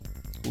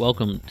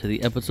Welcome to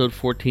the episode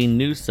 14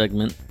 news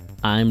segment.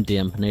 I'm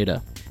Dan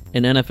Pineda.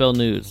 In NFL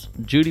news,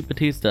 Judy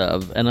Batista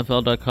of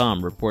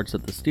NFL.com reports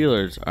that the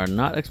Steelers are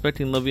not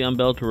expecting Le'Veon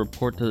Bell to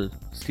report to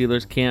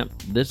Steelers camp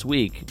this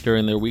week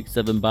during their Week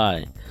 7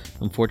 bye.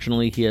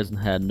 Unfortunately, he has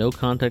had no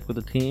contact with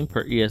the team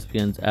per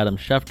ESPN's Adam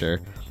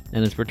Schefter,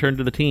 and his return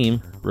to the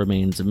team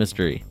remains a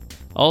mystery.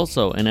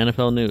 Also in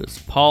NFL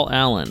news, Paul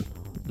Allen,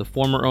 the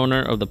former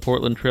owner of the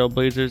Portland Trail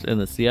Blazers and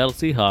the Seattle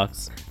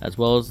Seahawks, as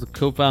well as the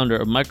co-founder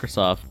of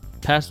Microsoft,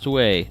 passed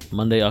away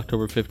Monday,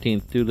 October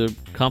 15th due to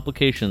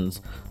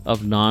complications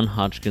of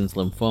non-Hodgkin's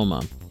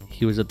lymphoma.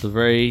 He was at the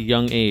very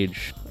young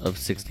age of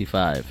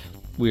 65.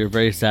 We are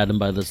very saddened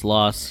by this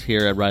loss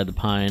here at Ride the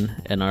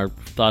Pine, and our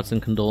thoughts and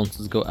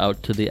condolences go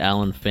out to the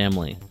Allen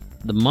family.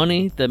 The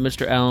money that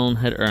Mr. Allen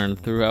had earned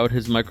throughout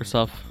his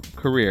Microsoft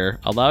career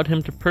allowed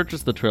him to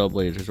purchase the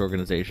Trailblazers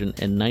organization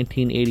in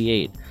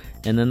 1988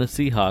 and then the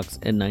Seahawks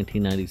in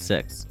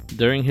 1996.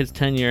 During his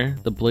tenure,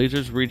 the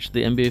Blazers reached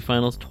the NBA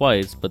Finals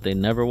twice, but they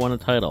never won a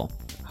title.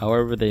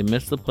 However, they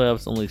missed the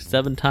playoffs only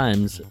 7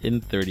 times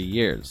in 30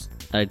 years.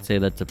 I'd say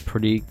that's a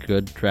pretty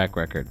good track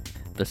record.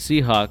 The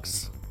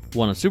Seahawks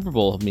won a Super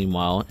Bowl,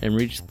 meanwhile, and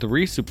reached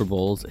 3 Super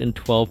Bowls in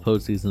 12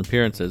 postseason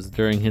appearances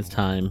during his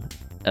time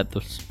at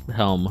the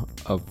helm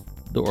of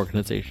the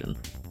organization.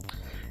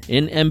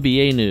 In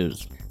NBA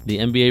news, the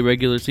NBA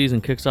regular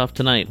season kicks off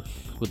tonight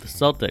with the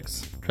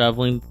Celtics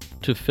traveling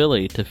to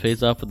Philly to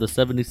face off with the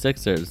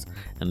 76ers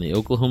and the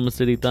Oklahoma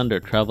City Thunder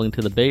traveling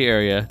to the Bay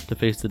Area to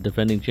face the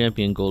defending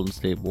champion Golden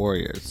State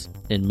Warriors.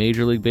 In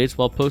Major League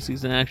Baseball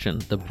postseason action,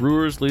 the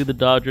Brewers lead the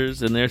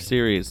Dodgers in their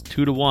series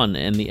 2-1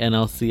 in the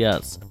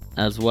NLCS.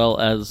 As well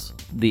as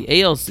the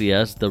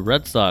ALCS, the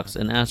Red Sox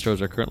and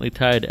Astros are currently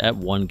tied at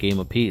 1 game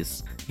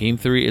apiece. Game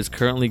 3 is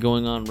currently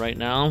going on right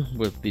now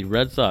with the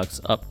Red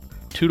Sox up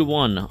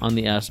 2-1 on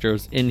the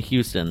Astros in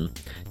Houston.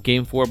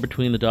 Game 4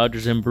 between the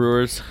Dodgers and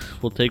Brewers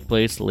will take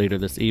place later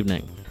this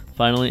evening.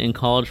 Finally, in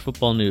college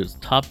football news,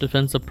 top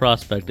defensive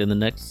prospect in the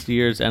next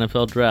year's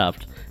NFL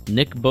draft,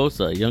 Nick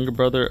Bosa, younger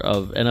brother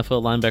of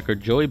NFL linebacker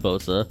Joey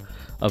Bosa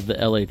of the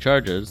LA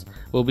Chargers,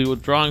 will be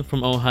withdrawing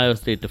from Ohio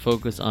State to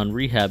focus on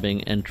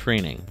rehabbing and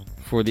training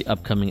for the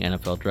upcoming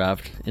NFL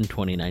draft in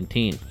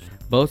 2019.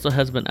 Bosa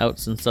has been out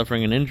since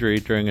suffering an injury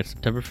during a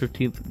September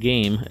 15th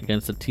game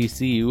against the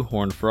TCU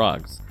Horned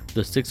Frogs.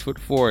 The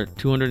 6'4",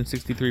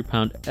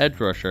 263-pound edge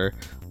rusher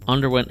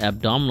underwent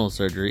abdominal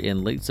surgery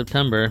in late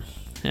September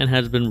and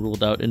has been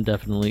ruled out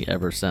indefinitely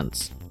ever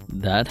since.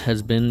 That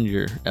has been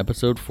your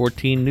episode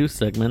 14 news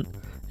segment,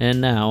 and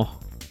now,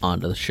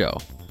 on to the show.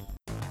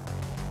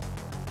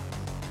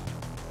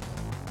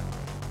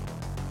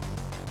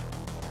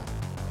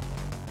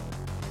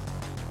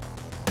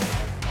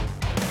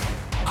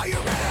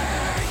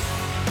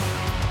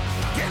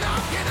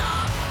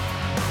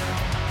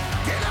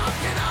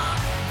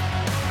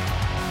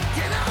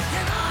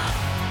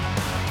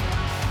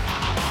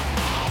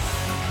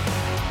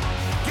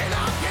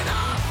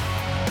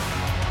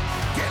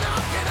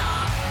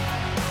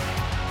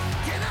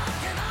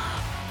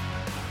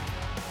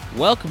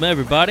 Welcome,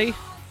 everybody.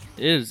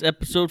 It is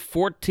episode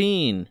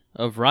 14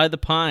 of Ride the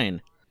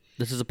Pine.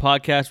 This is a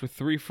podcast where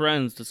 3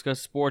 friends discuss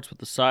sports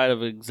with a side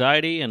of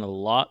anxiety and a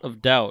lot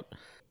of doubt.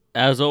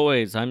 As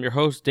always, I'm your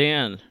host,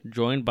 Dan,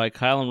 joined by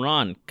Kyle and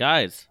Ron.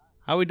 Guys,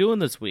 how are we doing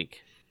this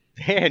week?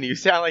 Dan, you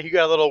sound like you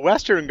got a little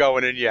Western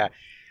going in you.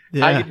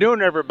 Yeah. How you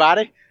doing,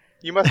 everybody?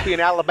 You must be an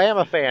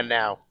Alabama fan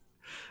now.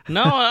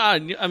 No,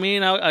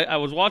 I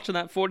was watching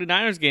that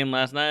 49ers game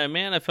last night, and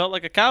man, I felt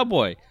like a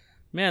cowboy.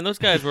 Man, those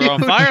guys were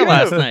on fire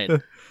last night.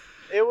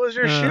 It was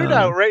your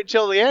shootout right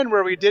till the end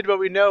where we did what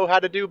we know how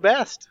to do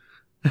best.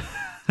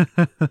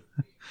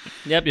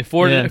 Yep,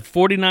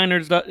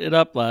 49ers it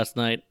up last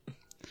night.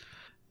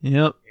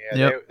 Yep.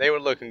 Yeah, They were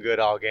looking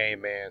good all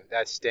game, man.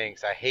 That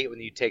stinks. I hate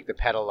when you take the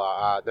pedal,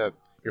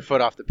 your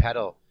foot off the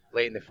pedal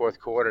late in the fourth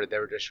quarter. They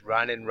were just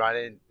running.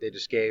 They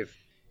just gave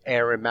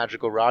Aaron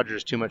Magical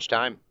Rogers too much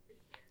time.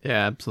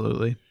 Yeah,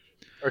 absolutely.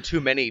 Or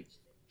too many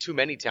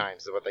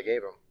times is what they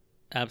gave him.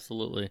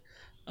 Absolutely.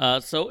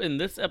 So in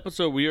this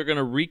episode, we are going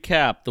to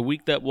recap the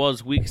week that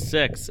was Week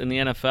 6 in the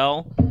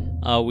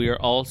NFL. We are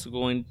also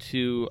going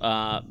to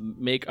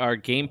make our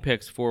game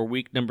picks for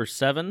week number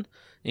 7,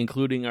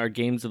 including our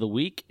games of the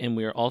week. And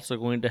we are also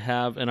going to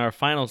have, in our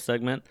final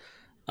segment,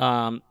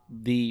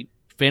 the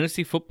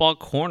Fantasy Football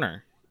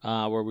Corner,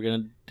 where we're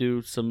going to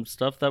do some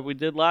stuff that we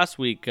did last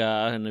week.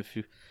 And if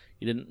you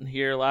didn't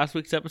hear last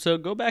week's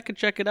episode, go back and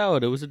check it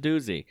out. It was a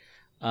doozy.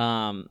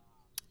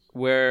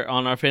 Where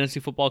on our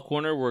Fantasy Football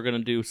Corner, we're going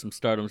to do some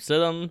stardom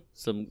sit-em,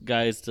 some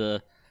guys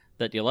that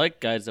you like,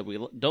 guys that we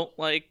don't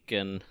like,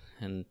 and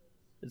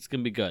it's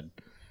going to be good.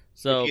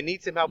 So if you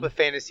need some help with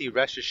fantasy,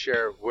 rest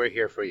assured we're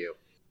here for you.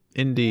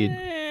 Indeed.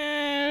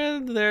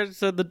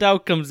 There's the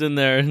doubt comes in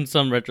there in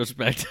some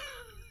retrospect.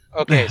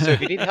 Okay, so if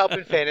you need help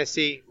in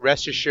fantasy,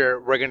 rest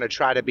assured we're going to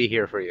try to be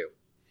here for you.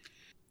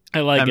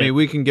 I mean,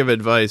 we can give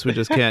advice. We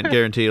just can't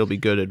guarantee it'll be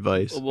good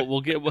advice.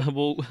 We'll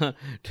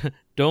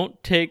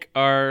don't take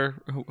our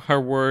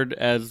word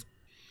as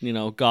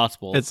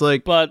gospel. It's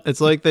like but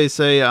they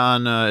say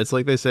on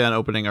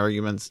opening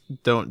arguments,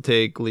 don't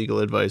take legal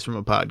advice from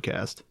a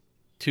podcast.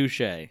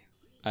 touche.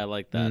 I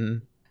like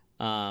that.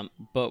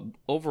 But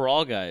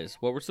overall, guys,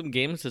 what were some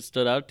games that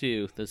stood out to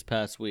you this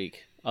past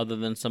week, other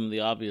than some of the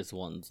obvious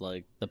ones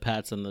like the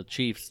Pats and the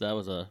Chiefs? That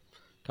was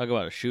talk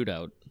about a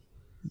shootout.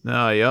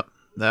 Oh, yep,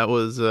 that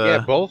was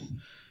both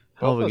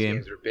hell of a those game.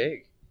 games were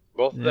big.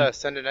 Both the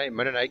Sunday night,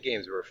 Monday night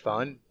games were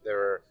fun. There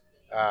were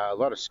a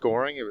lot of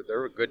scoring. They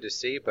were good to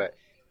see, but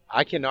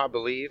I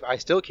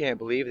still can't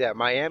believe that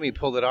Miami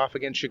pulled it off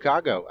against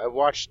Chicago. I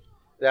watched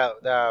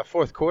the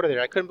fourth quarter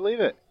there. I couldn't believe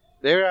it.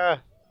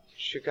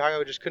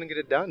 Chicago just couldn't get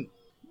it done.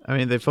 I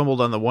mean, they fumbled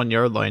on the 1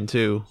 yard line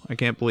too. I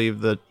can't believe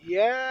that.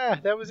 Yeah,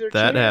 that was their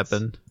that chance.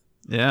 happened.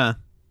 Yeah,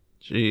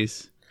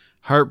 jeez,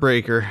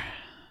 heartbreaker.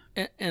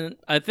 And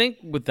I think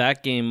with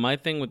that game, my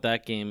thing with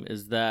that game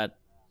is that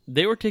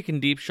they were taking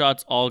deep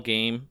shots all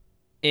game,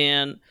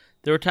 and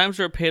there were times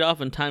where it paid off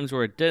and times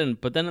where it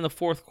didn't. But then in the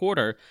fourth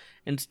quarter,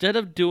 instead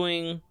of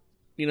doing,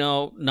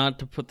 not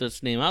to put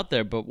this name out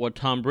there, but what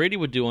Tom Brady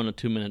would do on a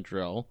 2-minute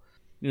drill,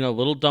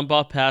 little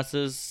dump-off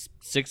passes,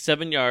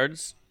 6-7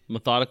 yards,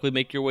 methodically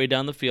make your way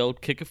down the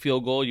field, kick a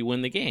field goal, you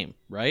win the game,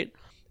 right?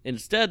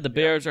 Instead, the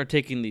Bears are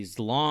taking these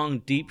long,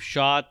 deep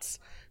shots,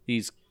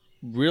 these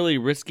really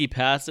risky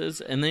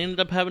passes, and they ended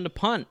up having to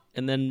punt.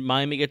 And then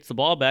Miami gets the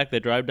ball back, they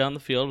drive down the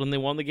field, and they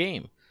won the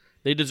game.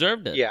 They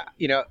deserved it. Yeah,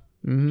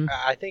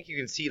 I think you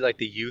can see like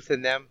the youth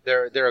in them.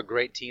 They're a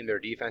great team. Their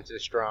defense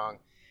is strong.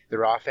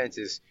 Their offense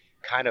is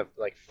kind of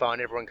like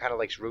fun. Everyone kind of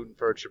likes rooting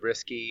for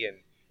Trubisky and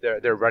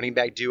their running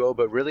back duo.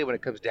 But really, when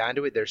it comes down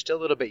to it, they're still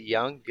a little bit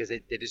young because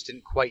they just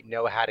didn't quite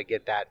know how to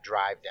get that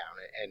drive down.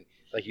 And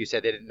like you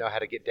said, they didn't know how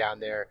to get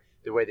down there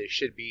the way they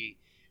should be,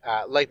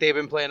 like they've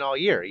been playing all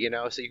year.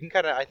 So you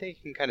can I think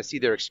you can kind of see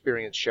their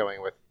experience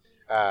showing with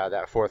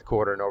that fourth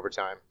quarter and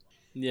overtime.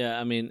 Yeah,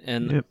 I mean,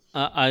 and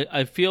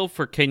I feel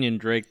for Kenyon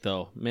Drake,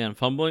 though. Man,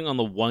 fumbling on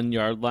the 1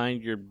 yard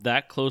line, you're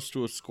that close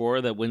to a score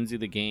that wins you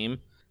the game,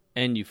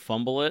 and you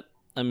fumble it.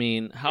 I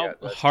mean, how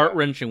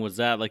heart-wrenching was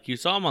that? Like, you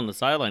saw him on the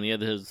sideline. He had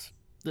his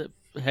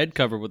head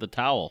covered with a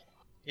towel.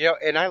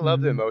 And I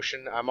love the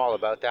emotion. I'm all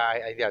about that.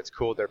 I think that's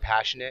cool. They're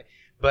passionate.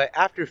 But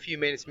after a few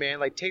minutes, man,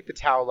 like, take the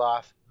towel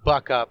off,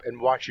 buck up, and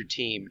watch your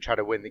team try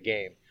to win the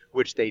game,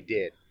 which they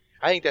did.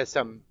 I think that's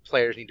something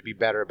players need to be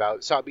better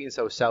about. Stop being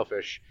so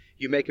selfish.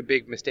 You make a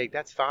big mistake,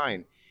 that's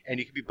fine, and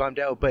you can be bummed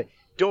out. But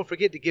don't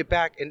forget to get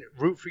back and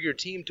root for your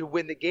team to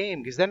win the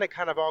game, because then it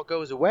kind of all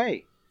goes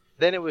away.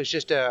 Then it was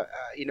just a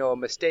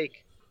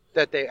mistake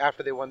that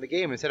after they won the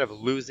game instead of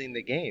losing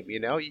the game. You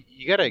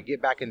got to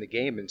get back in the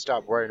game and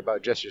stop worrying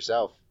about just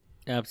yourself.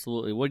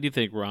 Absolutely. What do you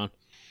think, Ron?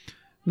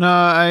 No,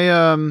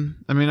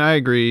 I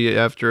agree.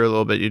 After a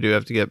little bit, you do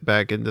have to get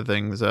back into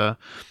things. I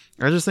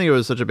just think it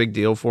was such a big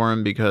deal for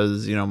him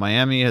because,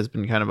 Miami has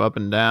been kind of up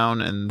and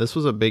down, and this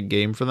was a big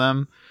game for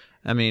them.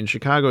 I mean,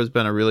 Chicago has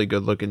been a really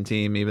good-looking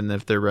team, even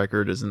if their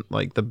record isn't,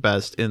 like, the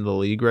best in the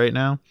league right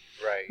now.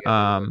 Right.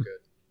 Yeah, good.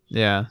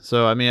 Yeah,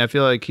 so, I mean, I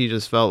feel like he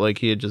just felt like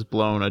he had just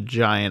blown a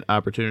giant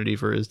opportunity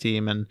for his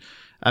team, and,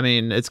 I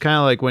mean, it's kind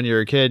of like when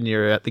you're a kid and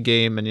you're at the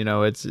game and,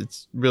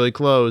 it's really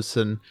close,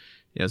 and,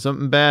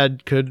 something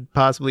bad could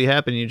possibly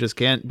happen, you just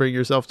can't bring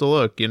yourself to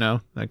look,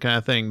 that kind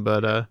of thing,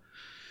 but,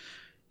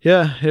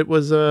 yeah, it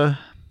was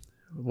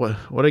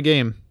what a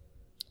game.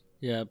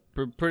 Yeah,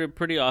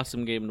 pretty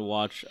awesome game to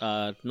watch.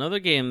 Another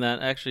game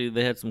that actually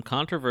they had some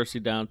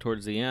controversy down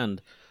towards the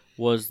end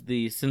was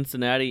the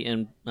Cincinnati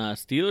and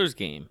Steelers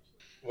game.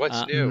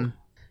 What's new?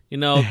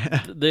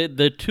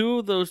 The two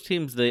of those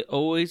teams, they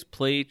always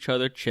play each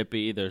other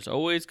chippy. There's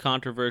always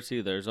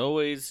controversy. There's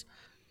always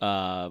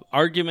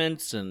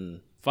arguments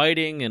and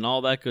fighting and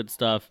all that good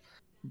stuff.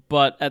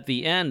 But at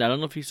the end, I don't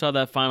know if you saw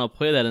that final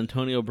play that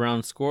Antonio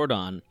Brown scored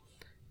on.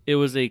 It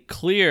was a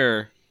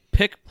clear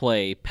pick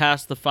play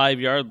past the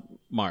 5-yard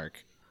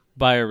mark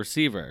by a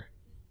receiver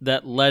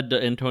that led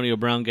to Antonio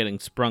Brown getting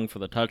sprung for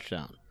the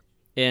touchdown.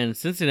 And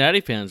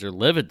Cincinnati fans are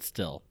livid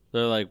still.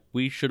 They're like,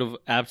 we should have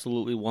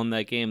absolutely won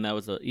that game. That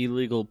was an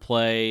illegal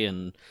play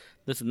and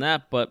this and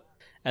that. But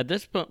at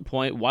this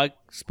point, why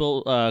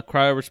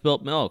cry over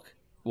spilt milk?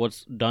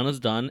 What's done is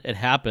done. It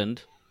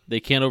happened. They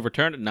can't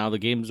overturn it now. The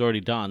game's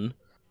already done.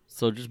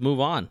 So just move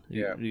on.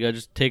 Yeah. You got to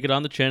just take it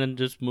on the chin and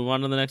just move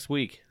on to the next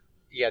week.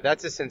 Yeah,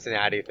 that's a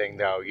Cincinnati thing,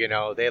 though.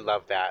 They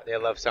love that. They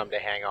love something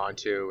to hang on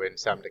to and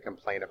something to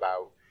complain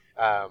about.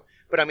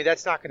 But, I mean,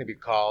 that's not going to be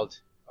called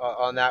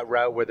on that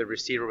route where the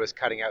receiver was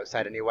cutting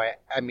outside anyway.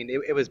 I mean,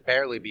 it was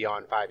barely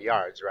beyond 5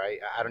 yards, right?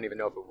 I don't even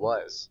know if it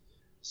was.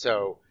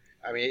 So,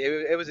 I mean,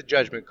 it was a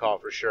judgment call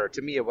for sure.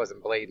 To me, it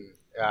wasn't blatant,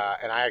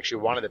 and I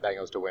actually wanted the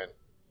Bengals to win.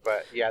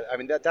 But, yeah, I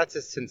mean, that's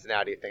a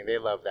Cincinnati thing. They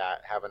love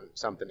that, having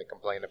something to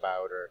complain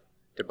about or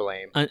to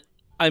blame.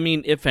 I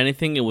mean, if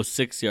anything, it was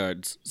 6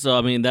 yards. So,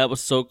 I mean, that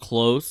was so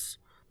close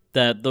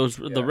that the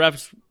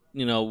refs,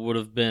 would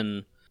have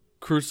been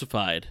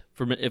crucified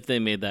if they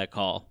made that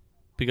call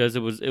because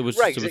it was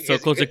right, so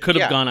close. It could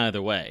have gone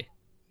either way.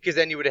 Because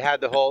then you would have had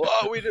the whole,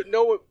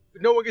 no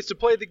one gets to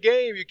play the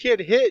game. You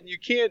can't hit and you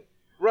can't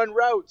run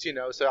routes,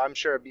 So I'm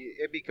sure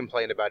it'd be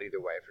complained about either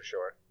way for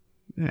sure.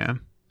 Yeah.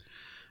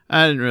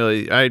 I didn't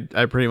really.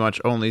 I pretty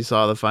much only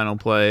saw the final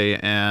play,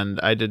 and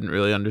I didn't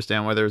really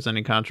understand why there was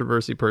any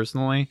controversy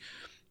personally.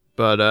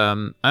 But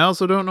I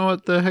also don't know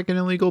what the heck an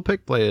illegal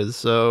pick play is.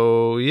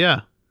 So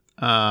yeah.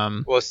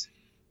 Well,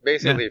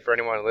 basically, for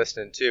anyone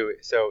listening too,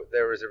 so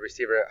there was a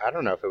receiver. I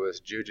don't know if it was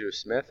Juju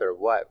Smith or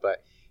what,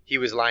 but he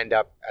was lined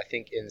up, I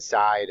think,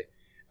 inside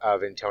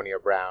of Antonio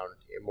Brown,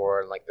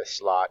 more in like the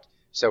slot.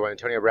 So when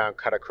Antonio Brown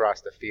cut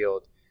across the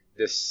field,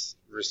 this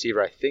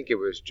receiver, I think it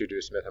was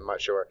Juju Smith, I'm not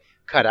sure,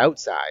 cut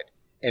outside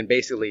and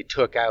basically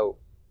took out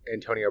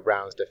Antonio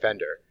Brown's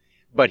defender.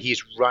 But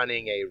he's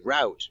running a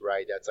route,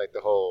 right? That's like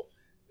the whole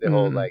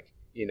like,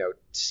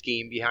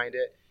 scheme behind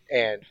it.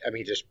 And I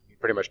mean, he just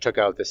pretty much took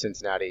out the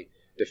Cincinnati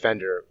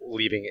defender,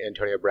 leaving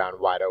Antonio Brown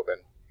wide open,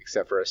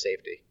 except for a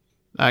safety.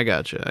 I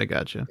gotcha.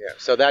 Yeah,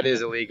 so that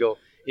is illegal.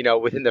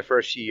 Within the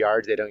first few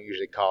yards, they don't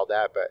usually call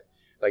that, but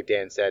like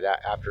Dan said,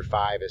 after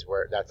 5 is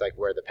where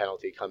the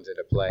penalty comes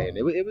into play, and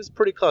it was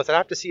pretty close. I'd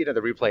have to see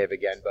another replay of it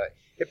again, but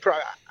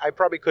I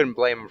probably couldn't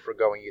blame him for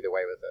going either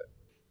way with it.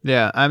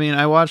 Yeah, I mean,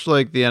 I watched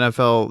like the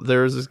NFL.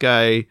 There was this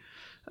guy.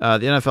 The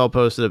NFL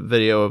posted a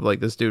video of like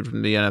this dude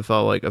from the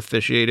NFL like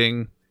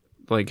officiating,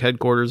 like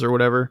headquarters or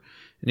whatever,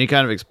 and he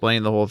kind of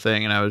explained the whole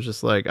thing. And I was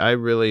just like, I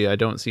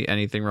don't see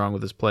anything wrong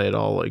with this play at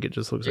all. Like it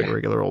just looks like a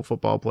regular old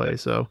football play.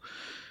 So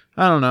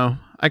I don't know.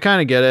 I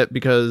kind of get it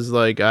because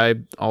like I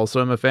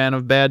also am a fan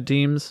of bad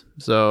teams.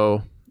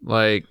 So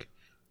like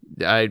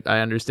I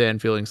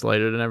understand feeling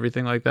slighted and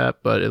everything like that.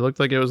 But it looked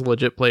like it was a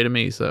legit play to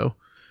me. So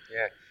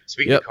yeah.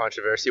 Speaking of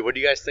controversy, what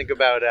do you guys think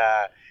about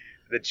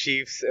the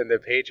Chiefs and the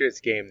Patriots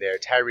game there?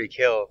 Tyreek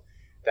Hill,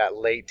 that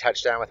late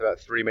touchdown with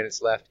about 3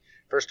 minutes left.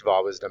 First of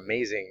all, it was an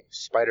amazing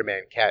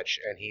Spider-Man catch,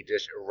 and he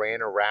just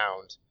ran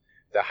around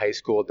the high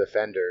school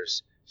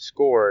defenders,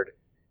 scored,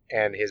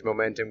 and his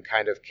momentum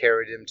kind of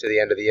carried him to the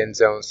end of the end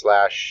zone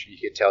 / you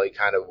could tell he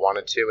kind of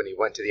wanted to, and he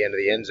went to the end of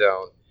the end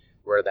zone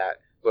where that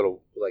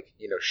little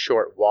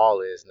short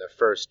wall is, and the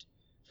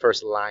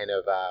first line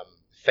of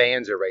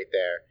fans are right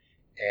there.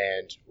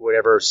 And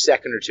whatever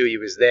second or two he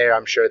was there,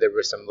 I'm sure there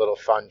was some little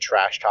fun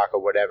trash talk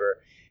or whatever,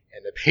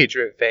 and the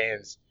Patriot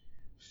fans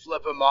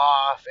flip him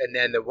off, and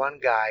then the one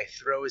guy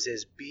throws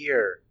his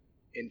beer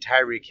in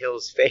Tyreek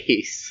Hill's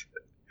face.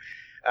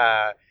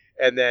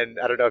 And then,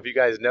 I don't know if you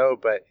guys know,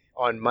 but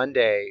on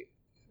Monday,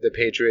 the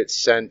Patriots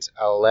sent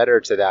a letter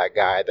to that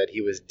guy that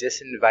he was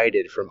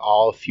disinvited from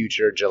all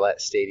future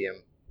Gillette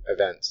Stadium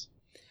events.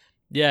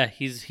 Yeah,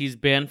 he's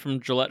banned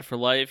from Gillette for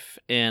life,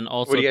 and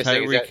also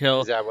Tyreek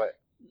Hill. Is that what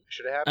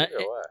should have happened,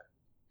 or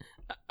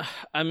what?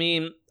 I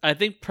mean, I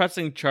think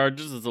pressing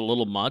charges is a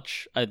little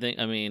much. I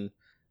mean,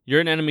 you're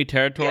in enemy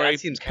territory.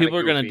 People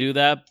are going to do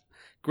that.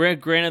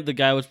 Granted, the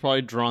guy was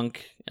probably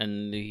drunk,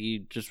 and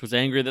he just was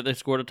angry that they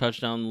scored a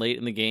touchdown late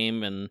in the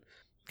game, and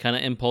kind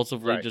of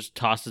impulsively just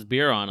tossed his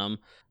beer on him.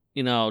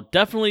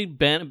 Definitely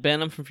ban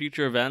him from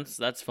future events.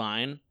 That's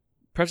fine.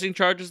 Pressing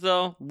charges,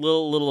 though,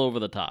 little over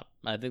the top.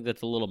 I think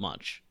that's a little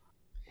much.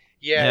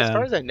 Yeah, as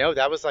far as I know,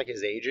 that was like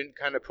his agent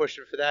kind of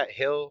pushing for that.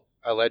 Hill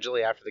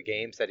allegedly after the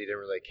game said he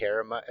didn't really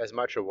care as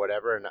much or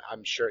whatever, and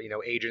I'm sure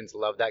agents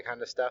love that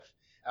kind of stuff.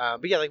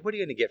 But yeah, like what are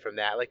you going to get from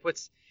that? Like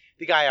what's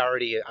the guy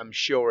already? I'm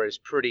sure is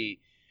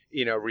pretty,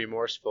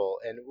 remorseful,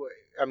 and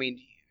I mean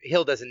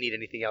Hill doesn't need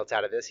anything else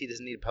out of this. He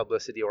doesn't need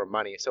publicity or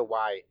money, so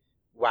why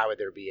would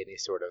there be any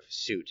sort of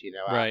suit?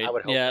 Right? I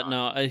would hope not.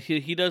 No,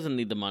 he doesn't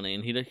need the money,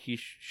 and he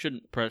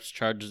shouldn't press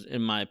charges,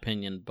 in my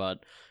opinion.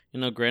 But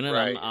granted,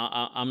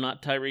 I'm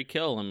not Tyreek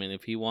Hill. I mean,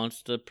 if he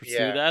wants to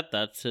pursue that,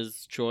 that's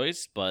his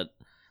choice. But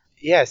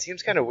yeah, it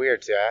seems kind of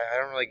weird too. I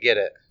don't really get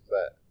it,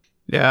 but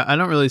yeah, I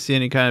don't really see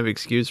any kind of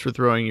excuse for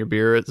throwing your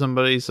beer at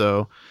somebody.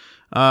 So,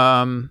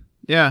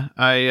 yeah,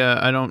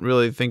 I don't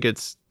really think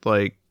it's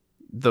like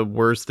the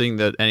worst thing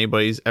that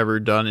anybody's ever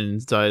done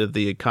inside of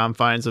the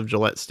confines of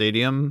Gillette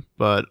Stadium.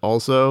 But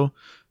also,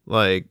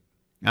 like,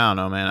 I don't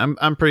know, man.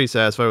 I'm pretty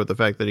satisfied with the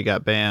fact that he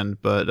got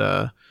banned, but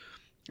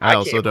I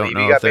also don't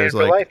know if there's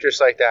for life just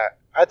like that.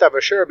 I thought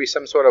for sure it'd be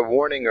some sort of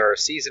warning or a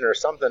season or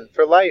something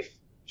for life.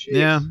 Jeez.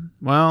 Yeah,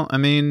 well, I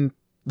mean,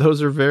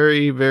 those are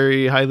very,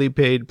 very highly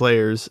paid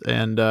players,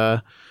 and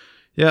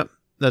yep,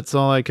 that's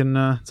all I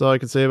can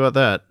say about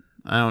that.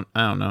 I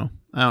don't know.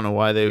 I don't know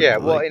why they. Yeah,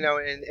 well, and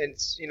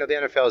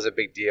the NFL is a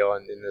big deal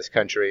in this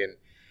country, and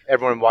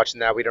everyone watching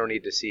that, we don't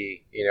need to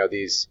see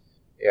these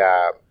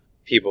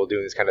people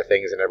doing these kind of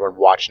things, and everyone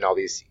watching all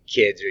these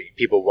kids or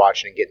people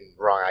watching and getting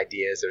wrong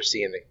ideas or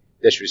seeing the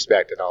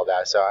disrespect and all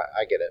that. So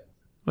I get it.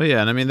 Well,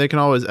 yeah, and I mean they can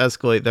always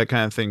escalate that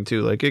kind of thing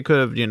too. Like it could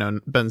have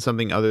been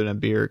something other than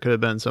beer. It could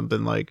have been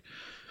something like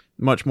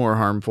much more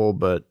harmful,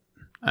 but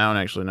I don't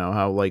actually know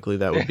how likely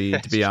that would be,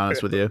 to be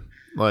honest with you.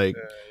 Like,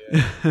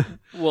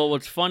 well,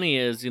 what's funny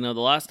is, the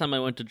last time I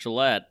went to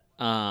Gillette,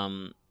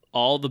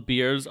 all the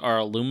beers are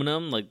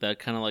aluminum, like that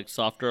kind of like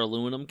softer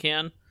aluminum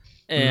can,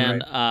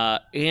 and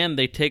and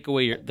they take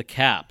away the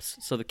caps,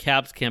 so the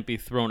caps can't be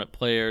thrown at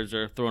players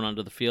or thrown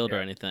onto the field or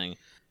anything.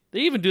 They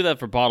even do that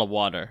for bottled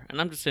water,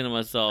 and I'm just saying to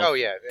myself, Oh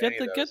yeah,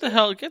 get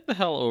the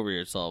hell over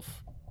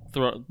yourself.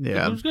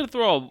 Who's gonna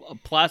throw a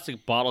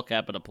plastic bottle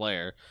cap at a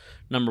player?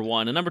 Number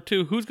one, and number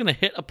two, who's gonna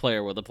hit a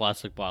player with a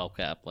plastic bottle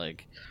cap?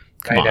 Like,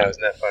 come on. I know,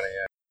 isn't that funny?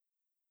 Yeah.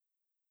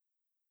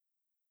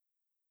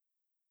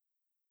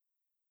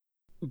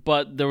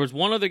 But there was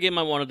one other game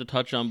I wanted to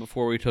touch on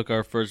before we took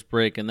our first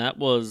break, and that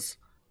was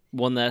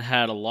one that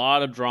had a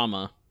lot of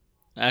drama.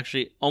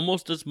 Actually,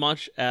 almost as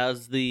much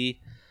as the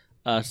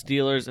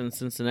Steelers and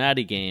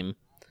Cincinnati game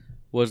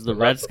was the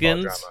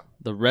Redskins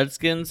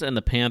and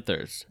the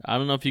Panthers. I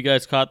don't know if you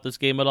guys caught this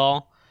game at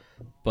all,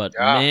 but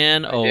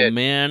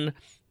man,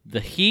 the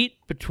heat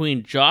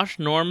between Josh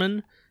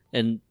Norman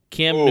and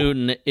Cam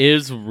Newton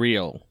is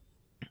real.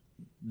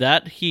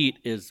 That heat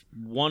is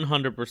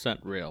 100%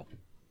 real.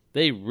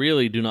 They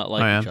really do not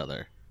like each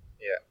other.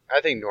 Yeah, I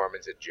think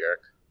Norman's a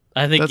jerk.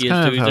 I think that's he is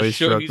kind too. of how he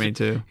struck me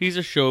too. He's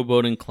a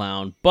showboating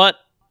clown, but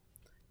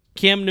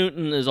Cam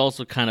Newton is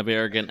also kind of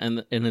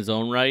arrogant in his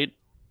own right.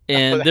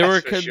 And there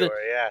were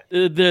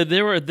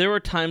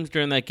times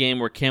during that game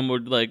where Cam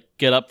would like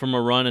get up from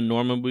a run and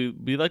Norman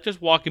would be like just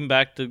walking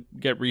back to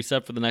get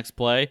reset for the next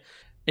play,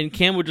 and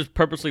Cam would just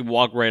purposely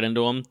walk right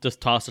into him,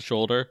 just toss a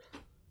shoulder,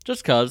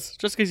 just cause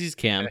he's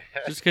Cam,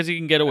 just because he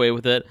can get away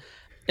with it.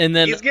 And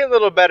then he's getting a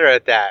little better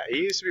at that. He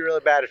used to be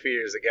really bad a few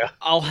years ago.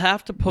 I'll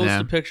have to post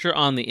a picture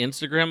on the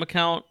Instagram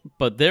account,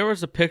 but there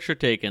was a picture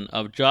taken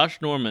of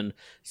Josh Norman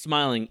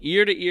smiling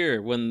ear to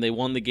ear when they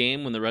won the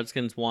game, when the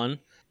Redskins won,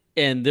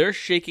 and they're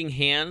shaking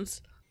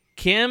hands.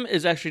 Cam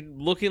is actually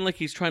looking like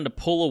he's trying to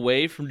pull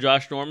away from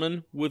Josh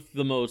Norman with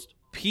the most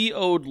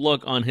PO'd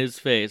look on his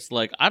face,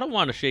 like, I don't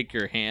want to shake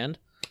your hand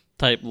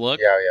type look.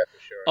 Yeah,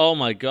 for sure. Oh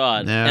my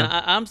God. Yeah. And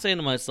I'm saying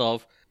to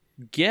myself,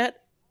 get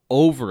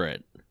over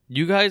it.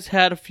 You guys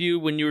had a few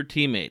when you were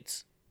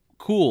teammates.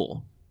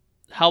 Cool.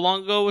 How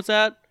long ago was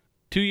that?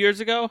 2 years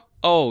ago?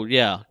 Oh,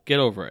 yeah.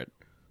 Get over it.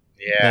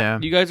 Yeah.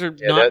 You guys are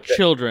not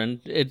children.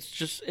 It's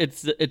just,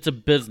 it's a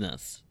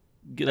business.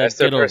 That's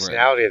their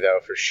personality, though,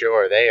 for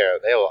sure. They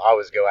will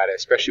always go at it,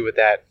 especially with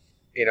that.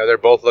 You know, they're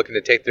both looking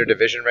to take their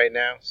division right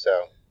now.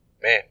 So,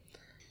 man.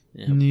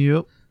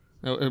 Yeah.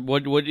 Yep.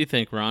 What do you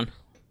think, Ron?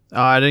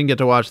 I didn't get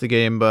to watch the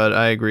game, but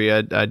I agree.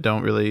 I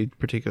don't really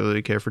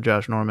particularly care for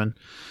Josh Norman.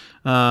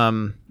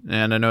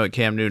 And I know that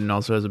Cam Newton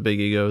also has a big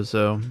ego,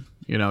 so,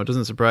 you know, it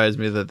doesn't surprise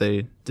me that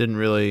they didn't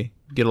really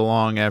get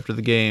along after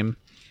the game,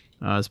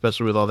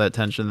 especially with all that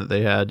tension that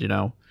they had, you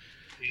know,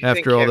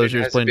 after all those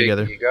years playing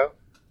together. Ego?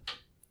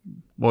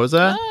 What was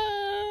that?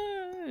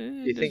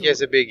 You think he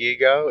has a big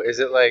ego? Is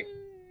it like,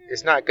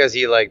 it's not because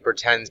he like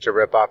pretends to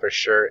rip off his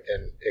shirt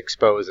and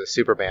expose a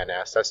Superman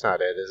ass. That's not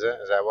it, is it?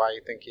 Is that why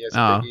you think he has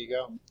a big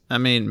ego? I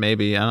mean,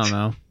 maybe. I don't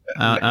know.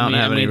 I don't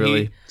have any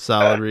really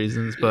solid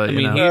reasons, but I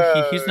mean, you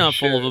know. he's not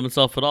full of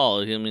himself at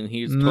all. I mean,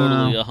 he's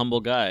totally a humble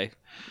guy.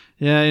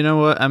 Yeah, you know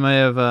what? I may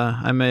have,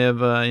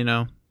 you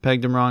know,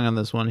 pegged him wrong on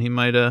this one. He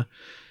might be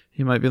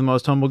the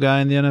most humble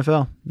guy in the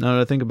NFL. Now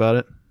that I think about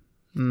it.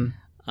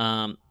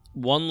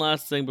 One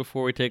last thing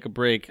before we take a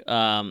break.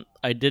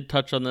 I did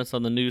touch on this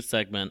on the news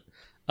segment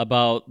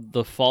about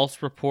the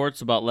false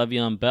reports about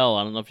Le'Veon Bell.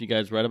 I don't know if you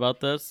guys read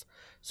about this.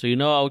 So, you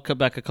know, I'll come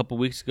back a couple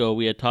weeks ago.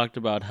 We had talked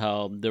about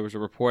how there was a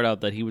report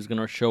out that he was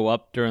going to show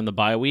up during the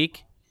bye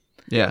week.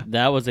 Yeah.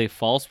 That was a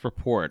false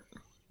report.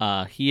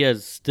 He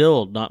has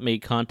still not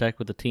made contact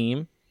with the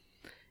team.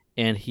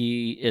 And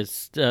he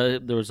is. There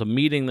was a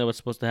meeting that was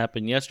supposed to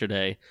happen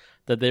yesterday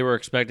that they were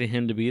expecting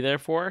him to be there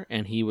for,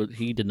 and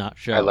he did not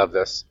show. I love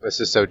this.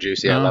 This is so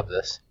juicy. I love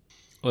this.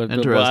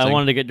 Interesting. I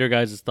wanted to get your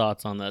guys'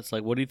 thoughts on this.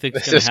 Like, what do you think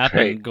is going to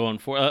happen going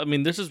forward? I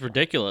mean, this is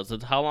ridiculous.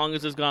 How long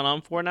has this gone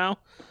on for now?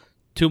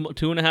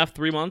 2.5,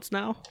 3 months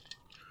now?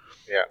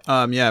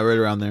 Yeah. Yeah, right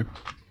around there.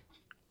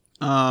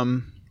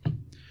 I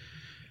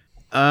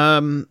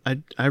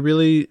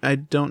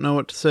don't know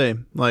what to say.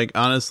 Like,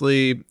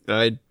 honestly,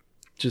 I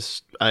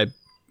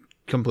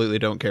completely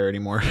don't care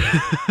anymore.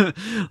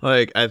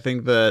 Like, I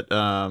think that,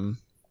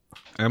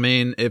 I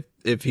mean,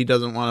 if he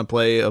doesn't want to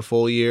play a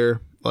full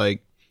year,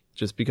 like,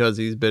 just because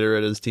he's bitter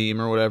at his team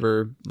or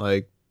whatever,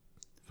 like,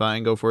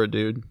 fine, go for it,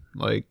 dude.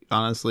 Like,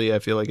 honestly, I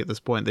feel like at this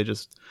point they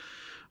just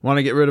want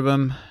to get rid of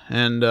him,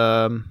 and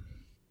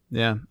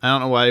yeah, I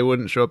don't know why he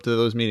wouldn't show up to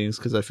those meetings,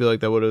 because I feel like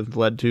that would have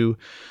led to,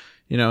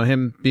 you know,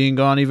 him being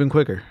gone even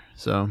quicker.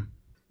 So,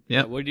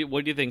 yeah. What do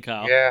you think,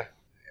 Kyle? Yeah,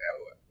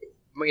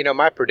 you know,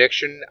 my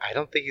prediction, I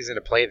don't think he's going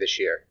to play this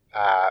year,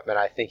 and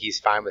I think he's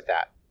fine with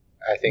that.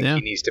 I think he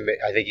needs to.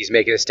 I think he's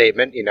making a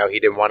statement. You know, he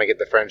didn't want to get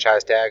the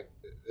franchise tag.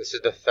 This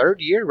is the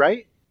third year,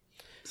 right?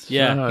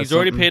 Yeah, he's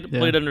already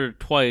played under it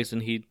twice,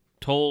 and he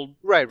told.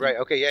 Right.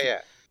 Okay,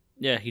 yeah.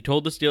 Yeah, he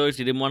told the Steelers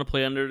he didn't want to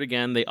play under it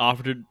again. They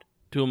offered it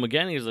to him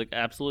again. He's like,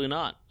 absolutely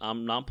not.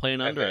 I'm not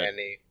playing under it.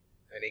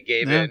 And he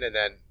gave in, and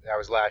then that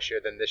was last year,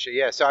 then this year.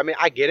 Yeah, so, I mean,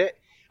 I get it.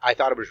 I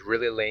thought it was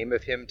really lame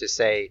of him to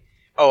say,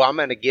 oh, I'm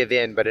going to give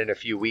in, but in a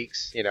few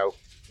weeks, you know,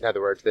 in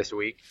other words, this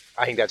week.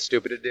 I think that's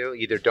stupid to do.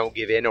 Either don't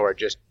give in or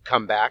just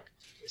come back.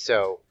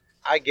 So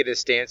I get his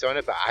stance on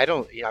it, but I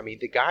don't, you know, I mean,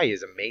 the guy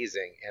is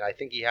amazing, and I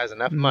think he has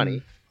enough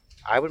money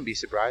I wouldn't be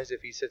surprised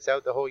if he sits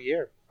out the whole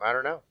year. I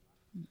don't know.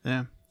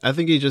 Yeah, I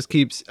think he just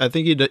keeps. I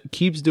think he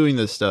keeps doing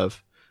this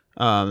stuff.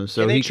 So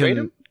Can they he trade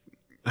can. him?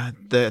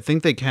 I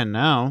think they can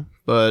now,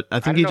 but I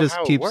think don't he know just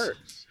how it keeps.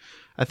 works.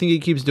 I think he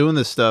keeps doing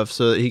this stuff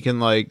so that he can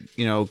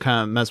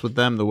kind of mess with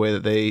them the way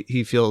that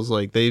he feels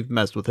like they've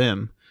messed with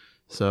him.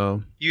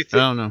 So You I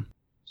don't know.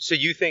 So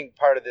you think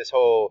part of this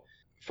whole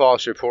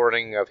false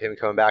reporting of him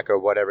coming back or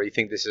whatever, you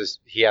think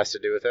he has to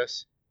do with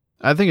this?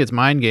 I think it's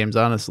mind games,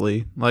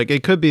 honestly. Like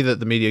it could be that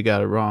the media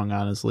got it wrong,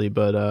 honestly,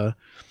 but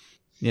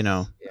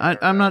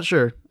I'm not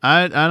sure.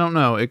 I don't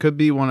know. It could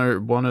be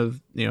one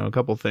of a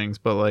couple things,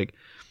 but like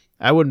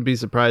I wouldn't be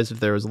surprised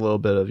if there was a little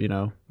bit of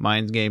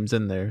mind games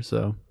in there.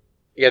 So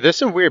Yeah, there's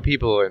some weird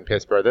people in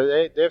Pittsburgh.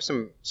 They have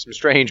some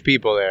strange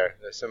people there.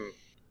 There's some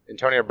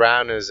Antonio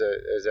Brown is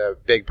a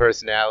big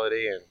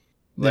personality, and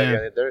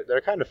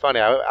they're kind of funny.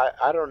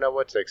 I don't know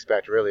what to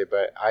expect really,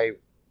 but I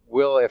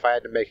will, if I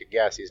had to make a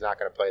guess, he's not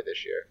going to play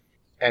this year.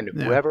 And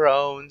whoever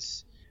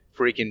owns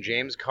freaking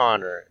James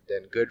Conner,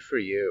 then good for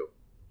you.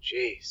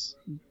 Jeez.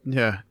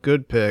 Yeah,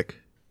 good pick.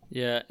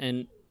 Yeah,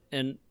 and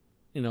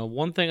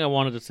one thing I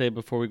wanted to say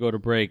before we go to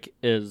break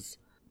is,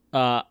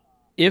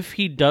 if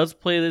he does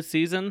play this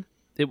season,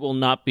 it will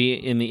not be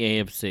in the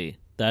AFC.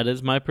 That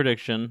is my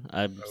prediction.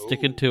 I'm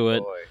sticking to it.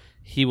 Boy.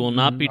 He will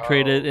not be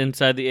traded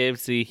inside the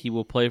AFC. He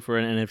will play for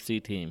an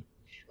NFC team.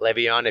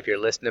 Le'Veon, if you're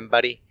listening,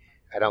 buddy,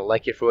 I don't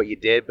like you for what you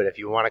did, but if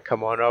you want to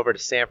come on over to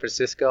San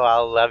Francisco,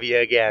 I'll love you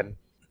again.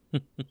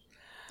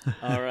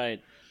 All right.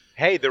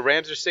 Hey, the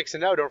Rams are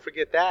 6-0. Don't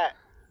forget that.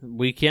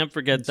 We can't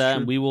forget that,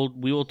 and we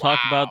will talk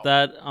about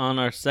that on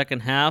our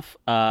second half.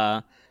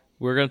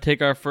 We're going to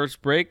take our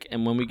first break,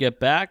 and when we get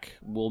back,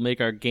 we'll make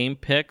our game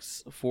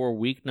picks for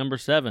week number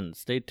 7.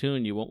 Stay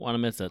tuned. You won't want to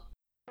miss it.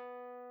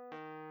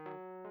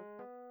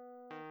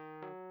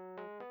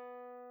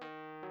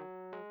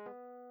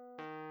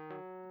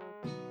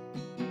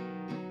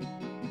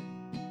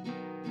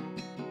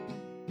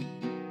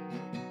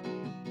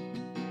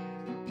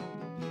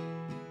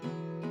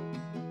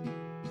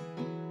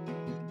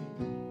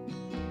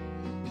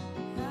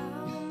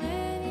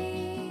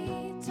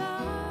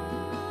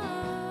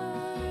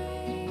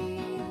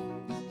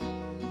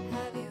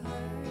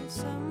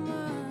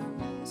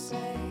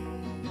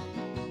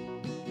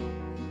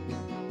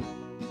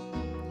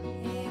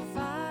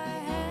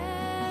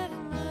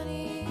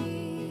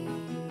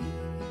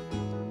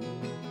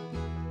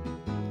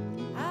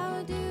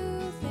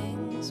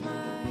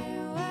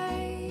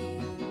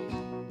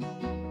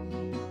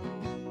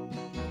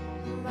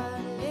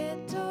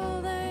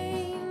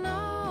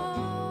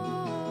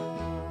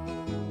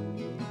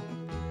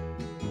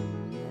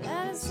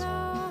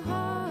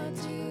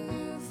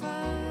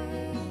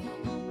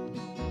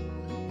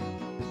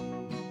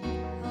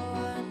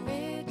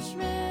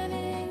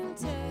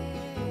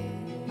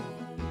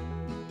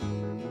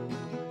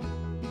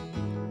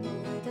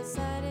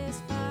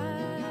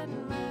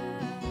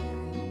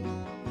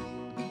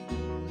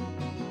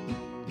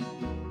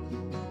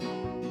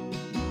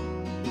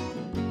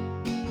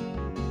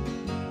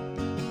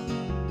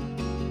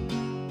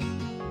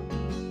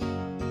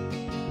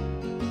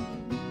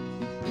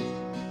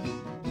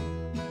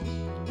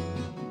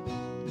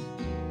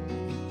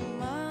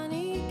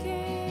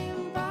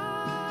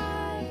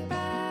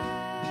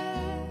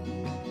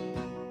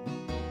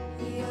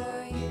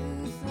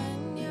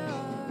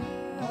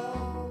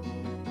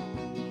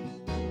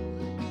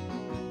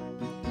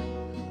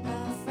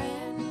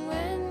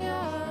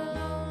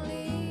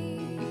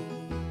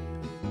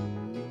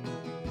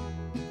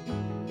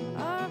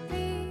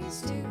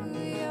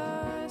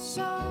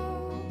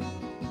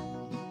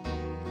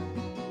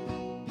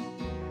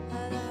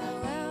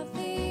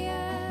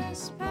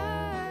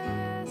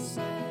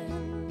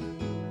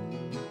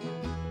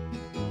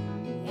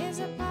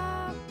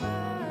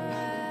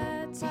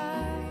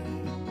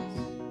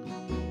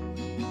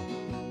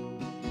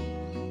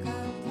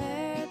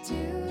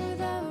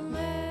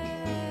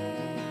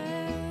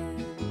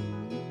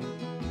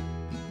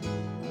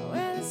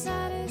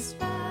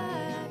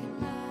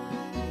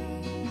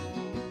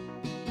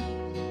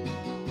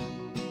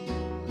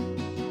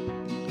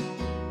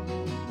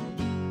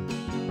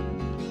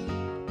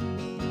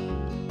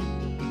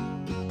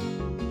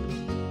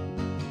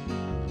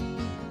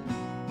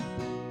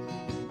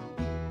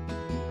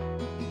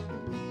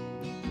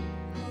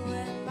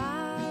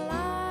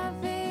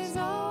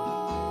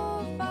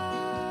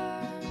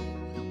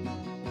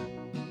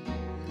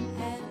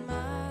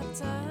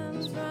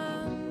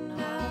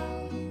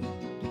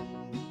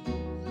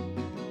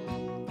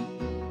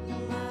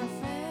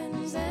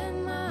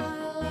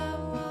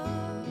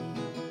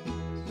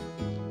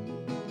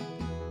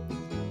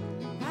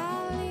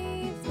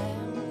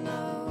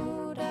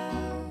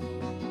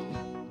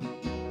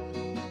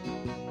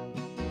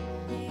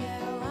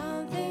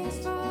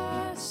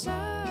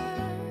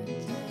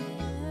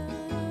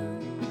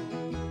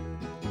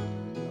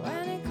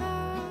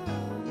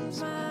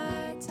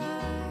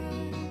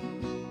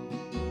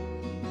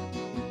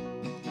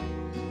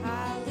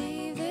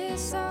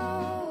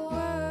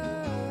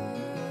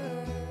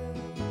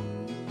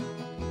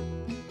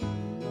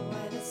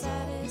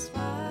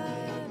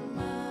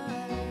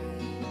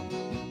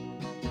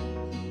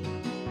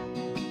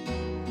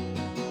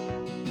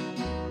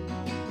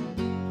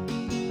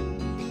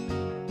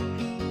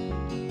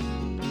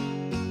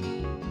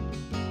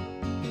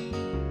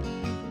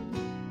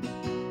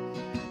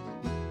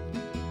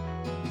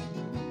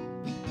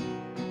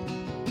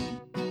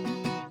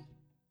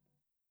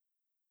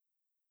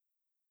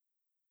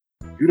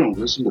 You don't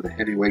listen to the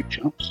Heavyweight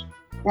Chumps?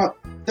 Well,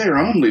 they're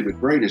only the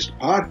greatest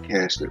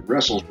podcast that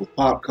wrestles with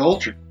pop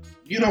culture.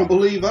 You don't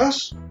believe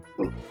us?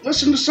 Well,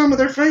 listen to some of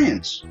their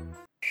fans.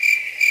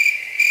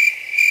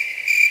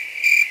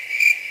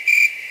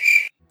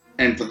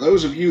 And for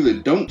those of you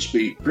that don't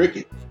speak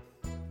cricket,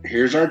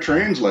 here's our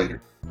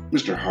translator,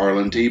 Mr.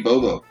 Harlan T.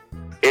 Bobo.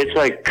 It's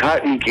like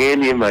cotton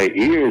candy in my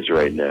ears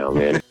right now,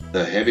 man.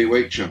 The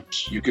Heavyweight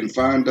Chumps. You can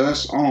find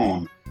us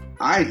on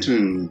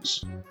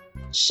iTunes,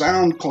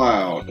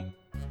 SoundCloud,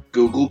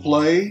 Google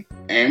Play,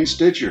 and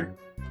Stitcher.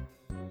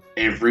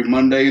 Every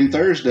Monday and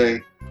Thursday,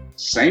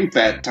 same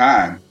fat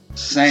time,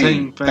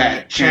 same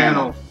fat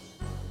channel.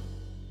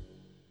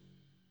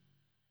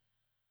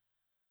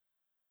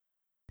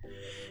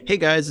 Hey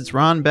guys, it's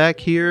Ron back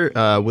here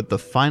with the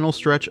final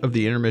stretch of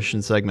the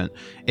intermission segment.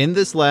 In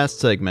this last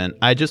segment,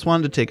 I just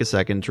wanted to take a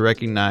second to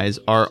recognize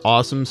our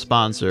awesome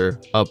sponsor,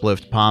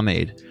 Uplift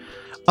Pomade.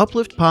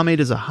 Uplift Pomade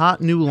is a hot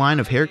new line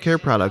of hair care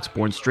products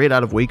born straight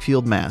out of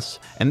Wakefield, Mass.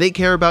 And they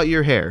care about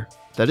your hair.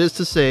 That is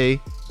to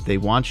say, they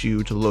want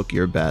you to look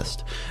your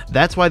best.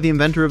 That's why the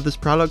inventor of this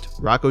product,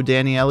 Rocco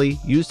Danielli,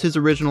 used his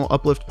original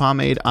Uplift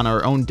Pomade on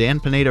our own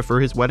Dan Pineda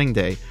for his wedding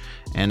day.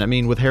 And I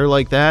mean, with hair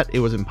like that, it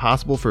was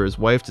impossible for his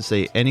wife to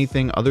say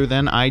anything other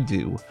than I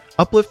do.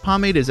 Uplift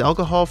Pomade is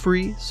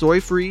alcohol-free,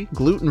 soy-free,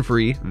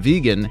 gluten-free,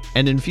 vegan,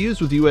 and infused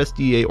with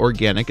USDA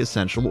organic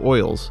essential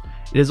oils.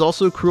 It is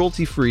also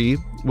cruelty-free,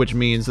 which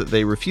means that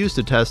they refuse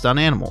to test on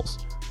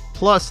animals.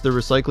 Plus, the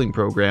recycling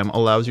program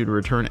allows you to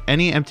return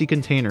any empty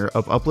container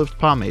of Uplift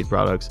Pomade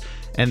products,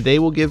 and they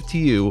will give to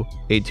you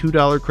a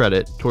 $2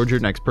 credit towards your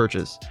next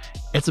purchase.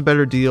 It's a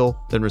better deal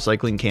than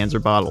recycling cans or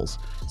bottles.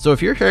 So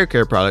if your hair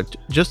care product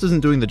just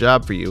isn't doing the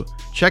job for you,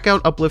 check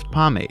out Uplift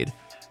Pomade.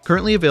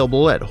 Currently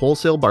available at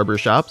wholesale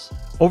barbershops,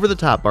 Over the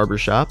Top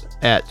Barbershop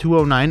at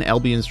 209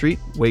 Albion Street,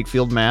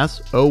 Wakefield, Mass.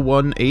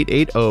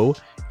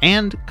 01880,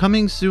 and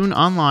coming soon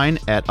online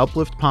at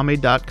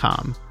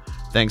upliftpomade.com.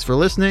 Thanks for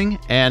listening,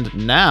 and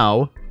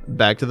now,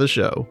 back to the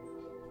show.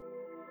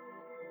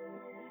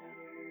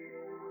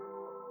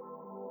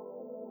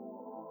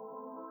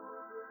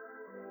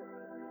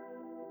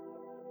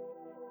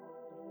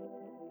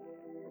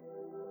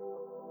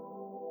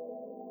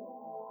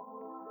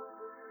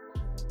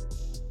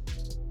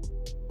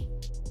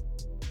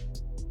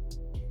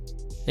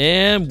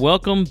 And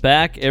welcome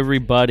back,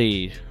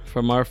 everybody,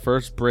 from our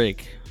first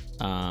break.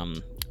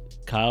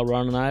 Kyle,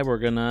 Ron, and I, we're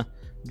going to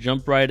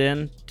jump right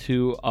in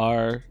to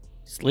our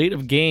slate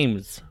of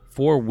games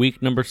for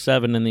week number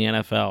 7 in the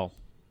NFL.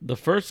 The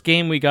first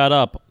game we got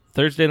up,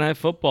 Thursday Night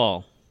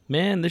Football.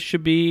 Man, this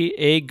should be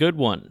a good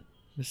one,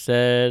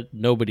 said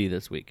nobody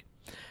this week.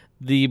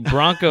 The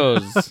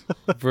Broncos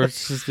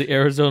versus the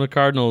Arizona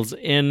Cardinals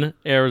in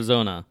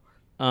Arizona.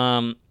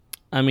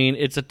 I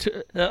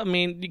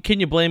mean,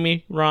 can you blame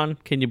me, Ron?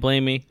 Can you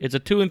blame me? It's a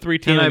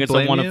 2-3 team against a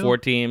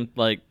 1-4 team.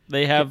 Like,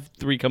 they have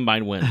 3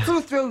 combined wins.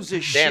 Who throws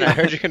this shit? Dan, I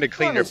heard you're going to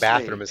clean your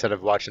bathroom instead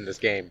of watching this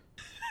game.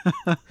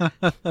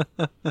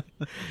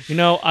 You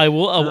know, I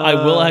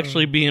will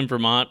actually be in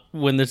Vermont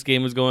when this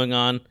game is going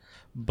on,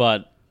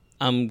 but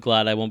I'm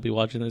glad I won't be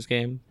watching this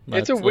game.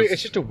 It's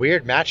just a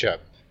weird matchup.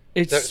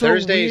 It's so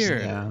Thursdays,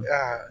 weird.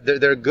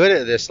 They're good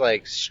at this,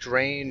 like,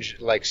 strange,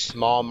 like,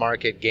 small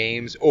market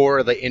games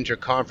or the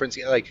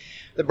interconference. Like,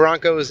 the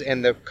Broncos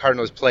and the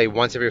Cardinals play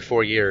once every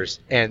 4 years,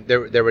 and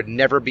there would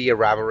never be a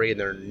rivalry, and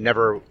there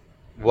never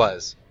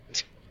was.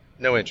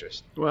 No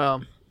interest.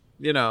 Well,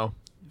 you know,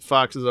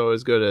 Fox is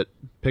always good at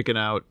picking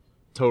out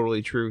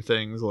totally true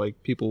things,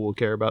 like people will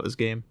care about this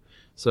game.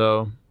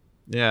 So,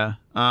 yeah.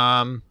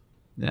 I'm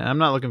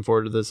not looking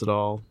forward to this at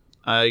all.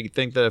 I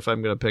think that if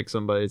I'm going to pick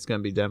somebody, it's going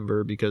to be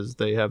Denver because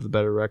they have the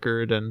better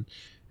record, and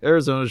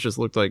Arizona's just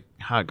looked like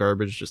hot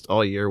garbage just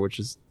all year, which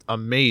is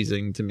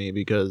amazing to me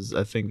because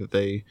I think that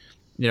they,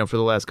 you know, for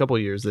the last couple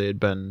of years, they had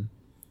been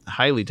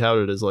highly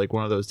touted as like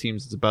one of those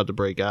teams that's about to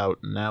break out,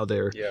 and now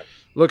they're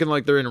looking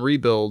like they're in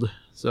rebuild,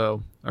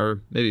 so,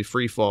 or maybe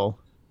free fall.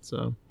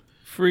 So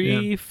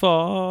free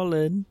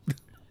falling.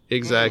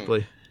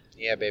 Exactly.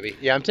 Yeah, baby.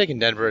 Yeah, I'm taking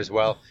Denver as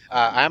well.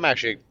 I'm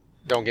actually,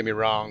 don't get me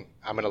wrong,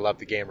 I'm going to love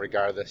the game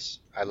regardless.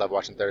 I love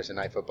watching Thursday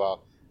Night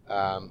Football.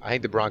 I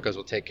think the Broncos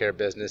will take care of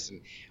business,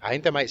 and I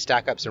think they might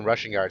stack up some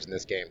rushing yards in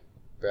this game,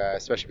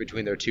 especially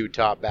between their 2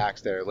 top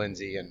backs there,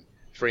 Lindsey and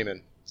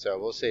Freeman. So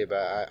we'll see,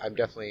 but I'm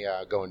definitely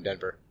going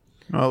Denver.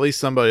 Well, at least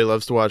somebody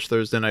loves to watch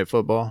Thursday Night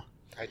Football.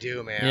 I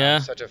do, man. Yeah.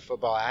 I'm such a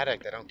football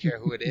addict. I don't care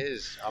who it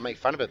is. I'll make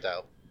fun of it,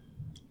 though.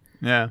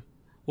 Yeah.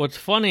 What's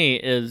funny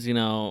is, you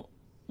know,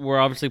 we're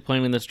obviously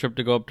planning this trip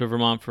to go up to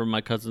Vermont for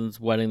my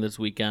cousin's wedding this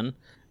weekend.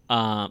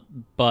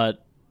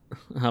 But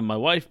my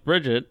wife,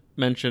 Bridget,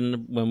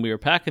 mentioned when we were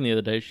packing the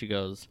other day, she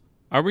goes,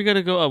 are we going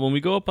to go, when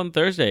we go up on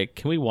Thursday,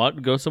 can we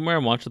go somewhere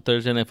and watch the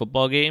Thursday Night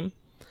Football game?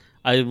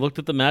 I looked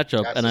at the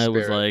matchup and I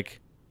was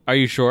like, are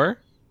you sure?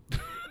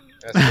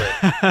 That's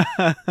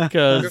good.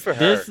 Because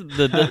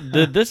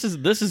Good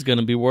this is going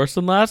to be worse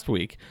than last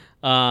week.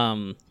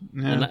 And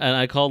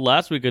I called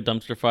last week a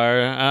dumpster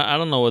fire. I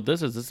don't know what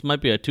this is. This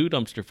might be a 2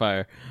 dumpster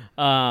fire.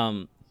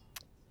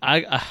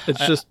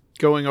 It's just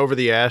going over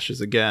the ashes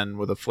again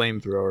with a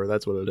flamethrower.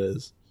 That's what it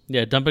is.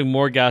 Yeah, dumping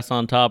more gas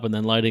on top and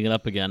then lighting it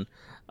up again.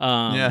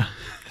 Yeah.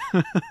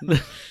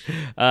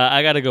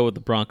 I got to go with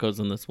the Broncos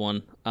in this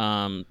one.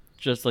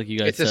 Just like you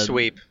guys said. It's a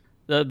sweep.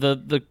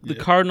 The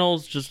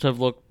Cardinals just have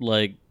looked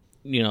like,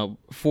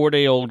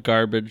 4-day-old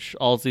garbage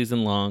all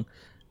season long,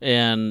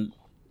 and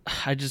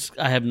I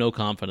have no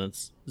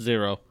confidence.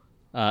 Zero.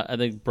 I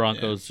think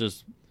Broncos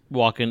just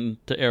walk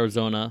into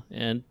Arizona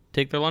and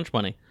take their lunch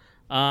money.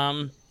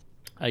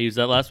 I used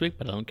that last week,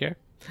 but I don't care.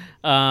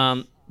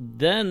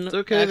 Then It's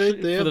okay.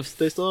 actually,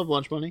 They still have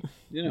lunch money.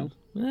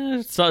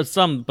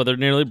 some, but they're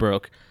nearly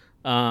broke.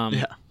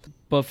 Yeah.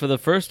 But for the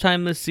first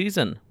time this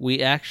season,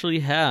 we actually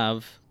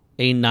have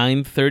a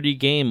 9:30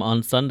 game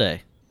on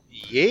Sunday.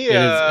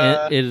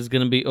 Yeah. It is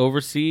going to be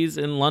overseas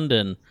in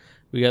London.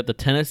 We got the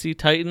Tennessee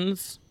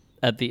Titans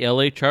at the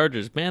LA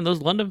Chargers. Man,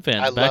 those London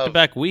fans,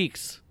 back-to-back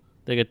weeks.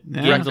 They get games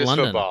in breakfast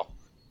London. football.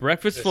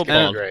 Breakfast It's gonna be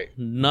football. great.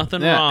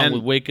 Nothing Yeah, wrong and-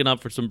 with waking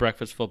up for some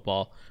breakfast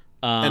football.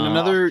 And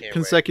another can't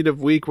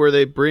consecutive week where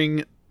they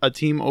bring a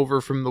team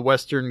over from the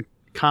Western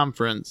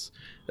Conference,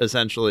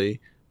 essentially,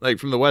 like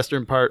from the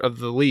western part of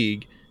the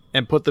league,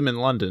 and put them in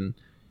London.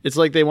 It's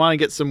like they want to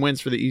get some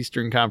wins for the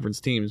Eastern Conference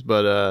teams,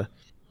 but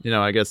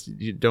I guess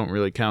you don't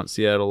really count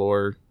Seattle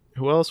or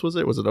who else was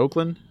it? Was it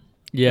Oakland?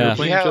 They Yeah. were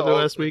playing each other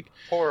last week.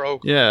 Poor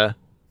Oakland. Yeah.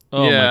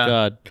 Oh Yeah. my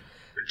God.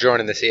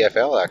 Joining the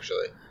CFL,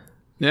 actually.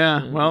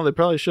 Yeah, well, they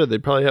probably should. They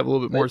probably have a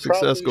little bit They more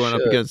success probably going up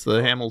should. against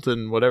the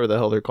Hamilton, whatever the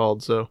hell they're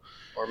called. So,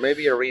 Or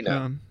maybe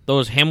Arena.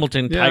 Those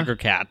Hamilton Yeah. Tiger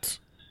Cats.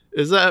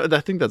 is that? I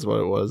think that's what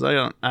it was. I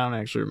don't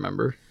actually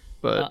remember,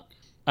 but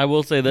I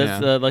will say this,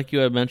 Yeah. like you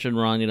had mentioned,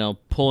 Ron.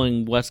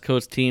 Pulling West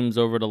Coast teams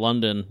over to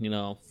London,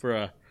 for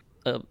a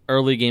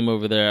early game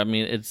over there. I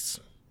mean, it's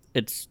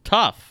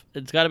tough.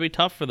 It's got to be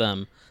tough for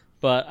them.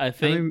 But I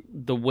think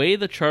the way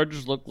the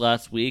Chargers looked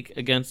last week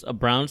against a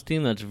Browns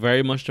team that's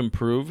very much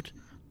improved,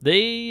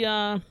 they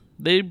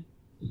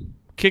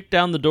kicked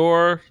down the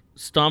door,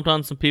 stomped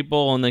on some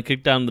people, and then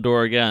kicked down the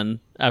door again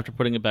after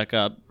putting it back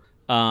up.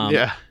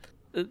 yeah,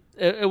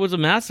 It was a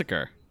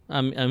massacre.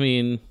 I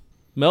mean,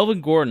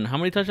 Melvin Gordon, how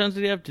many touchdowns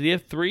did he have? Did he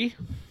have 3?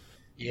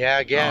 Yeah,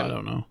 again, I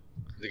don't know.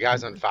 the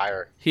guy's on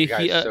fire. He- The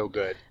guy's he, so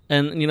good.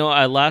 And,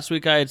 last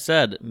week I had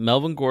said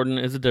Melvin Gordon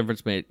is a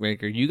difference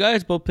maker. You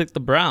guys both picked the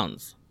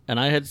Browns. And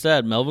I had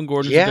said Melvin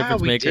Gordon's Yeah, a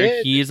difference we maker.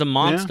 did. He's a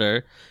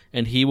monster,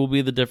 and he will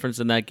be the difference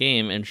in that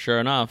game. And sure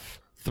enough,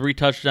 3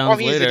 touchdowns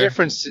He's later. the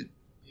difference.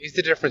 He's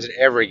the difference in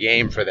every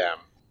game for them.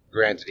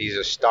 Granted, he's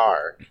a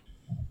star.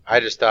 I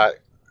just thought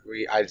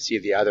I'd see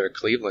the other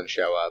Cleveland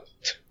show up.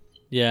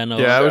 Yeah, no.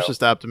 Yeah, I was so-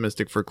 just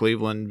optimistic for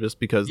Cleveland just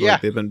because Yeah.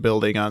 they've been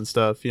building on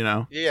stuff,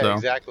 Yeah, So,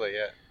 exactly.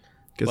 Yeah.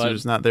 guess But- they're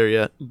just not there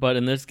yet. But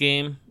in this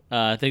game,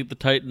 I think the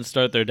Titans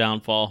start their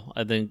downfall.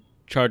 I think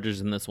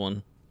Chargers in this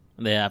one,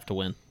 they have to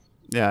win.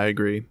 Yeah, I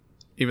agree.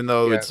 Even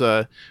though Yeah.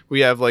 it's we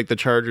have like the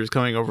Chargers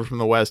coming over from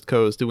the West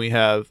Coast, and we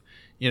have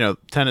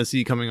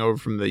Tennessee coming over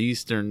from the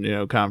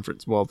Eastern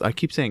Conference. Well, I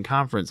keep saying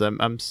conference.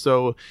 I'm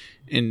so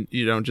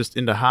just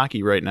into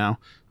hockey right now.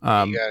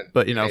 You got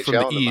But from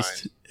NHL the in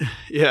East,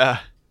 yeah.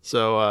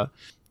 So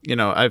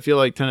I feel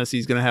like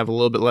Tennessee's going to have a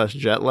little bit less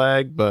jet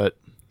lag, but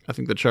I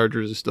think the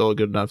Chargers are still a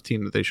good enough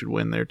team that they should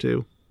win there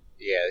too.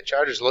 Yeah, the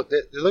Chargers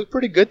look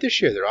pretty good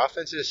this year. Their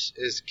offense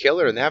is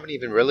killer, and they haven't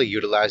even really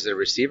utilized their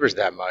receivers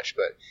that much.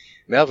 But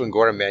Melvin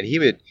Gordon, man,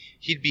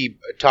 he'd be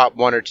a top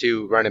 1 or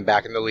 2 running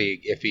back in the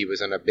league if he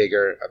was on a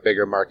bigger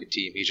market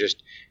team.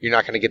 You're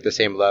not going to get the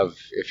same love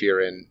if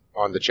you're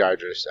on the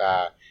Chargers.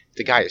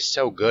 The guy is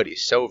so good.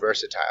 He's so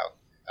versatile.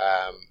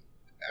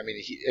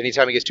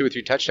 Anytime he gets 2 or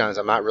 3 touchdowns,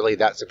 I'm not really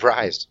that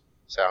surprised.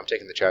 So I'm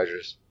taking the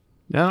Chargers.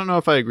 I don't know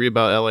if I agree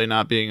about LA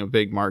not being a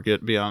big market,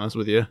 to be honest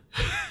with you.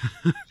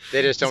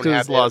 They just don't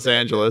have it's Los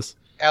Angeles.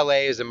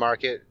 LA is a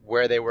market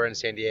where they were in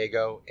San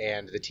Diego,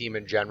 and the team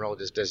in general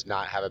just does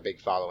not have a big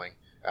following.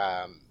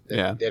 They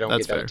don't get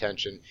that's that fair.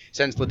 attention.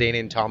 Since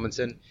LaDainian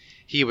Tomlinson,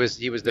 he was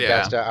the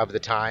best of the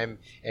time,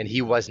 and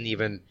he wasn't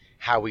even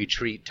how we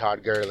treat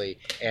Todd Gurley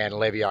and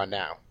Le'Veon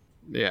now.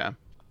 Yeah.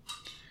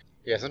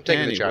 Yes, I'm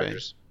taking the Anyway.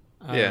 Chargers.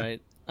 All Yeah.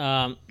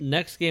 right.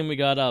 Next game we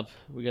got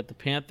the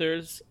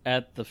Panthers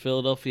at the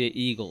Philadelphia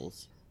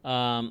Eagles.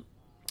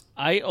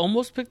 I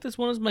almost picked this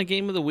one as my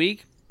game of the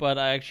week, but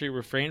I actually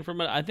refrained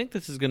from it. I think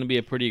this is going to be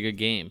a pretty good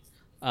game.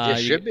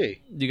 It should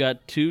be. You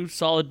got 2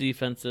 solid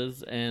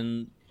defenses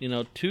and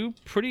 2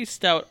 pretty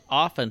stout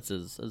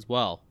offenses as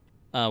well.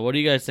 What do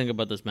you guys think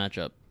about this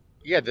matchup?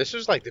 Yeah, this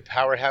was like the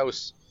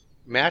powerhouse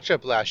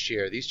matchup last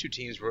year. These 2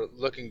 teams were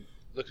looking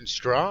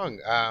strong,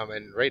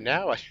 and right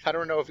now I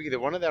don't know if either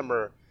one of them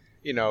are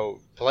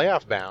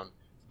playoff bound.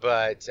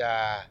 But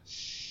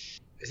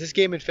is this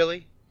game in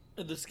Philly?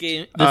 This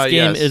game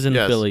Yes, is in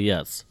yes. Philly,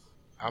 yes.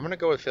 I'm gonna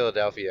go with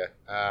Philadelphia.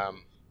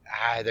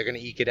 They're gonna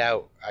eke it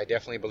out. I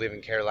definitely believe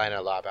in Carolina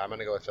a lot, but I'm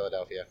gonna go with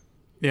Philadelphia.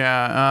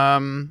 Yeah,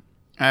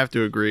 I have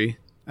to agree.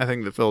 I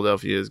think that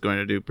Philadelphia is going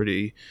to do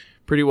pretty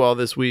well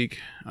this week.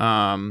 They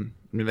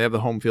have the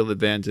home field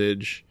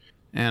advantage,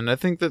 and I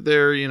think that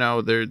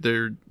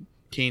they're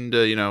keen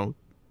to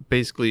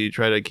basically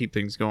try to keep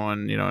things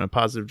going, in a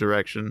positive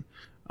direction.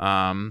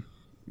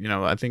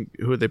 I think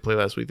who did they play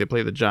last week? They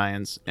played the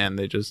Giants, and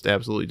they just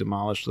absolutely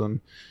demolished them.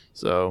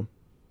 So,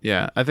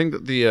 yeah, I think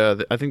that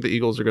the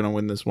Eagles are going to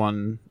win this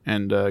one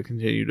and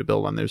continue to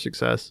build on their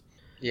success.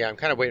 Yeah, I'm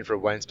kind of waiting for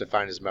Wentz to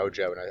find his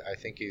mojo, and I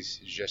think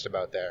he's just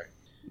about there.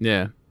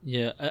 Yeah.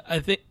 Yeah, I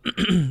think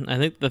I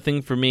think the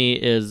thing for me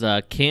is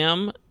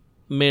Cam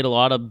made a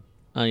lot of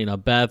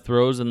bad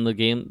throws in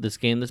this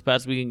game this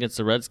past week against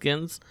the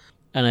Redskins,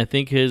 and I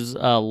think his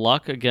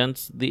luck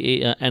against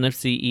the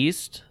NFC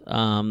East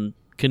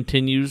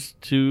continues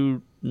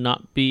to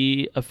not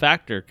be a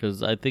factor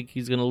because I think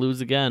he's going to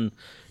lose again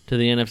to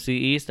the NFC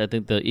East. I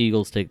think the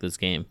Eagles take this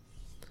game.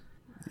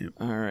 Yep.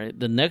 All right,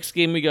 the next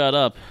game we got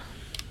up.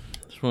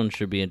 This one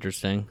should be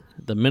interesting.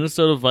 The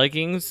Minnesota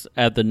Vikings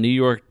at the New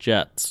York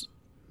Jets.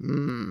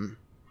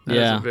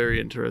 That's a very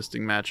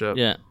interesting matchup.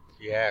 Yeah.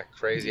 Yeah,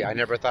 crazy. I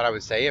never thought I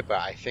would say it, but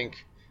I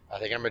think I'm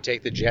going to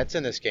take the Jets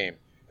in this game.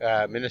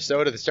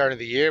 Minnesota, the start of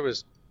the year,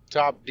 was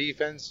top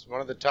defense,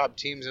 one of the top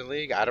teams in the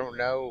league. I don't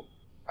know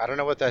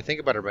what I think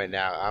about it right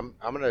now. I'm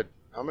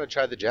gonna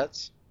try the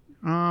Jets.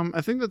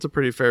 I think that's a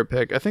pretty fair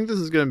pick. I think this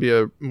is going to be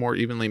a more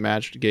evenly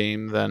matched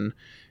game than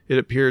it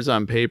appears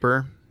on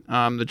paper.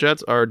 The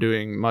Jets are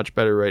doing much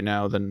better right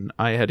now than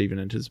I had even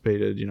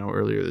anticipated,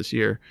 earlier this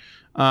year.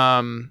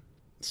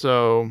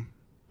 So,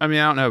 I mean,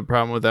 I don't have a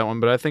problem with that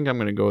one, but I think I'm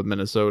going to go with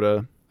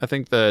Minnesota. I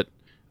think that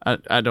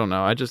I don't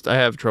know. I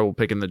have trouble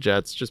picking the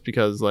Jets just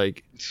because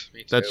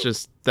that's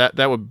just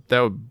that would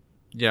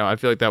I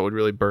feel like that would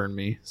really burn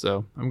me.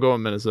 So I'm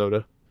going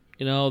Minnesota.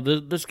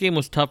 This game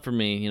was tough for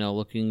me,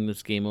 looking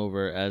this game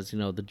over as,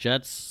 the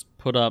Jets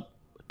put up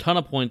a ton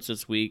of points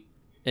this week.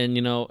 And,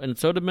 and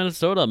so did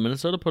Minnesota.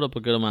 Minnesota put up a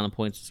good amount of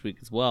points this week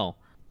as well.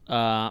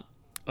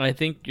 I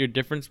think your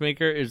difference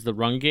maker is the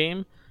run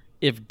game.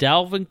 If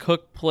Dalvin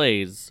Cook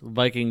plays,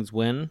 Vikings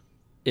win.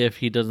 If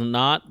he does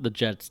not, the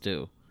Jets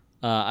do.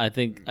 I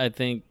think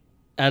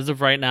as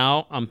of right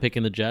now, I'm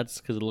picking the Jets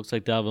because it looks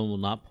like Dalvin will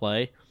not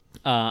play.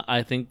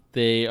 I think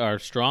they are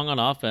strong on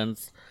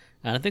offense,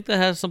 and I think that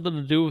has something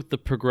to do with the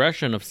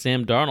progression of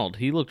Sam Darnold.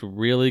 He looked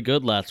really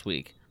good last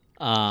week.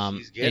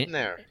 He's getting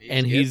there.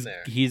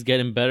 He's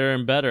getting better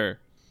and better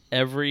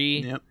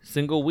every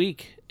single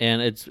week,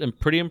 and it's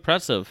pretty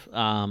impressive.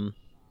 I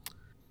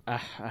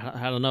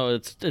don't know.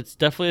 It's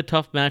definitely a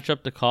tough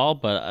matchup to call,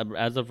 but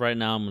as of right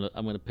now,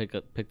 I'm gonna pick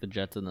the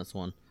Jets in this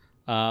one.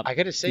 I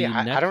gotta say,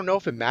 I don't know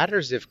if it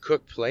matters if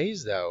Cook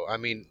plays though. I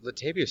mean,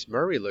 Latavius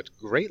Murray looked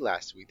great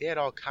last week. They had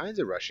all kinds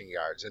of rushing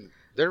yards, and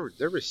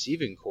their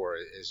receiving core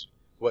is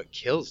what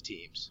kills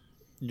teams.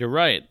 You're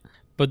right,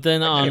 but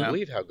then I can't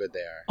believe how good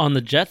they are. On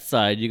the Jets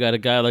side, you got a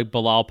guy like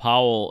Bilal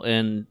Powell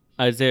and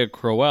Isaiah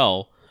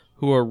Crowell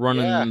who are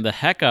running the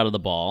heck out of the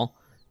ball.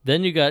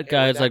 Then you got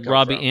guys like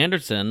Robbie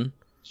Anderson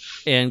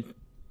and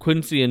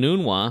Quincy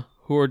Enunwa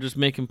who are just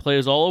making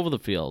plays all over the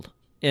field.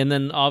 And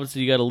then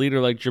obviously you got a leader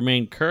like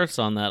Jermaine Kearse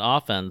on that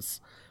offense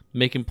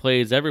making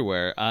plays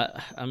everywhere.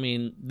 I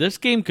mean, this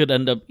game could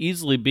end up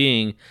easily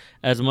being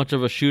as much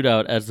of a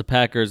shootout as the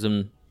Packers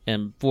and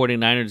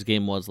 49ers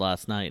game was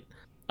last night.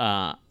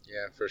 Yeah,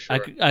 for sure.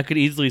 I could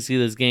easily see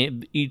this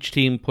game, each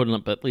team putting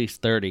up at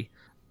least 30.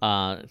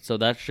 So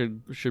that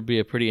should be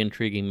a pretty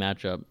intriguing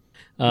matchup.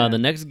 The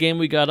next game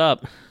we got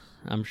up,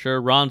 I'm sure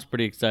Ron's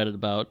pretty excited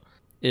about,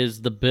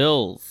 is the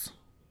Bills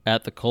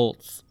at the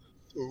Colts.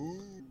 Ooh.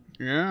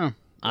 Yeah.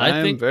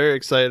 I'm very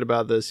excited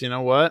about this. You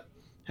know what?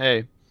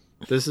 Hey,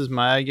 this is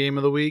my game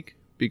of the week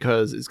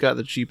because it's got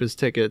the cheapest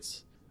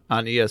tickets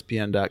on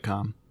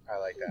ESPN.com. I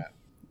like that.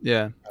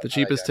 Yeah, the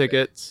cheapest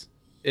tickets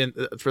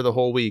for the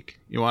whole week.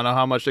 You want to know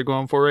how much they're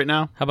going for right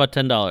now? How about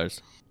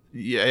 $10?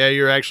 Yeah,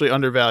 you're actually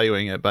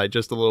undervaluing it by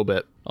just a little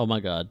bit. Oh my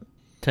God,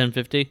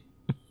 $10.50?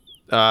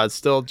 It's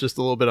still just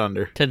a little bit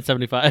under.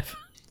 $10.75?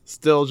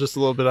 Still just a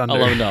little bit under.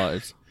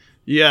 $11.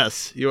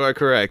 Yes, you are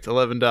correct.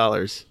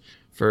 $11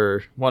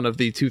 for one of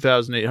the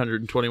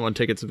 2,821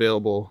 tickets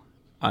available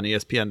on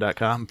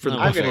ESPN.com for the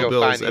Buffalo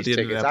Bills at the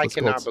Indianapolis Colts. I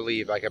cannot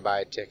believe I could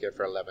buy a ticket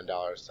for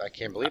 $11. I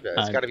can't believe it.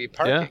 It's got to be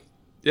parking.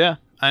 Yeah,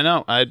 I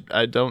know.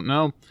 I don't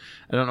know.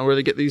 I don't know where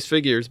they get these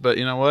figures, but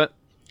you know what?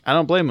 I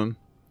don't blame them.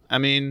 I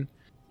mean,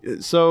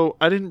 so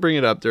I didn't bring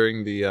it up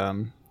during the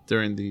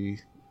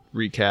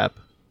recap,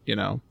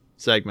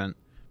 segment,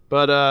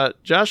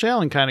 but Josh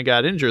Allen kind of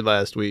got injured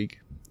last week,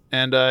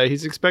 and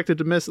he's expected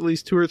to miss at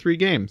least 2 or 3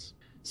 games.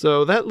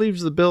 So that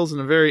leaves the Bills in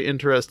a very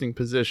interesting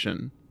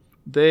position.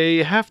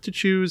 They have to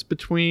choose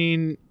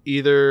between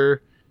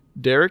either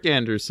Derek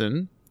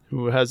Anderson,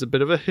 who has a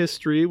bit of a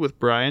history with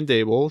Brian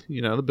Daboll,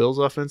 the Bills'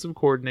 offensive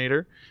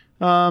coordinator,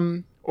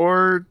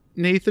 or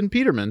Nathan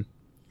Peterman,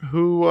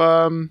 who,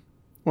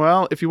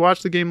 if you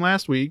watched the game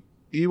last week,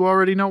 you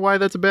already know why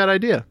that's a bad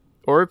idea.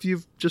 Or if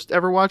you've just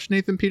ever watched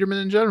Nathan Peterman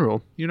in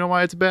general, you know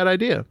why it's a bad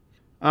idea.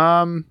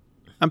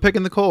 I'm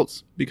picking the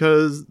Colts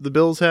because the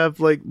Bills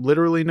have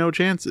literally no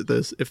chance at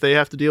this if they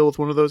have to deal with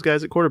one of those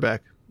guys at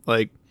quarterback.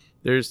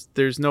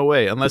 There's no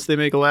way unless they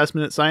make a last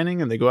minute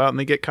signing and they go out and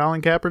they get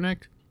Colin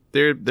Kaepernick.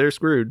 They're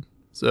screwed.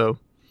 So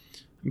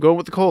I'm going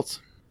with the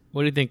Colts.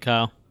 What do you think,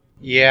 Kyle?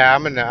 Yeah,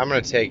 I'm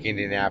gonna take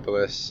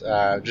Indianapolis.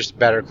 Just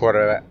better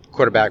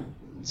quarterback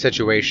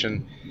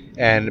situation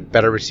and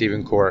better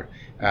receiving core.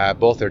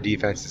 Both their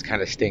defenses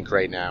kind of stink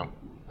right now,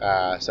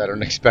 so I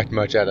don't expect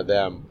much out of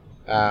them.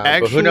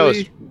 But who knows?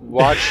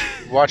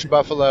 Actually- Watch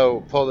Buffalo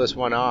pull this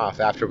one off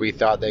after we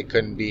thought they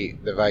couldn't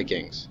beat the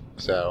Vikings.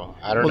 So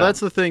I don't know. Well, that's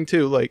the thing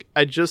too. Like,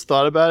 I just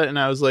thought about it, and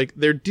I was like,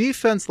 their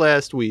defense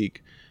last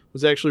week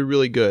was actually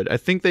really good. I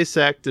think they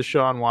sacked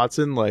Deshaun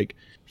Watson like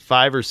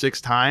 5 or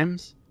 6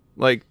 times.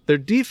 Like, their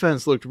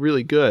defense looked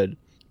really good,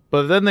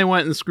 but then they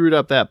went and screwed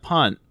up that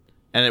punt,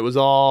 and it was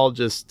all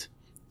just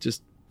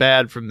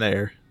bad from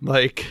there.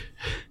 Like,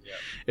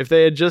 if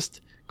they had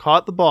just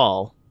caught the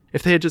ball,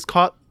 if they had just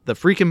caught the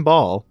freaking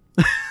ball,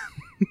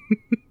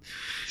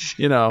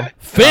 you know.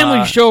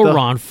 Family show, the-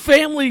 Ron.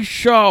 Family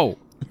show.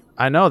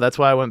 I know, that's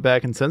why I went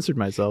back and censored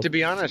myself. To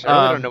be honest,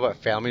 I really don't know what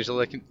families are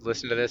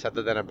listen to this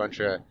other than a bunch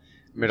of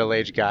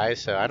middle-aged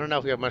guys. So I don't know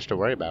if we have much to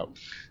worry about.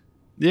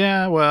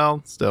 Yeah,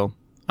 well, still.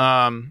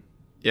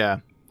 Yeah.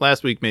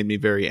 Last week made me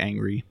very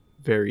angry.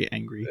 Very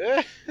angry.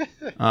 Yeah.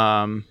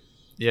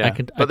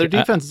 But their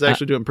defense is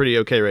actually doing pretty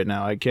okay right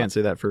now. I can't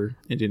say that for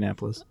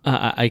Indianapolis.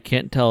 I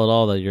can't tell at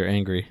all that you're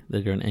angry,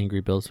 that you're an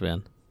angry Bills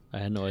fan. I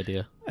had no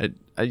idea.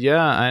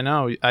 Yeah, I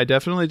know. I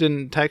definitely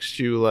didn't text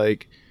you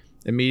like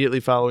immediately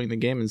following the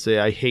game and say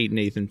I hate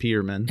Nathan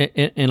Peterman.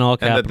 In all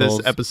capitals.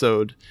 And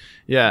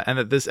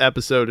that this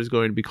episode is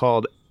going to be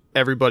called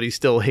Everybody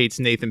Still Hates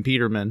Nathan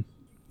Peterman.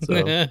 So.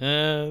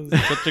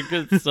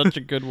 such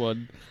a good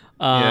one.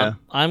 Yeah.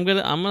 I'm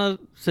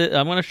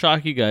gonna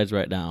shock you guys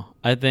right now.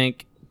 I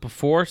think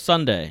before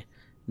Sunday,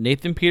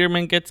 Nathan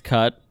Peterman gets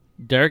cut.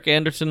 Derek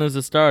Anderson is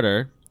a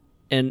starter,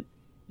 and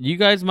you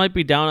guys might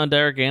be down on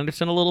Derek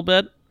Anderson a little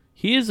bit.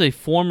 He is a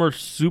former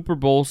Super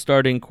Bowl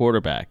starting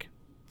quarterback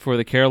for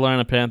the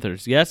Carolina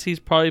Panthers. Yes, he's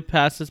probably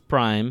past his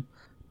prime,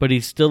 but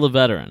he's still a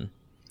veteran.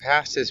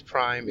 Past his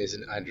prime is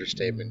an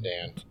understatement,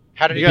 Dan.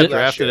 How did He he got do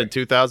last drafted year? in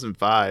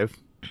 2005.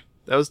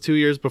 That was 2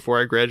 years before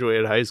I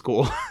graduated high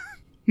school.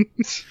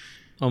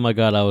 Oh my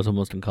god, I was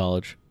almost in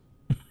college.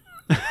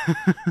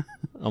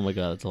 Oh my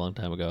god, that's a long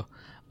time ago.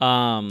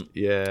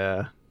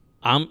 Yeah.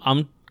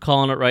 I'm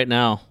calling it right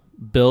now.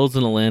 Bills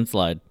in a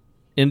landslide.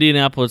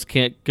 Indianapolis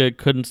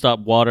couldn't stop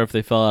water if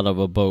they fell out of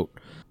a boat.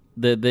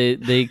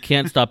 They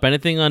can't stop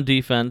anything on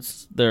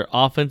defense. Their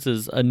offense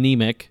is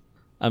anemic.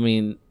 I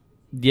mean,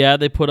 yeah,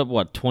 they put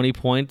up 20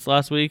 points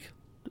last week.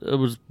 It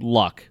was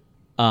luck.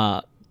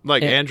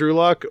 Like Andrew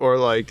Luck, or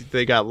like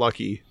they got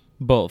lucky?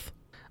 Both.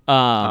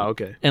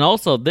 Okay. And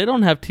also, they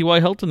don't have T.Y.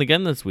 Hilton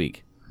again this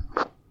week.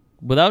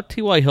 Without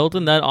T.Y.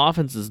 Hilton, that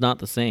offense is not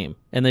the same.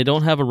 And they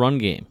don't have a run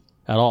game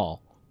at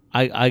all.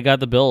 I got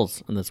the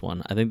Bills in this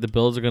one. I think the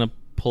Bills are going to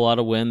pull out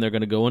a win. They're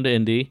going to go into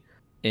Indy,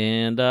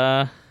 and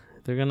they're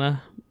going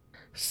to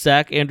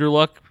sack Andrew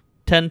Luck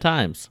 10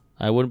 times.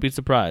 I wouldn't be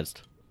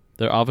surprised.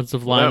 Their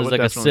offensive line is like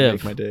a sieve.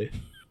 Make my day.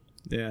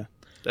 Yeah,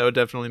 that would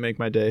definitely make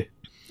my day.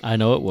 I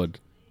know it would.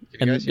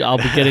 Can you And guys hear I'll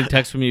me? be getting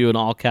texts from you in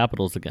all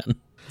capitals again.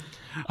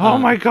 Oh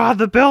my God,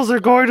 the Bills are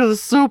going to the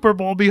Super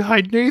Bowl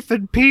behind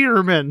Nathan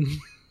Peterman.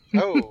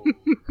 Oh,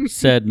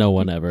 Said no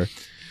one ever.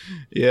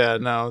 Yeah,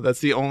 no, that's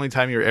the only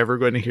time you're ever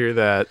going to hear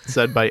that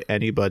said by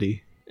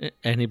anybody.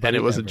 Anybody And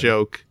it was a ever.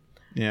 joke.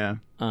 Yeah.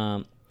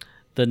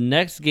 The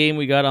next game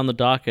we got on the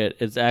docket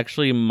is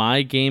actually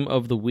my game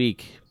of the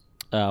week.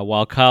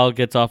 While Kyle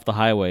gets off the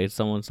highway,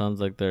 someone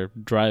sounds like they're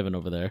driving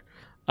over there.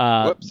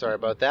 whoops! Sorry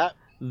about that.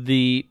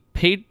 The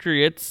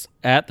Patriots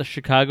at the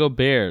Chicago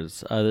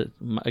Bears.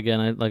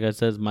 Again, like I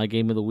said, is my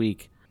game of the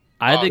week.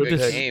 I think good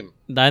this. game.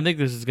 I think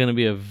this is going to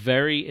be a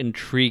very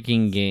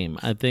intriguing game.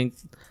 I think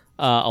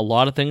a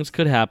lot of things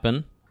could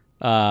happen.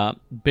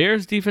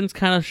 Bears defense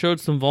kind of showed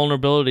some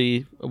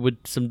vulnerability with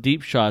some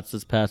deep shots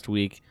this past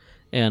week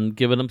and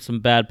giving them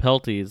some bad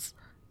penalties.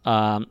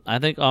 I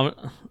think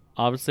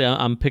obviously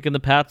I'm picking the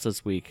Pats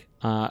this week,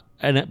 but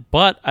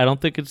I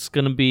don't think it's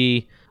going to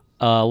be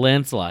a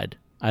landslide.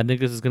 I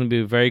think this is going to be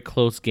a very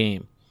close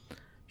game.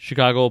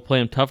 Chicago will play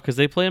them tough because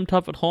they play them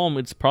tough at home.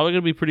 It's probably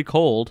going to be pretty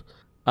cold.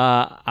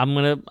 I'm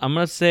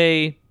gonna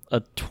say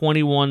a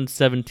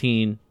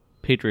 21-17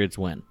 Patriots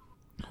win.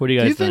 What do you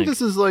guys Do you think? think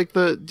this is like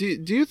do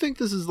you think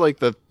this is like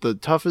the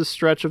toughest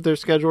stretch of their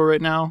schedule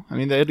right now? I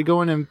mean, they had to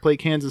go in and play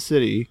Kansas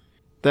City.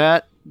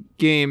 That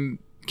game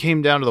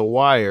came down to the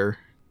wire,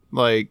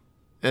 and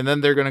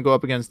then they're going to go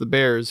up against the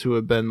Bears, who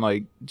have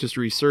been just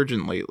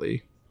resurgent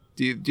lately.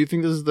 Do you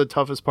think this is the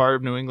toughest part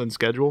of New England's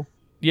schedule?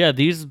 Yeah,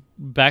 these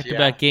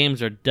back-to-back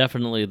games are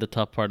definitely the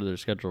tough part of their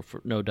schedule,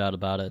 for no doubt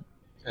about it.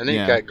 And then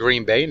Yeah. you got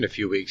Green Bay in a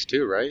few weeks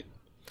too, right?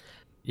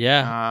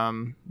 Yeah,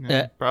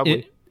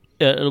 Probably.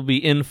 it'll be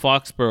in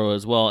Foxborough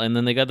as well, and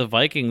then they got the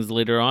Vikings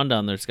later on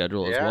down their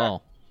schedule as Yeah.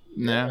 well.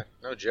 Yeah.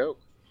 No joke.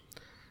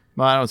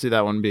 Well, I don't see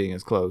that one being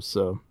as close.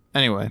 So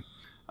anyway,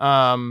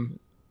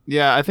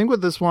 yeah, I think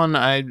with this one,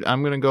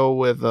 I'm gonna go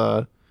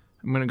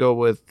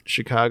with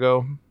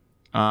Chicago,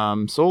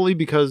 solely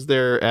because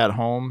they're at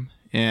home,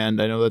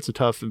 and I know that's a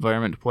tough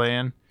environment to play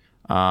in.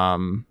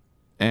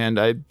 And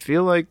I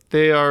feel like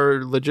they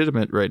are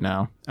legitimate right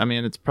now. I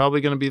mean, it's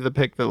probably going to be the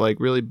pick that like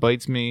really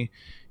bites me,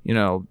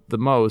 the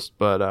most.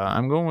 But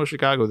I'm going with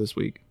Chicago this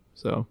week.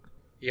 So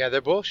Yeah,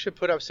 they both should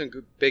put up some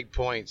big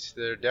points.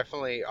 They're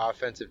definitely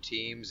offensive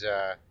teams.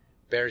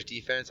 Bears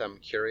defense, I'm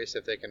curious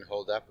if they can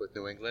hold up with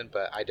New England,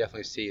 but I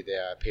definitely see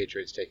the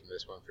Patriots taking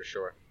this one for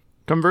sure.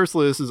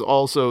 conversely, this is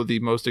also the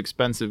most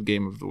expensive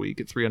game of the week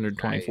at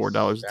 $324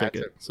 Nice. a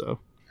ticket. So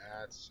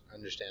That's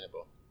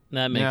understandable.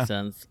 That makes Yeah.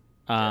 sense.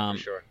 Yeah, for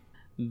sure.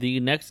 The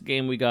next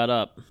game we got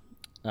up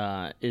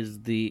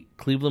is the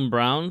Cleveland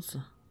Browns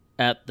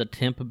at the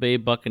Tampa Bay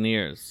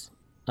Buccaneers.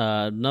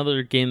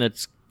 Another game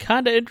that's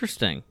kind of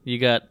interesting. You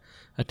got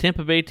a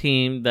Tampa Bay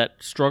team that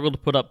struggled to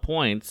put up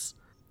points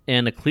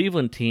and a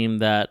Cleveland team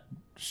that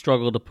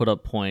struggled to put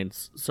up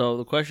points. So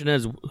the question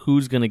is,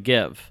 who's going to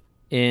give?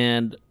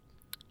 And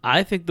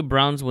I think the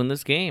Browns win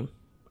this game.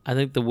 I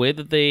think the way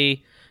that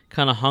they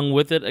kind of hung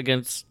with it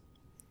against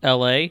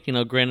LA,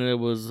 granted it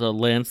was a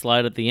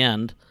landslide at the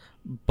end,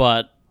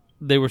 but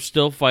they were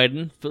still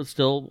fighting.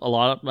 Still a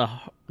lot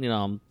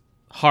of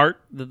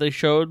heart that they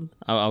showed.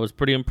 I was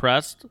pretty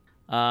impressed.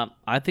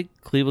 I think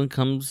Cleveland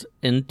comes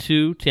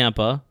into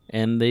Tampa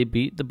and they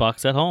beat the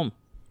Bucs at home.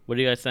 What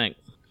do you guys think?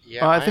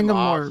 Yeah, I think I'm I'm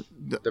off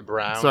more. the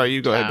Brown Sorry,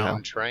 you go ahead, town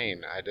Dan.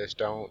 train. I just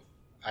don't.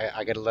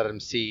 I got to let him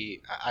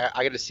see.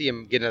 I got to see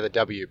him get another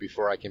W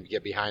before I can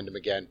get behind him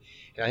again.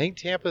 And I think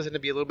Tampa's going to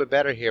be a little bit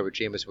better here with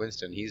Jameis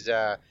Winston.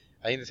 I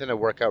think it's going to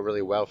work out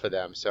really well for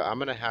them. So I'm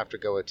going to have to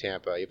go with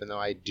Tampa, even though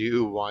I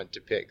do want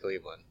to pick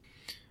Cleveland.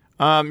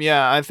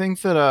 Yeah, I think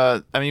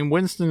that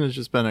Winston has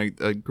just been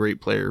a great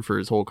player for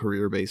his whole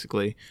career,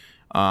 basically.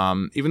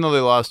 Even though they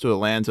lost to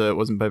Atlanta, it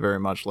wasn't by very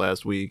much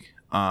last week.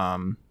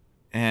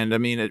 And I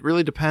mean, it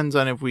really depends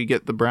on if we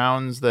get the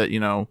Browns that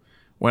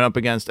went up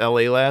against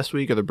LA last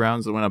week, or the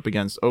Browns that went up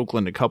against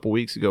Oakland a couple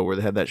weeks ago, where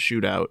they had that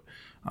shootout.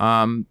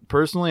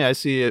 Personally, I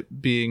see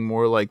it being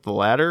more like the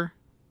latter,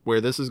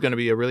 where this is going to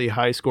be a really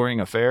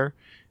high-scoring affair.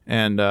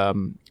 And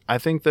I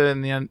think that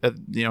in the end,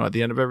 at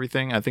the end of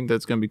everything, I think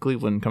that's going to be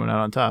Cleveland coming out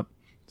on top.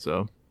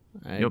 So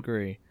I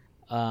agree.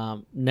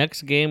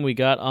 Next game we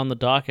got on the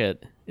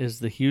docket is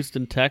the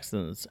Houston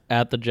Texans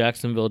at the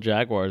Jacksonville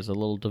Jaguars, a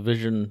little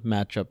division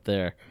matchup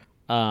there.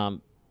 I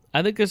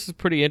think this is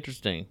pretty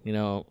interesting.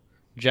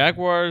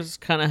 Jaguars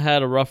kind of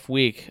had a rough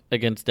week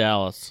against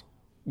Dallas,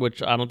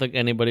 which I don't think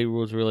anybody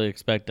was really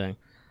expecting.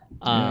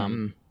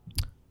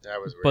 That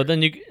was weird. But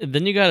then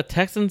you got a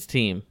Texans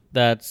team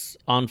that's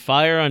on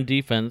fire on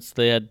defense.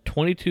 They had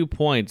 22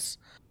 points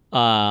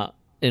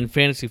in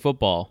fantasy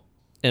football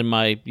in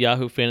my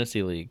Yahoo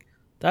Fantasy League.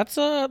 That's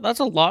a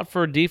lot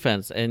for a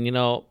defense, and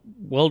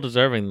well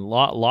deserving.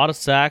 Lot of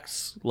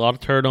sacks, a lot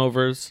of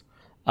turnovers.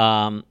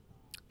 So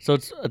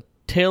it's a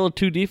tale of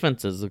two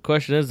defenses. The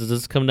question is, does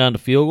this come down to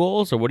field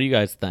goals, or what do you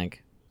guys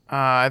think?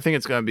 I think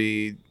it's going to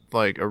be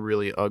like a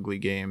really ugly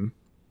game,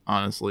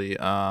 honestly.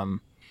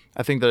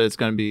 I think that it's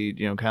going to be,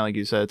 kind of like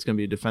you said, it's going to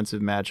be a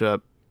defensive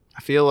matchup. I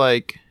feel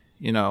like,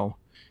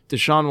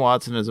 Deshaun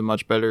Watson is a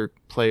much better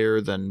player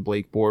than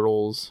Blake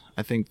Bortles.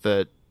 I think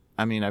that,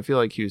 I feel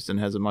like Houston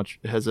has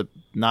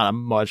not a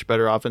much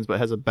better offense, but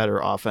has a better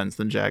offense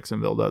than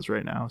Jacksonville does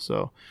right now.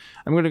 So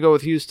I'm going to go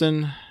with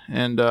Houston,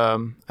 and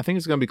I think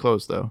it's going to be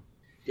close, though.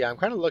 Yeah, I'm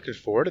kind of looking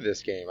forward to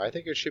this game. I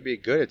think it should be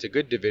good. It's a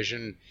good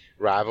division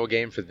rival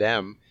game for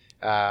them.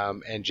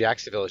 And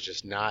Jacksonville is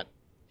just not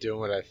doing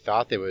what I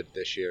thought they would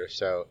this year.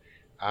 So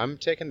I'm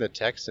taking the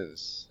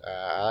Texans.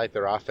 I like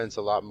their offense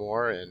a lot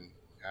more, and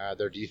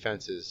their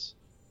defense is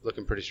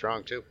looking pretty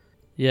strong too.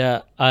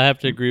 Yeah, I have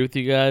to agree with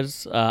you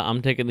guys.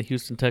 I'm taking the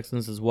Houston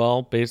Texans as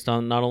well, based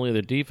on not only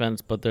their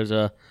defense, but there's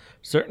a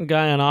certain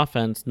guy on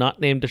offense,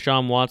 not named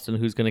Deshaun Watson,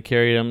 who's going to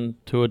carry them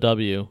to a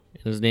W.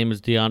 His name is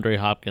DeAndre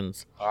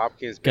Hopkins.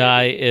 Hopkins, baby.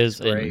 Guy is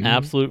He's great. an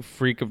absolute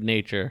freak of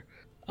nature.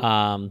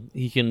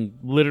 He can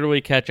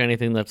literally catch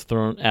anything that's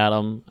thrown at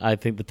him. I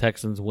think the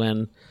Texans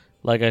win.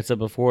 Like I said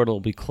before,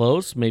 it'll be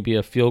close, maybe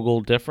a field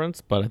goal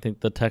difference, but I think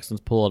the Texans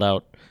pull it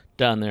out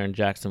down there in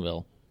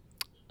Jacksonville.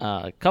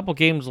 A couple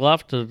games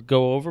left to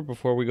go over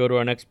before we go to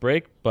our next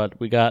break, but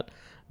we got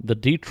the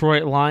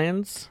Detroit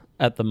Lions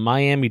at the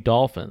Miami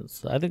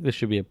Dolphins. I think this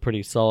should be a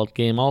pretty solid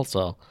game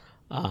also.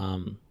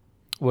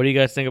 What do you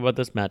guys think about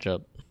this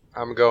matchup?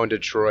 I'm going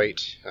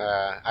Detroit.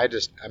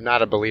 I'm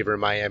not a believer in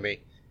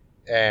Miami,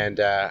 and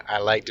I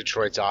like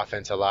Detroit's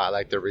offense a lot. I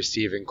like their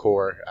receiving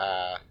core.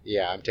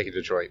 I'm taking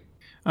Detroit.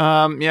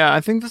 I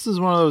think this is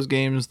one of those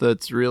games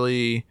that's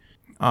really,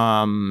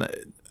 on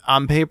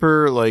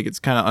paper, like it's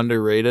kind of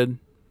underrated.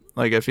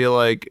 Like I feel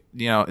like,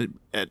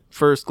 at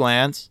first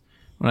glance,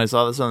 when I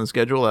saw this on the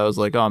schedule, I was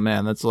like, oh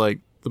man, that's like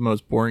the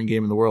most boring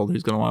game in the world.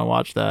 Who's going to want to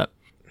watch that?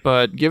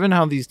 But given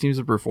how these teams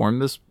have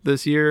performed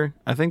this year,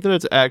 I think that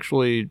it's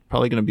actually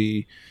probably going to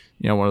be,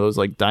 one of those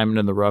like diamond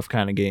in the rough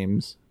kind of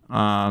games.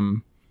 I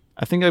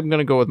think I'm going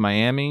to go with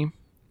Miami,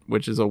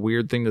 which is a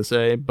weird thing to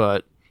say,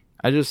 but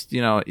I just,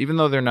 even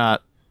though they're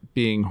not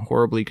being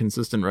horribly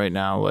consistent right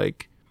now,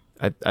 like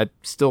I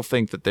still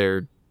think that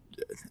they're,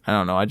 I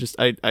don't know.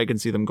 I can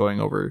see them going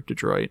over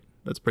Detroit.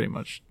 That's pretty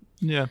much,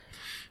 yeah.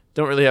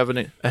 don't really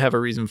have a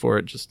reason for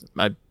it. Just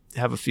I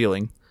have a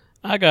feeling.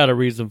 I got a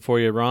reason for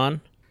you,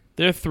 Ron.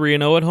 They're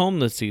 3-0 at home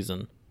this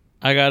season.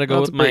 I got to go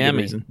with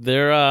Miami.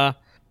 They're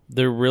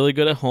really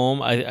good at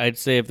home. I'd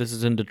say if this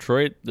is in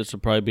Detroit, this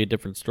would probably be a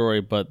different story.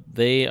 But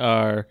they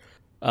are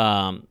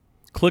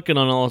clicking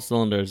on all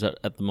cylinders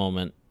at the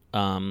moment.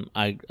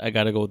 I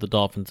got to go with the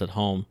Dolphins at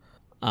home.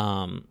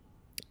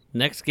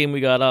 Next game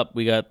we got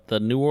the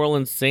New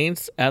Orleans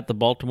Saints at the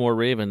Baltimore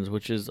Ravens,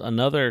 which is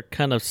another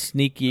kind of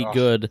sneaky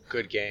good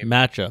game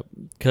matchup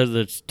because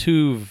it's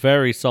two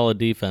very solid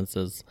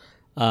defenses.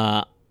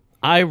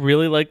 I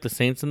really like the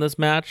Saints in this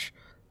match,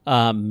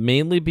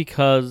 mainly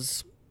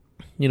because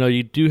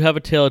you do have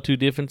a tale of two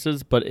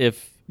defenses, but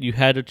if you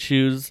had to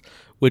choose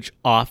which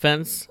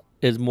offense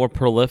is more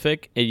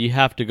prolific, you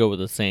have to go with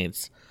the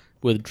Saints.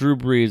 With Drew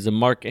Brees and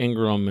Mark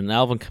Ingram and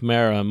Alvin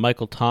Kamara and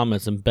Michael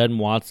Thomas and Ben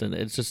Watson,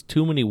 it's just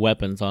too many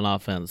weapons on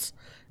offense.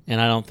 And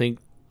I don't think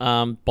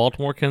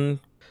Baltimore can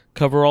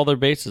cover all their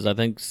bases. I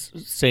think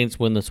Saints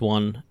win this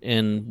one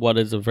in what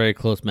is a very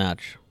close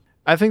match.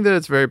 I think that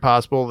it's very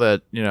possible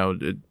that,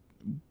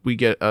 we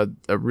get a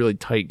really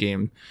tight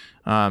game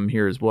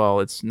here as well.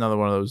 It's another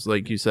one of those,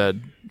 like you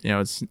said,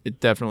 it's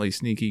definitely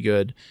sneaky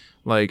good.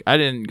 Like, I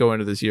didn't go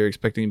into this year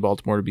expecting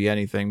Baltimore to be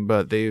anything,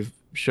 but they've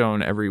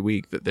shown every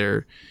week that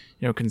they're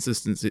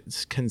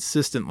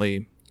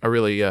consistently a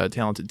really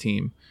talented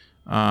team.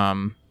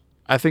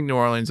 I think New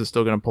Orleans is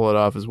still going to pull it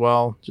off as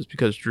well, just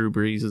because Drew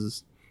Brees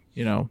is,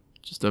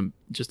 just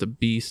a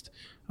beast.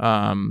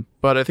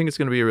 But I think it's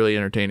going to be a really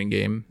entertaining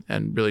game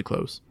and really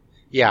close.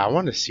 Yeah, I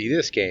want to see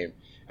this game.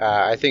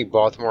 I think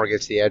Baltimore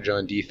gets the edge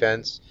on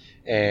defense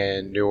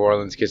and New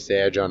Orleans gets the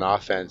edge on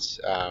offense.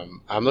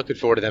 I'm looking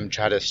forward to them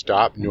try to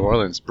stop New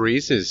Orleans.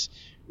 Brees is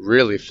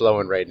really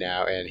flowing right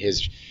now, and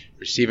his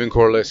receiving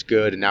core looks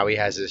good, and now he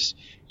has this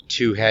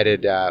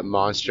two-headed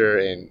monster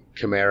in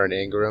Kamara and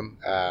Ingram.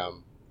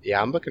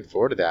 I'm looking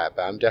forward to that,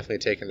 but I'm definitely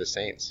taking the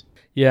Saints.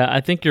 Yeah,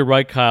 I think you're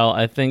right, Kyle.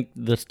 I think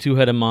this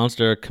two-headed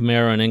monster,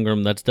 Kamara and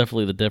Ingram, that's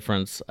definitely the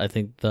difference. I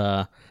think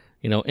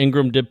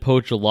Ingram did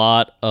poach a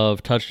lot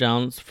of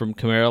touchdowns from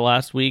Kamara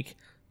last week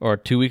or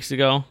 2 weeks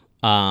ago.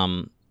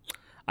 I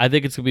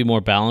think it's going to be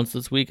more balanced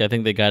this week. I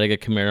think they got to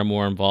get Kamara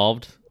more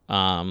involved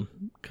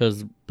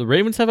because the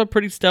Ravens have a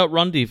pretty stout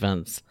run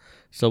defense.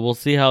 So we'll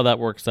see how that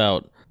works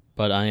out.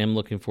 But I am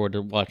looking forward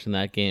to watching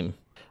that game.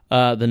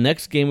 The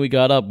next game we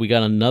got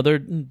another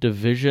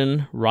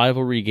division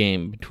rivalry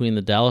game between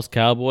the Dallas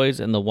Cowboys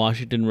and the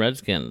Washington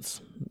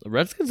Redskins. The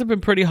Redskins have been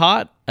pretty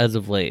hot as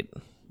of late.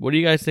 What do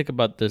you guys think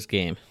about this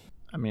game?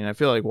 I mean, I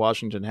feel like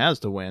Washington has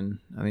to win.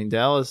 I mean,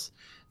 Dallas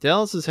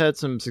has had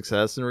some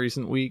success in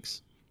recent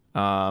weeks.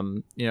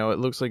 It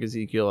looks like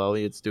Ezekiel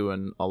Elliott's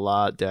doing a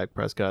lot. Dak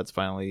Prescott's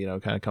finally,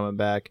 kind of coming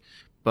back.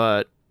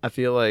 But I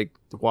feel like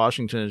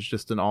Washington is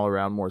just an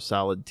all-around more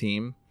solid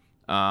team.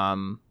 So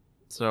I'm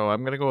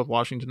going to go with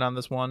Washington on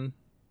this one.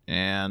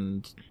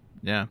 And,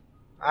 yeah.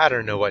 I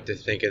don't know what to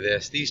think of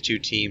this. These two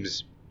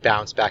teams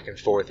bounce back and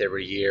forth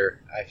every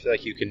year. I feel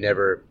like you can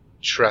never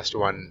trust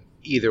one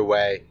either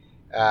way.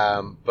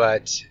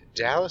 But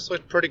Dallas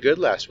looked pretty good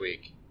last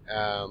week.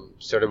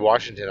 So did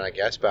Washington, I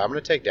guess. But I'm going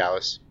to take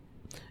Dallas.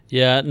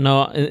 Yeah,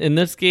 no, in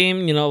this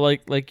game,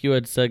 like you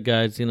had said,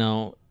 guys,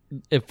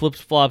 it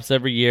flips-flops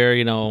every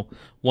year.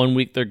 1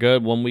 week they're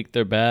good, 1 week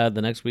they're bad.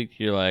 The next week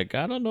you're like,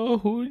 I don't know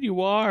who you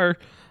are.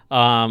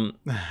 I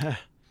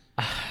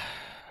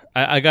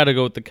got to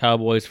go with the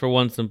Cowboys for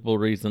one simple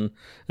reason.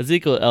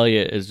 Ezekiel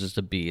Elliott is just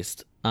a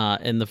beast.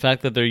 And the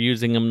fact that they're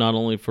using him not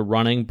only for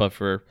running, but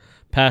for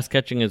pass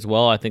catching as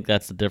well, I think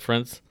that's the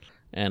difference.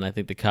 And I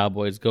think the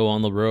Cowboys go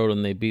on the road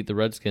and they beat the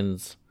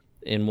Redskins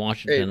in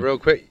Washington. Hey, real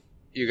quick,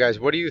 you guys,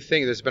 what do you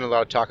think? There's been a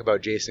lot of talk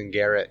about Jason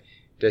Garrett.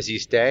 Does he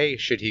stay?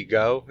 Should he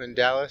go in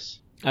Dallas?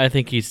 I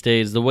think he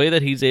stays. The way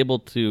that he's able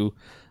to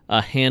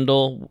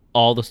handle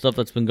all the stuff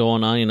that's been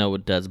going on,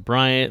 with Dez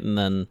Bryant and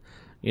then,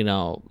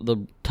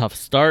 the tough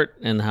start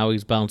and how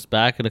he's bounced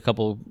back in a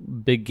couple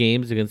big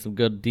games against some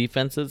good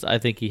defenses, I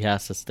think he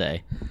has to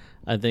stay.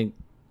 I think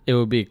it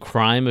would be a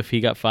crime if he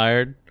got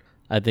fired.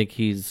 I think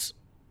he's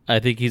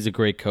a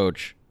great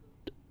coach.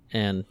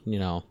 And,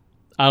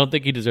 I don't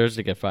think he deserves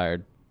to get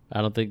fired.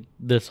 I don't think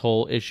this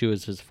whole issue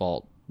is his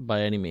fault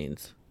by any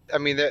means. I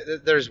mean,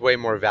 there's way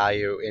more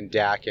value in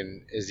Dak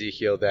and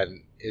Ezekiel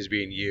than is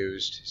being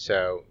used,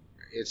 so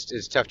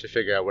it's tough to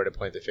figure out where to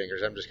point the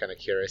fingers. I'm just kind of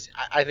curious.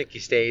 I think he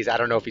stays. I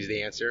don't know if he's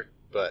the answer,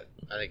 but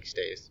I think he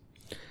stays.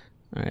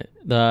 All right.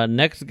 The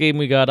next game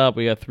we got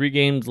 3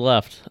 games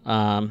left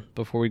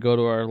before we go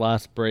to our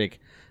last break.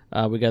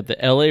 We got the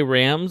LA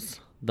Rams,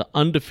 the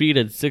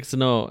undefeated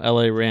 6-0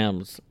 LA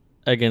Rams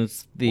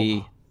against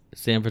the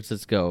San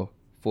Francisco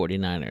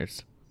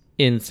 49ers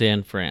in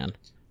San Fran.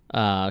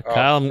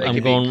 Kyle, I'm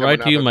going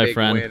right to you, my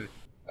friend. Win.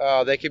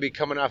 Oh, they could be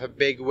coming off a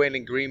big win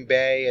in Green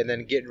Bay and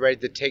then getting ready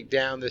to take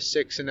down the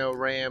 6-0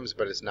 Rams,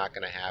 but it's not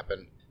going to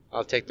happen.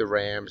 I'll take the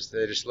Rams.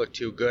 They just look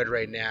too good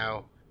right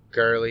now.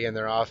 Gurley and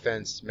their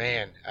offense,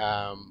 man.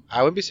 I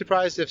wouldn't be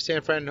surprised if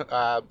San Fran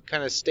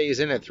kind of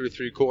stays in it through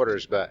 3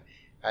 quarters, but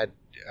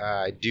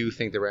I do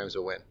think the Rams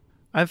will win.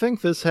 I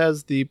think this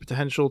has the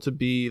potential to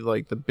be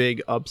like the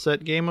big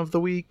upset game of the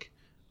week,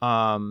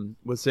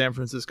 with San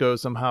Francisco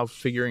somehow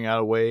figuring out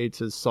a way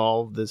to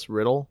solve this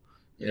riddle,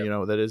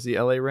 that is the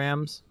LA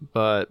Rams.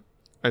 But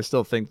I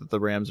still think that the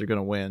Rams are going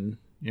to win,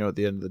 at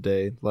the end of the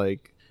day.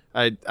 Like,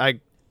 I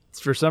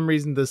for some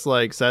reason this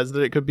like says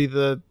that it could be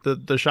the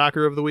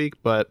shocker of the week,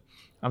 but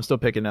I'm still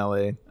picking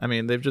LA. I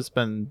mean, they've just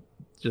been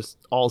just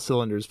all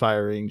cylinders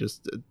firing,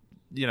 just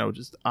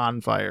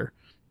on fire.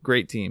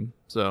 Great team.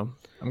 So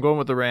I'm going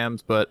with the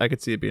Rams, but I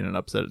could see it being an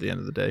upset at the end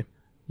of the day.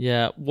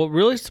 Yeah, what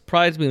really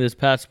surprised me this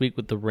past week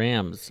with the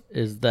Rams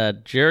is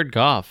that Jared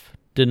Goff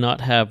did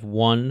not have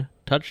one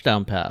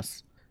touchdown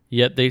pass,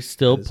 yet they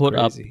still put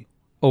up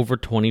over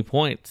 20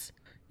 points.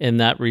 And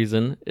that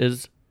reason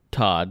is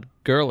Todd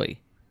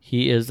Gurley.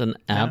 He is an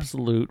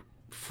absolute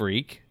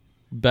freak.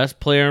 Best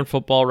player in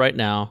football right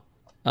now.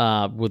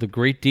 With a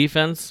great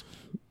defense,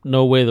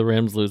 no way the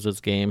Rams lose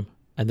this game.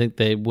 I think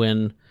they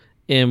win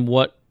in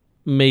what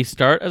may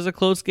start as a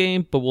close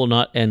game, but will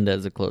not end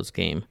as a close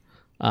game.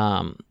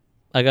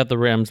 I got the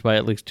Rams by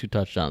at least 2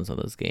 touchdowns in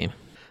this game.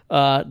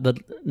 The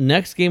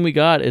next game we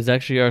got is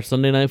actually our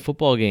Sunday Night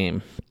Football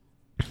game.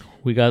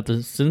 We got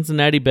the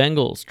Cincinnati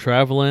Bengals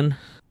traveling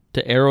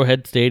to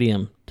Arrowhead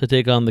Stadium to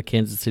take on the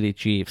Kansas City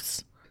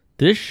Chiefs.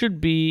 This should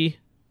be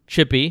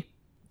chippy,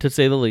 to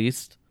say the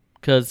least,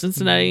 because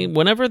Cincinnati,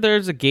 whenever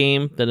there's a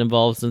game that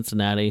involves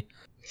Cincinnati,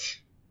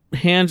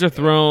 hands are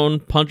thrown,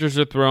 punches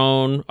are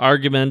thrown,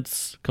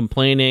 arguments,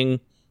 complaining,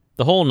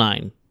 the whole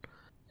nine.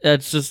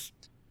 That's just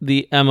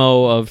the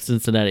MO of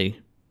Cincinnati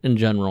in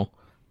general.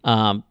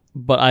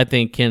 But I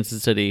think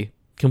Kansas City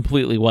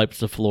completely wipes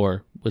the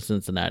floor with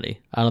Cincinnati.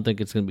 I don't think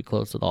it's going to be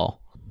close at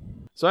all.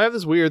 So I have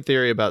this weird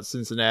theory about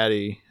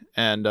Cincinnati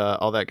and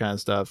all that kind of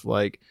stuff.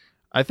 Like,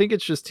 I think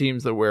it's just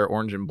teams that wear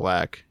orange and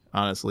black,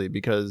 honestly,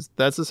 because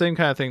that's the same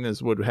kind of thing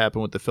that would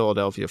happen with the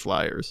Philadelphia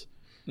Flyers.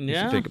 Yeah,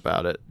 if you think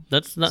about it.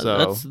 That's not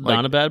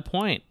not a bad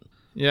point.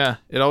 Yeah,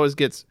 it always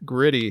gets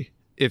gritty,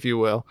 if you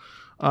will.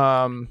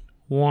 Womp,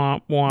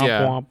 womp,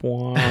 womp,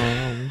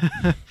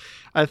 womp.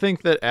 I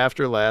think that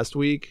after last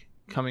week,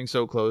 coming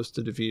so close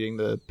to defeating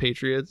the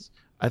Patriots,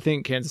 I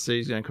think Kansas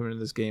City's going to come into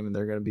this game and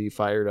they're going to be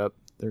fired up.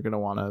 They're going to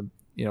want to,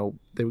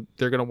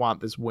 they're going to want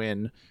this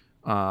win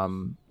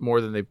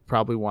more than they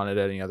probably wanted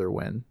any other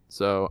win.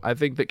 So I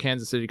think that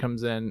Kansas City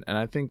comes in, and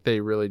I think they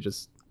really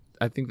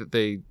I think that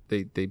they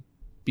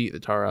beat the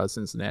tar out of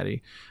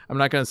Cincinnati. I'm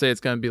not going to say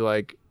it's going to be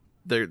like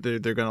they're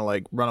going to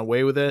like run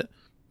away with it,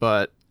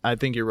 but I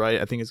think you're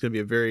right. I think it's going to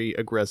be a very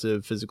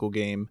aggressive physical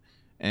game,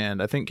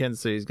 and I think Kansas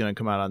City is going to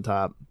come out on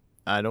top.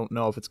 I don't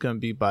know if it's going to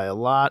be by a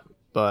lot,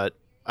 but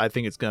I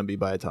think it's going to be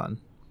by a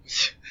ton.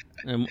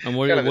 And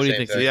what do you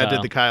think? Yeah, I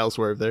did the Kyle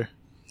swerve there.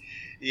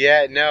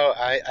 Yeah, no,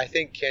 I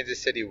think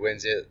Kansas City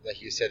wins it.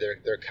 Like you said,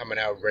 they're coming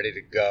out ready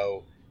to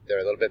go. They're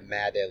a little bit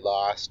mad they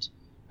lost.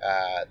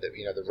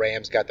 The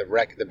Rams got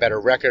the better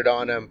record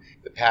on them.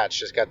 The Pats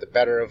just got the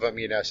better of them.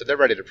 So they're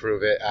ready to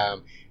prove it. I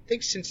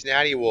think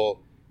Cincinnati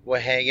will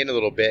hang in a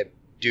little bit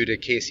due to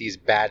KC's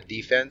bad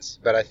defense,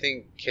 but I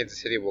think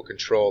Kansas City will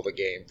control the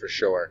game for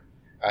sure.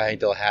 I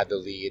think they'll have the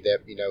lead. That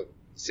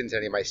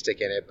Cincinnati might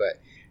stick in it,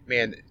 but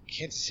man,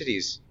 Kansas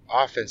City's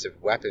offensive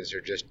weapons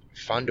are just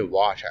fun to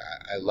watch.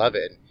 I love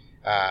it.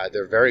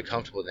 They're very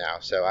comfortable now,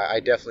 so I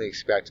definitely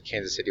expect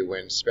Kansas City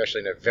wins,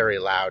 especially in a very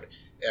loud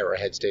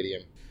Arrowhead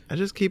Stadium. I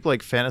just keep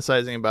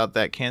fantasizing about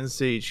that Kansas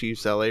City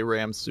Chiefs LA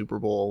Rams Super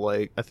Bowl.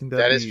 I think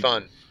that is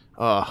fun.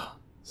 Oh,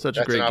 such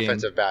a great game. That's an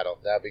offensive battle.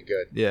 That'd be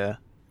good. Yeah.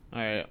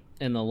 All right.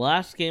 And the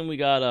last game we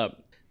got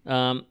up,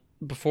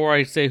 before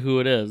I say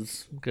who it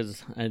is,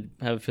 because I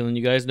have a feeling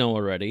you guys know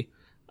already,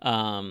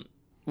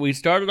 we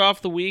started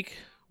off the week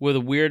with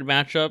a weird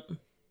matchup,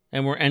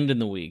 and we're ending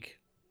the week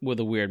with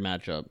a weird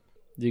matchup.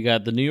 You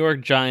got the New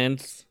York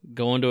Giants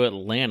going to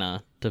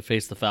Atlanta to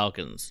face the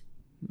Falcons.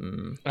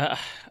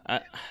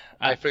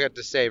 I forgot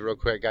to say real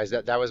quick, guys,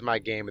 that was my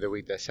game of the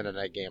week, the Sunday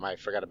night game. I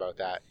forgot about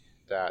that.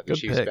 The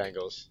Chiefs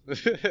Bengals.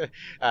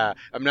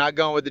 I'm not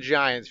going with the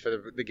Giants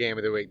for the game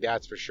of the week,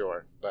 that's for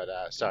sure. But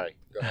sorry,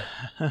 go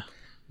ahead.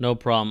 No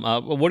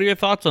problem. What are your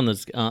thoughts on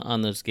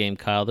this game,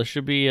 Kyle? This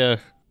should be a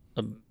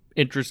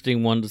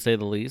interesting one to say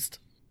the least.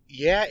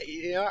 Yeah,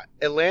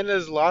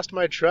 Atlanta's lost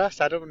my trust.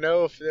 I don't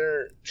know.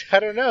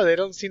 They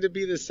don't seem to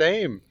be the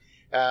same.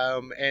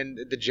 And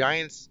the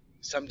Giants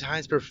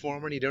sometimes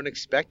perform when you don't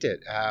expect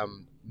it.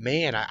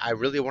 Man, I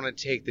really want to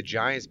take the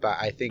Giants, but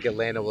I think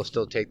Atlanta will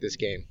still take this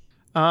game.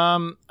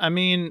 I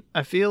mean,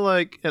 I feel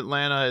like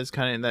Atlanta is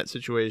kind of in that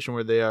situation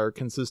where they are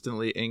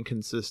consistently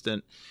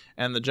inconsistent,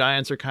 and the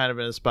Giants are kind of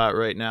in a spot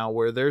right now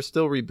where they're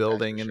still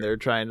rebuilding, and they're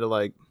trying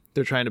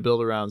to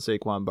build around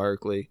Saquon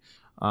Barkley.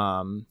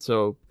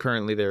 So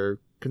currently they're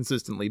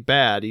consistently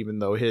bad, even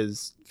though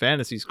his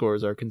fantasy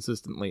scores are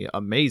consistently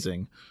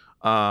amazing.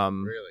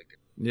 Really good.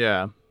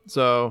 Yeah.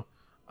 So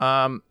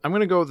I'm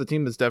going to go with the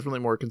team that's definitely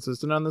more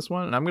consistent on this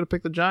one, and I'm going to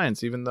pick the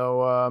Giants, even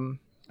though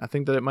I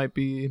think that it might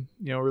be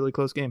a really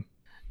close game.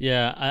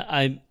 Yeah,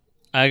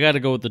 I got to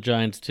go with the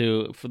Giants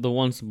too, for the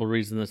one simple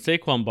reason that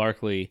Saquon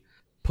Barkley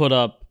put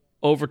up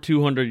over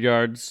 200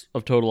 yards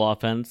of total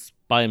offense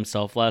by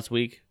himself last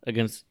week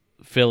against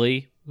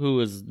Philly, who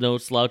is no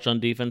slouch on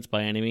defense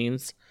by any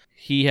means.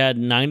 He had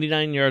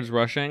 99 yards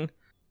rushing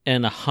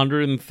and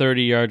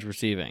 130 yards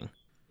receiving.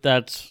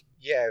 That's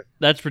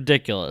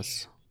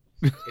ridiculous.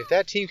 If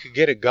that team could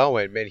get it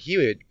going, man, he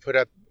would put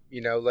up,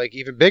 like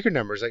even bigger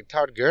numbers like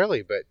Todd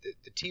Gurley, but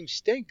the team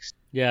stinks.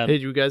 Yeah. Hey,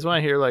 do you guys want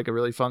to hear like a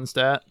really fun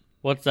stat?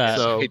 What's that?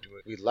 So-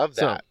 We love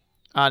that.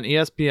 On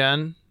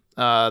ESPN,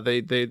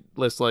 they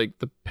list like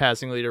the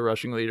passing leader,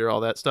 rushing leader,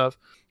 all that stuff.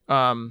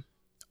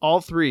 All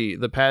three,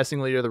 the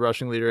passing leader, the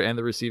rushing leader, and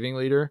the receiving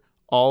leader,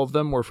 all of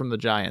them were from the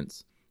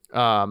Giants.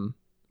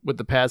 With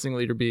the passing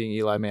leader being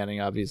Eli Manning,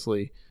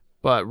 obviously.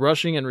 But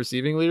rushing and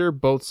receiving leader,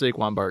 both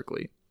Saquon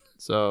Barkley.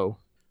 So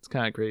it's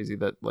kind of crazy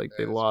that like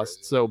they lost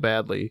crazy. so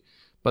badly,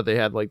 but they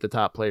had like the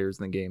top players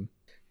in the game.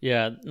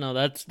 Yeah, no,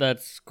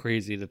 that's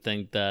crazy to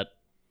think that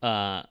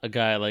a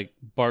guy like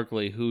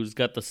Barkley, who's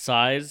got the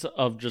size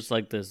of just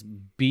like this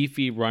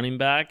beefy running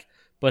back,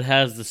 but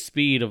has the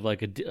speed of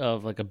like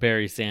a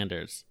Barry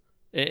Sanders.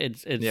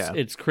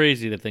 It's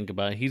crazy to think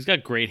about. He's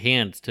got great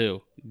hands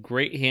too.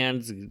 Great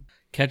hands. He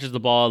catches the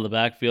ball in the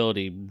backfield.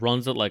 He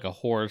runs it like a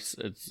horse.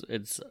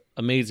 It's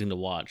amazing to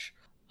watch.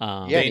 He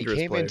Dangerous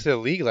came player. into the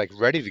league like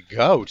ready to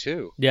go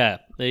too. Yeah,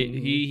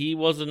 he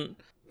wasn't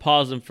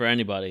pausing for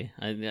anybody.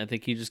 I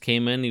think he just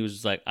came in. He was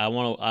just like, I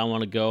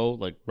want to go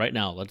like right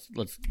now.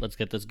 Let's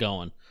get this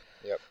going.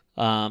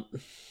 Yep.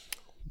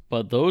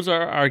 But those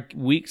are our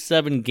Week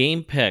 7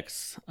 game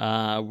picks.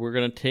 We're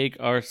gonna take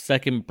our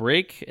second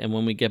break, and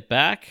when we get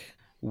back,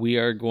 we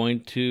are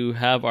going to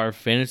have our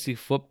fantasy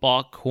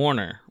football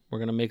corner. We're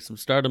gonna make some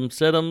stardom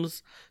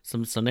sit-ems,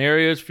 some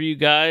scenarios for you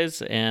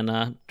guys,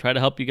 and try to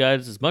help you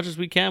guys as much as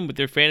we can with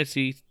your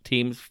fantasy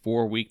teams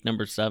for week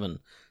number 7.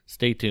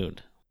 Stay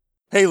tuned.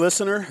 Hey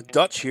listener,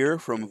 Dutch here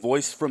from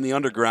Voice from the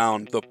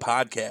Underground, the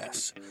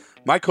podcast.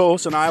 My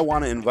co-host and I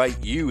want to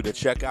invite you to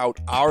check out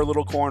our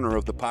little corner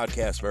of the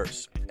podcast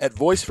verse. At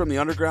Voice from the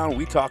Underground,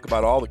 we talk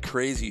about all the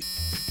crazy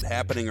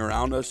happening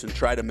around us and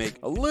try to make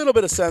a little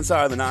bit of sense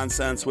out of the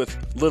nonsense with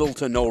little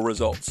to no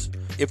results.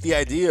 If the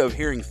idea of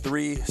hearing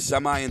 3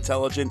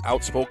 semi-intelligent,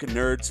 outspoken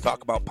nerds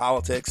talk about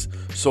politics,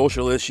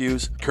 social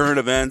issues, current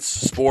events,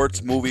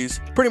 sports, movies,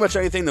 pretty much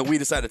anything that we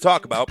decide to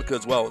talk about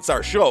because, well, it's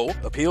our show,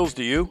 appeals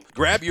to you,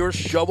 grab your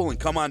shovel and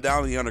come on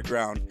down to the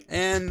underground,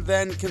 and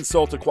then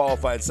consult a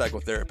qualified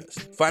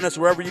psychotherapist. Find us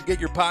wherever you get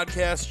your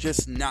podcasts,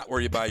 just not where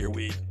you buy your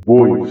weed.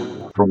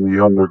 Voice from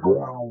the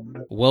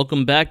underground.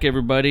 Welcome back,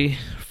 everybody,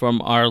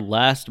 from our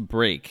last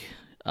break.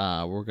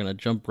 We're going to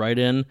jump right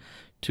in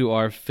to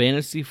our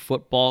fantasy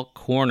football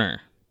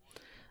corner.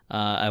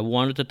 I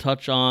wanted to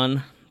touch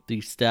on the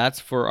stats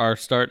for our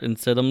start and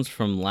sit-ems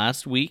from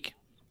last week.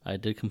 I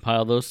did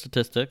compile those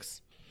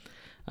statistics.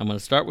 I'm going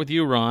to start with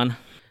you, Ron.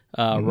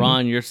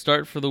 Ron, your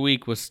start for the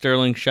week was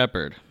Sterling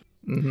Shepard.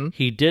 Mm-hmm.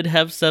 He did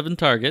have 7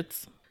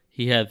 targets.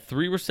 He had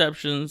 3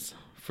 receptions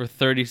for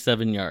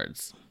 37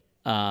 yards.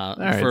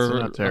 right, for, so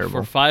not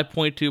terrible. For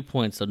 5.2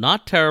 points. So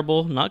not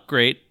terrible, not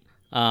great,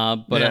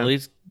 but Yeah. at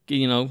least,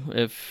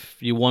 if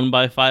you won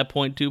by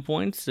 5.2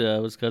 points,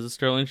 it was because of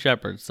Sterling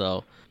Shepard.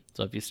 So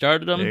if you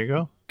started him, There you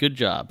go. good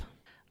job.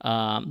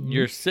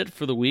 Your sit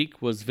for the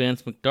week was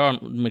Vance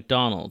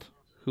McDonald,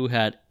 who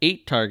had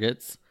 8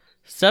 targets,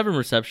 7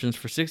 receptions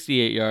for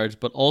 68 yards,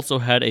 but also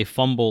had a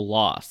fumble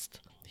lost.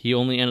 He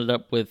only ended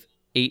up with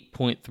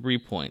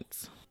 8.3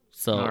 points.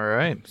 So, All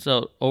right.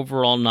 So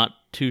overall, not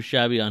too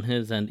shabby on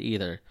his end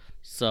either.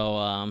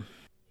 So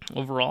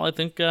overall, I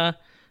think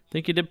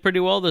you did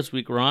pretty well this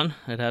week, Ron.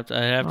 I'd have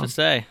to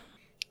say.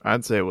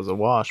 I'd say it was a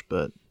wash,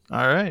 but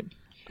all right.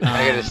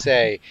 I gotta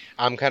say,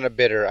 I'm kind of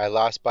bitter. I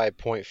lost by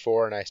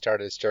 0.4 and I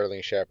started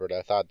Sterling Shepard.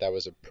 I thought that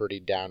was a pretty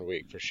down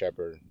week for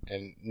Shepard.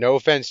 And no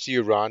offense to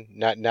you, Ron.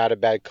 Not a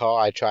bad call.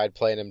 I tried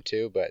playing him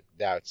too, but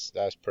that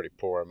was pretty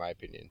poor in my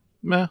opinion.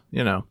 Meh,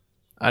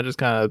 I just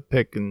kind of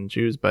pick and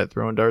choose by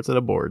throwing darts at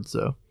a board,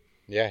 so.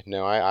 Yeah,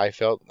 no, I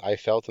felt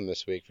him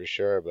this week for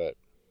sure, but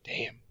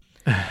damn.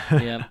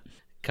 Yeah.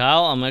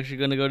 Kyle, I'm actually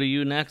going to go to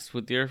you next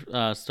with your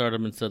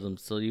stardom and sit-em.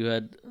 So you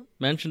had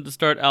mentioned to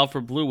start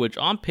Alfred Blue, which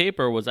on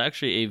paper was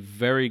actually a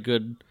very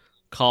good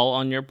call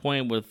on your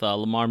point with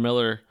Lamar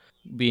Miller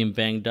being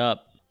banged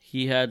up.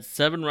 He had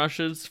 7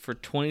 rushes for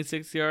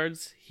 26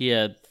 yards. He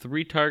had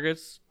 3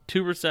 targets,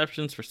 2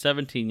 receptions for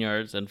 17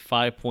 yards, and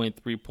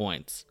 5.3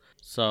 points.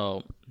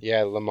 So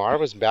Yeah, Lamar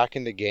was back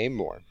in the game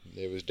more.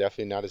 It was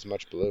definitely not as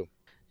much blue.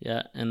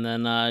 yeah, and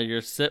then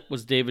your sit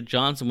was David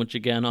Johnson, which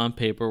again on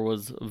paper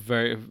was a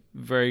very,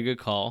 very good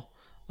call.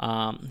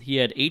 He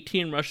had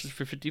 18 rushes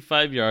for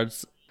 55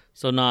 yards,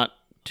 so not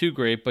too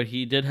great, but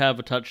he did have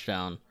a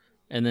touchdown.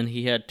 And then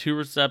he had 2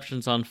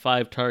 receptions on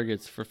 5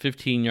 targets for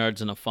 15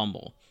 yards and a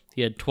fumble.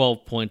 He had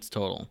 12 points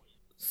total.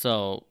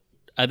 So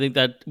I think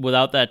that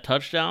without that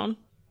touchdown,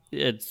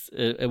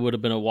 it would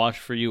have been a wash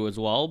for you as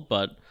well,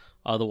 but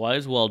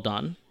otherwise, well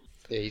done.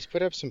 Yeah, he's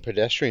put up some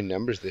pedestrian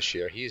numbers this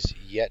year. He's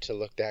yet to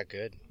look that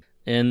good.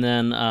 And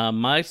then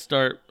my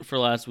start for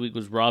last week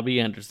was Robbie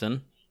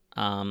Anderson.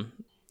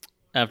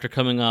 after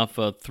coming off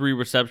a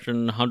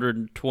 3-reception,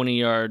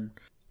 120-yard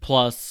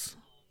plus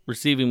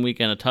receiving week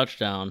and a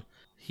touchdown.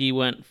 He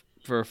went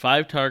for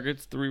 5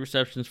 targets, 3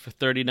 receptions for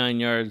 39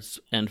 yards,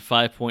 and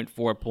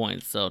 5.4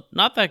 points. So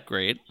not that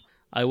great.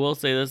 I will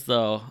say this,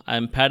 though.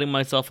 I'm patting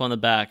myself on the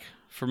back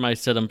for my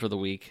sit-em for the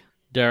week.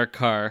 Derek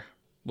Carr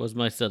was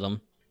my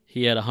sit-em.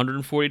 He had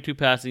 142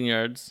 passing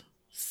yards.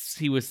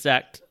 He was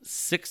sacked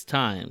 6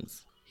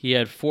 times. He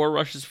had 4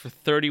 rushes for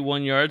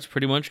 31 yards,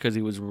 pretty much because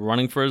he was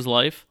running for his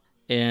life.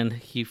 And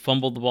he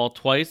fumbled the ball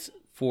twice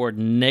for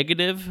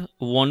negative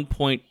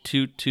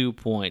 1.22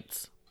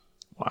 points.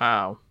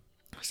 Wow.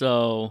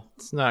 So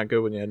It's not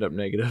good when you end up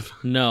negative.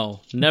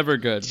 no, never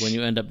good when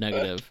you end up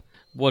negative.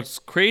 What's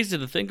crazy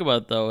to think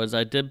about, though, is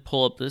I did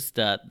pull up this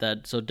stat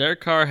so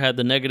Derek Carr had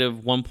the negative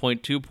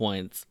 1.2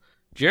 points.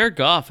 Jared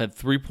Goff had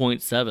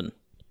 3.7.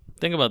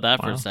 Think about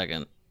that for a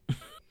second.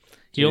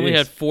 He only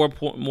had 4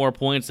 more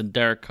points than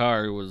Derek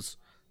Carr, who was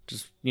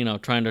just,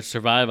 trying to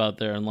survive out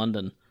there in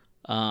London.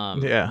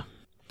 Yeah.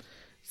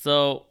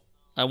 So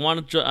I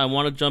want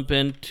to jump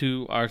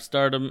into our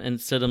stardom and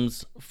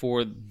sit-ems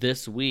for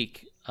this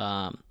week.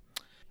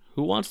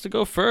 Who wants to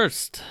go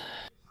first?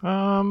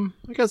 I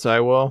guess I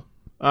will.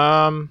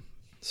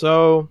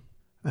 So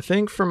I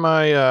think for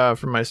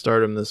my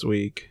stardom this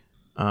week,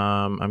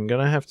 I'm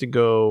gonna have to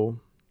go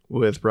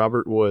with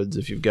Robert Woods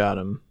if you've got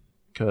him,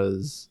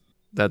 because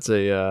that's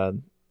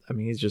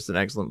he's just an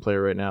excellent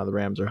player right now. The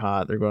Rams are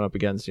hot. They're going up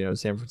against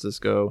San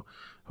Francisco,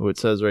 who it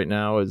says right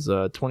now is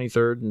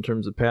 23rd in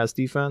terms of pass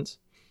defense.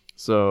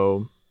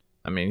 So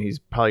he's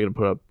probably gonna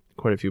put up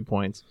quite a few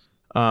points.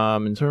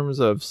 In terms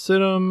of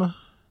sit-em,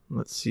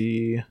 let's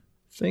see. I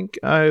think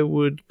I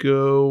would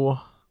go.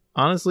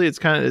 Honestly, it's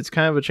kind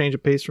of a change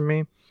of pace for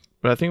me,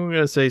 but I think I'm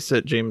gonna say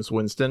sit Jameis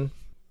Winston,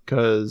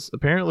 because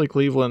apparently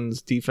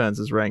Cleveland's defense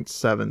is ranked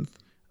 7th,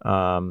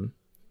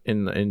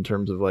 in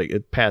terms of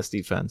pass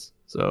defense.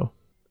 So,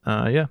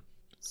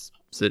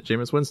 sit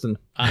Jameis Winston.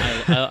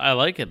 I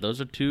like it.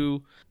 Those are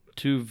two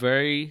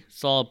very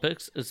solid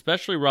picks,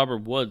 especially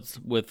Robert Woods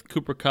with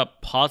Cooper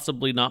Kupp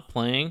possibly not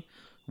playing.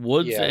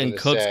 Woods and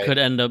Cooks could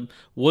end up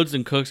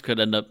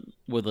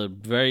with a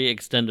very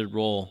extended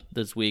role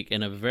this week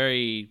in a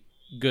very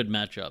good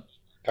matchup.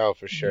 Oh,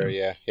 for sure,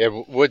 yeah.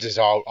 Woods is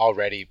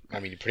already.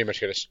 You pretty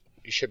much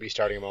you should be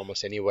starting him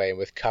almost anyway. And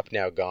with Kupp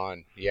now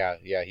gone,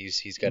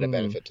 he's got a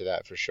benefit to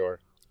that for sure.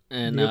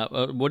 And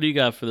what do you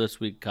got for this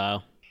week,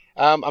 Kyle?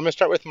 I'm gonna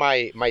start with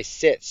my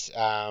sits.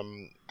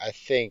 I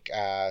think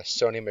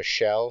Sony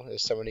Michel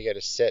is someone you got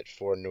to sit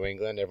for New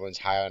England. Everyone's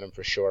high on him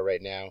for sure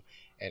right now.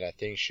 And I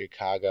think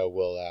Chicago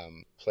will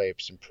play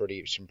some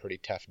pretty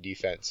tough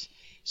defense.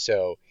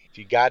 So if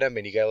you got him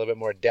and you got a little bit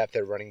more depth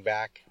at running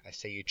back, I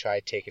say you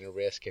try taking a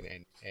risk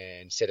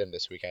and sit him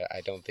this week.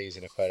 I don't think he's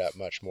going to put up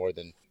much more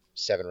than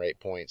 7 or 8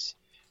 points,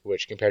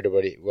 which compared to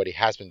what he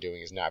has been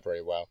doing is not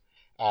very well.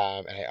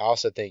 And I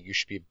also think you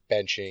should be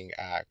benching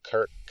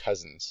Kirk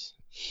Cousins.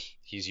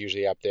 He's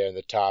usually up there in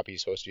the top.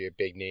 He's supposed to be a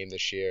big name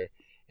this year.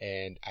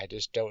 And I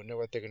just don't know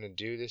what they're going to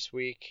do this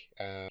week.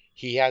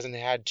 He hasn't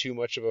had too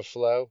much of a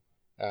flow.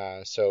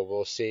 So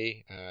we'll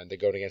see. They're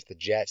going against the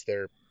Jets.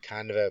 They're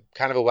kind of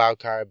a wild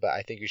card, but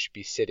I think you should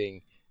be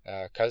sitting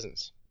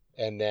Cousins.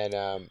 And then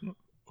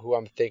who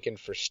I'm thinking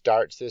for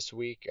starts this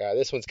week.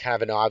 This one's kind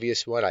of an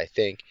obvious one, I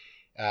think.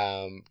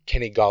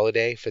 Kenny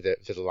Golladay for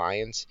the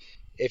Lions.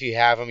 If you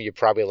have him, you're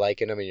probably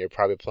liking him and you're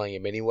probably playing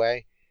him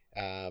anyway.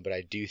 But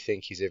I do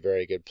think he's a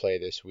very good play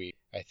this week.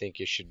 I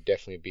think it should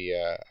definitely be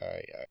a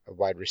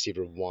wide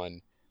receiver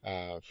 1.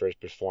 For his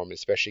performance,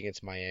 especially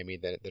against Miami,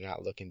 they're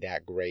not looking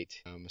that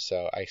great.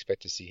 So I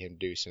expect to see him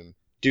do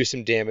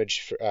some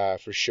damage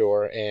for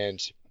sure. And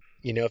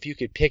if you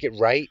could pick it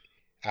right,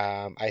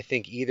 I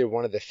think either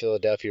one of the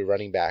Philadelphia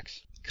running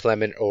backs,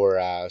 Clement or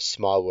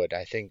Smallwood,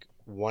 I think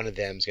one of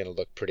them is going to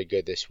look pretty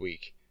good this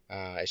week.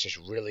 It's just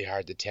really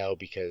hard to tell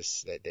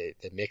because they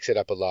mix it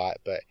up a lot,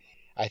 but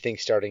I think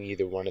starting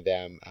either one of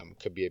them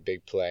could be a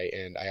big play.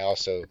 And I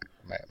also,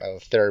 my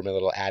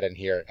little add-in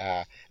here,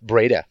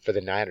 Breda for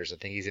the Niners. I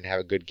think he's going to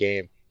have a good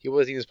game. He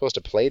wasn't even supposed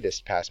to play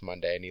this past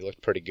Monday, and he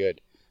looked pretty good.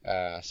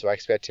 So I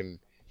expect him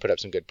to put up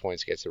some good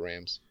points against the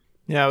Rams.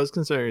 Yeah, I was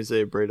considering to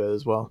say Breda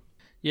as well.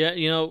 Yeah,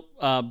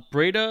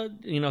 Breda,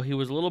 he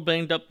was a little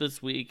banged up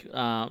this week,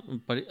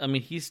 but,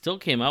 he still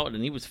came out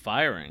and he was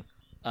firing.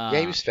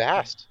 He was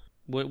fast.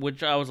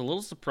 Which I was a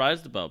little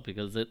surprised about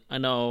because I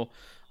know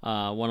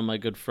one of my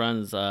good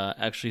friends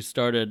actually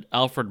started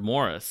Alfred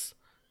Morris,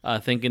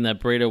 thinking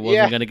that Breda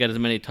wasn't going to get as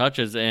many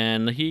touches,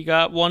 and he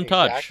got one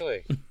touch.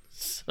 Exactly.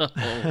 So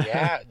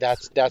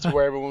that's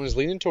where everyone was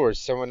leaning towards.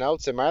 Someone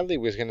else in my league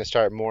was going to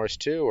start Morris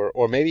too,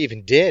 or maybe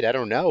even did. I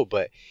don't know,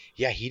 but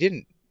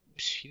he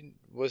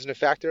wasn't a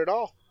factor at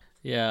all.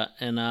 Yeah,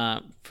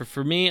 and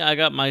for me, I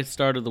got my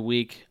start of the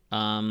week.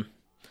 I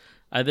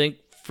think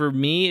for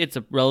me, it's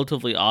a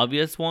relatively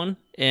obvious one,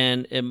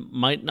 and it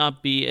might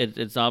not be.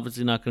 It's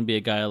obviously not going to be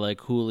a guy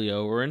like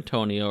Julio or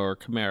Antonio or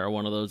Kamara,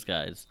 one of those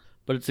guys.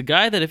 But it's a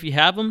guy that if you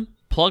have him,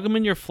 plug him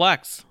in your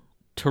flex.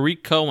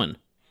 Tariq Cohen.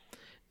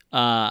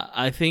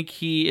 I think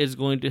he is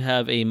going to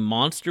have a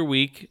monster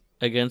week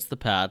against the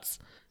Pats.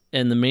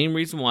 And the main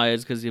reason why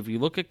is because if you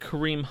look at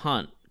Kareem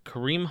Hunt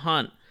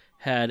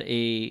had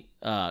a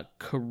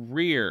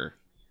career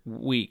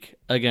week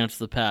against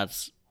the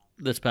Pats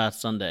this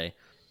past Sunday.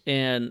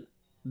 And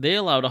they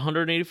allowed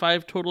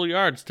 185 total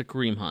yards to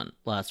Kareem Hunt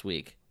last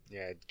week.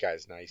 Yeah,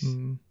 guy's nice.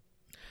 Mm-hmm.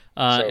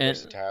 So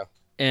versatile.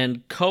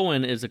 And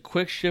Cohen is a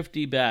quick,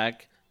 shifty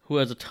back who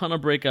has a ton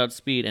of breakout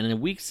speed. And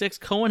in Week 6,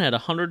 Cohen had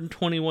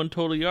 121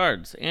 total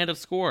yards and a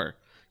score.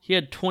 He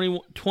had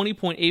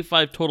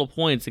 20.85 total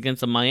points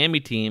against a Miami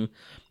team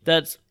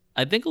that's,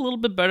 I think, a little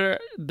bit better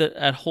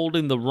at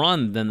holding the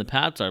run than the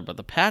Pats are. But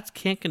the Pats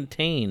can't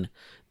contain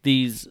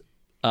these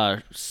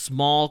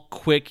small,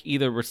 quick,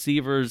 either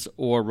receivers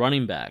or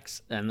running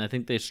backs. And I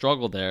think they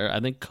struggle there. I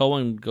think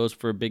Cohen goes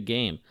for a big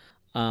game.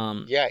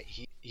 Yeah,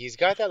 he's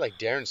got that like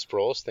Darren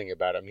Sproles thing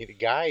about him. The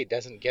guy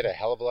doesn't get a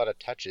hell of a lot of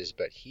touches,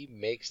 but he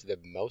makes the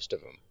most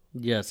of them.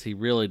 Yes, he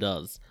really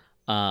does.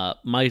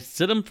 My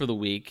sit-em for the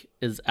week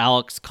is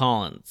Alex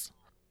Collins.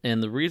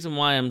 And the reason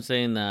why I'm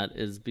saying that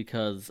is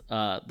because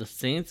the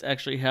Saints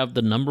actually have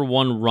the number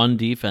 1 run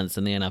defense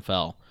in the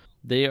NFL.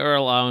 They are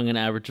allowing an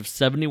average of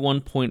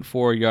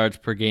 71.4 yards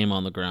per game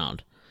on the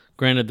ground.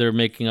 Granted, they're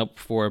making up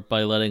for it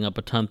by letting up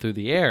a ton through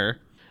the air,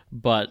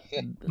 but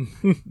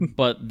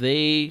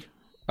they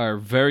are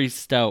very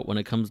stout when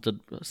it comes to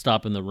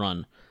stopping the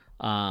run.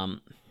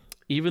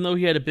 Even though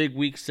he had a big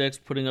Week 6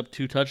 putting up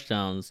 2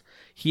 touchdowns,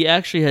 he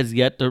actually has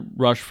yet to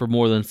rush for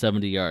more than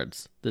 70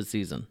 yards this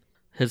season.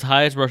 His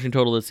highest rushing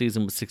total this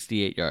season was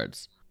 68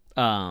 yards.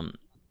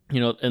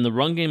 And the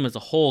run game as a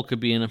whole could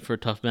be in it for a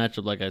tough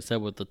matchup, like I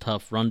said, with the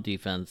tough run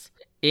defense.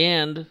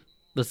 And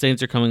the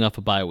Saints are coming off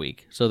a bye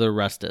week, so they're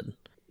rested.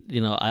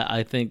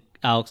 I think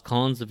Alex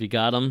Collins, if you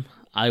got him,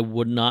 I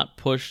would not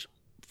push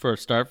for a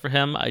start for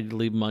him. I'd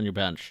leave him on your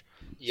bench.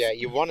 Yeah,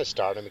 you want to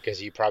start him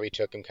because you probably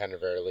took him kind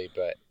of early,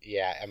 but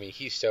yeah, I mean,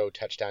 he's so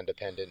touchdown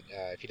dependent.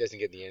 If he doesn't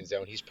get in the end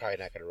zone, he's probably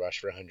not going to rush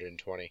for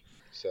 120.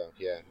 So,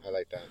 yeah, I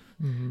like that.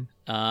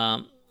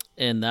 Mm-hmm.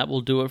 And that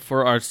will do it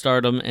for our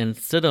Stardom and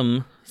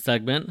Sit-em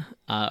segment.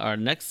 Our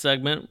next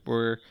segment,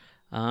 we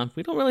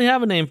don't really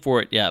have a name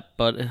for it yet,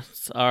 but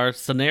it's our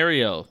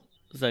scenario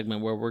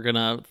segment where we're going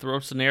to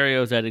throw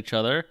scenarios at each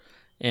other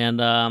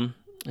and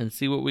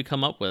see what we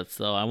come up with.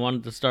 So I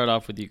wanted to start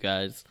off with you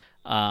guys.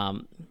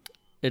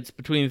 It's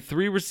between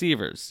 3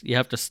 receivers. You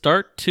have to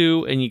start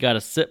 2 and you got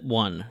to sit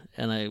 1.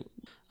 And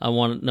I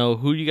want to know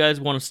who you guys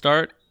want to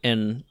start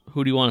and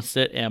who do you want to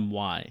sit and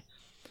why.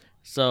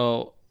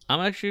 So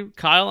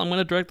Kyle, I'm going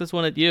to direct this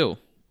one at you.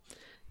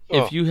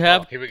 Here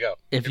we go.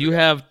 If you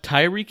have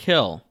Tyreek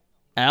Hill,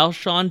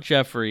 Alshon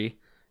Jeffrey,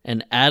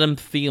 and Adam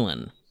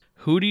Thielen,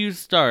 who do you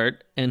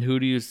start and who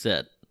do you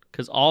sit?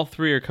 Because all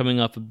 3 are coming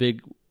off a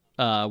big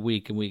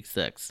week in Week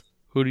 6.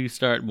 Who do you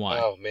start and why?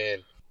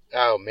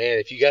 Oh man,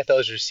 if you got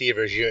those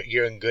receivers,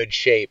 you're in good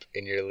shape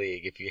in your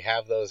league. If you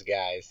have those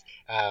guys,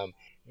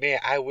 man,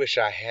 I wish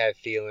I had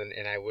Thielen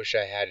and I wish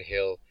I had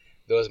Hill.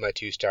 Those are my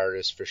 2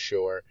 starters for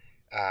sure.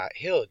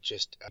 Hill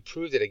just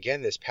proved it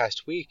again this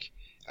past week.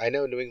 I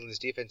know New England's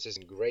defense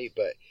isn't great,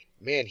 but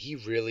man, he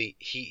really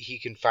he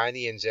can find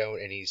the end zone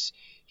and he's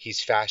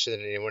faster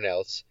than anyone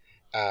else.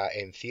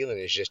 And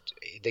Thielen is just,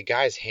 the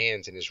guy's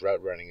hands and his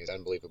route running is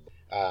unbelievable.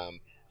 I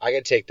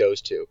gotta take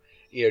those 2.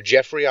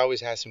 Jeffrey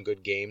always has some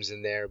good games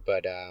in there,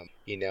 but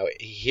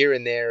here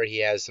and there he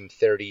has some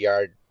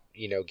 30-yard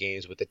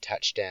games with a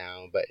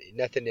touchdown, but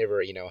nothing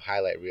ever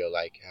highlight reel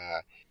like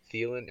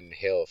Thielen and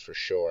Hill for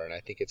sure. And I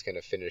think it's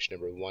gonna finish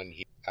number 1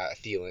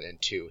 Thielen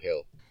and 2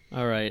 Hill.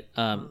 All right,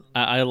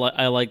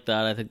 I like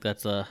that. I think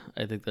that's a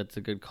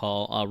good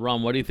call.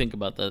 Ron, what do you think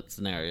about that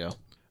scenario?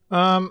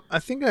 I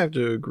think I have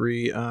to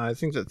agree. I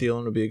think that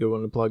Thielen would be a good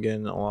one to plug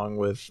in along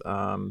with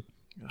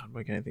God,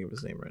 why can't I think of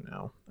his name right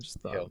now? I just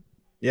thought. Hill.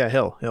 Yeah,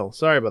 Hill.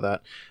 Sorry about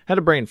that. Had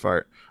a brain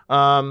fart.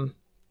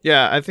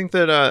 Yeah, I think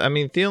that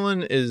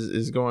Thielen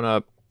is going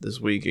up this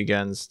week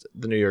against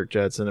the New York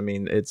Jets, and I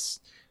mean it's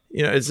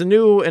a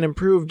new and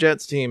improved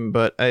Jets team,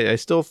 but I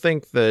still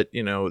think that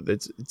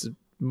it's a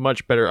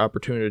much better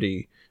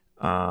opportunity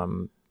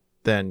than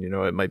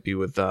it might be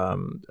with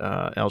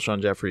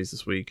Alshon Jeffries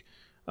this week.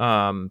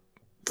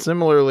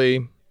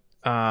 Similarly,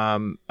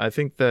 I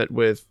think that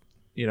with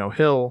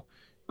Hill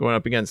going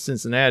up against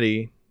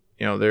Cincinnati,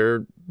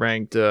 they're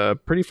ranked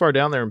pretty far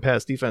down there in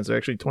pass defense. They're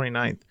actually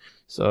 29th.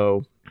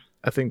 So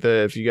I think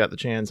that if you got the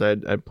chance,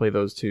 I'd play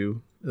those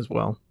 2 as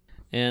well.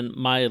 And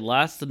my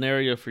last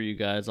scenario for you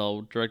guys,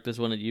 I'll direct this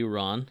one at you,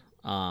 Ron.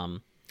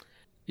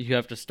 You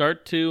have to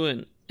start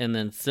 2 and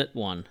then sit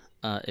 1.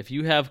 If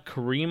you have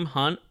Kareem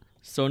Hunt,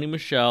 Sony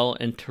Michel,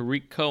 and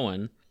Tariq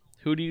Cohen,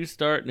 who do you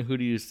start and who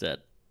do you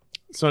sit?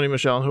 Sony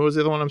Michel. Who was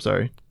the other one? I'm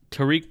sorry.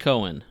 Tariq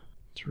Cohen.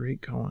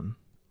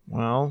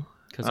 Well,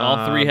 because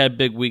all 3 had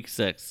big Week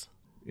 6.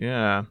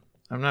 Yeah,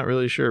 I'm not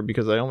really sure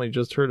because I only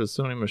just heard of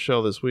Sony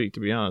Michel this week, to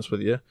be honest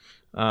with you.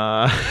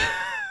 Kareem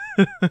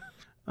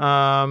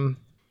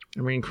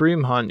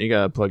Hunt, you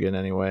gotta plug in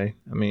anyway.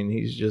 I mean,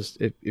 he's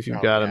just if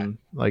you've got him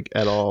like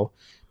at all,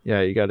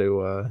 yeah, you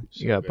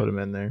gotta put him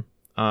in there.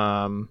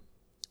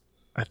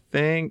 I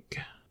think,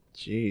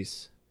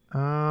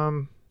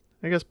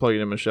 I guess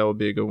plugging in Michelle would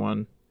be a good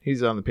one.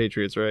 He's on the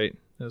Patriots, right?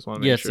 I just want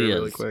to make Yes, sure he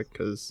really is. quick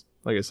because,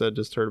 like I said,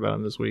 just heard about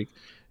him this week.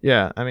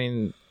 Yeah, I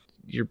mean,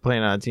 you're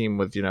playing on a team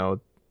with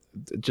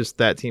just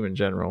that team in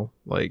general.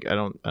 Like, I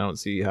don't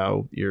see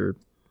how you're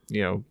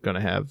going to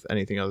have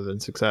anything other than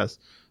success.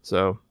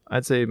 So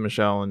I'd say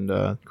Michelle and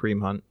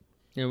Kareem Hunt.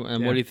 Yeah,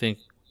 and Yeah. what do you think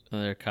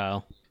there,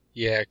 Kyle?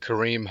 Yeah,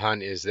 Kareem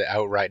Hunt is the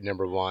outright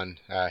number one.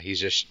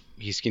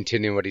 He's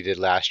continuing what he did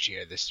last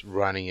year, this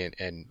running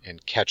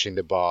and catching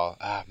the ball.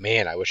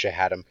 Man, I wish I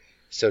had him.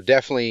 So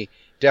definitely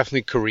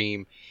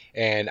Kareem.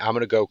 And I'm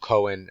going to go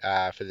Cohen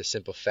for the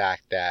simple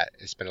fact that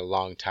it's been a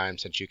long time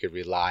since you could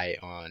rely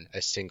on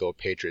a single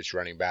Patriots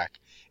running back.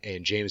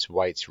 And James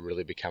White's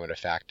really becoming a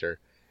factor.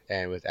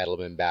 And with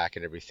Edelman back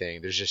and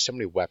everything, there's just so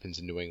many weapons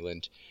in New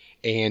England.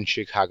 And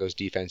Chicago's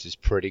defense is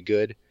pretty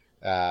good.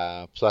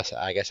 Plus,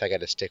 I guess I got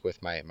to stick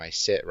with my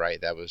sit, right?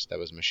 That was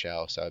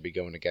Michelle, so I'd be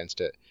going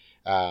against it.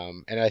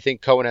 And I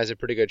think Cohen has a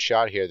pretty good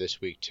shot here this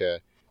week to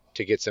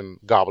get some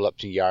gobble up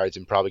some yards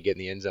and probably get in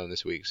the end zone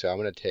this week. So I'm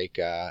going to take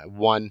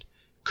 1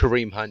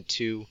 Kareem Hunt,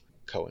 2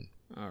 Cohen.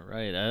 All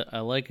right, I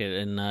like it.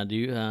 And do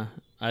you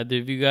either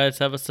of you guys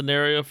have a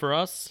scenario for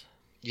us?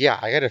 Yeah,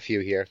 I got a few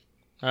here.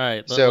 All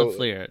right, So- let's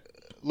hear it.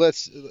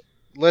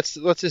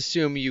 Let's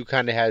assume you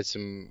kind of had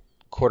some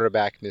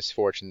quarterback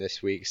misfortune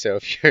this week. So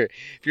if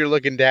you're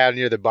looking down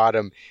near the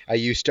bottom, are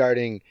you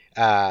starting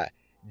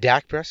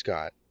Dak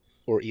Prescott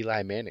or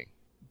Eli Manning?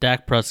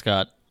 Dak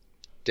Prescott.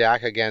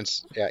 Dak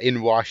against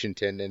in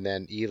Washington, and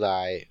then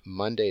Eli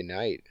Monday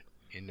night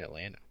in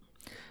Atlanta.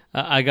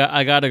 I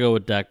got to go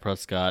with Dak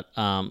Prescott.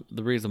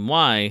 The reason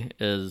why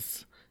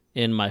is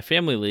in my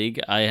family league,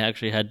 I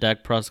actually had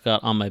Dak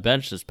Prescott on my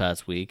bench this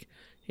past week,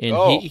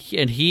 and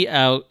he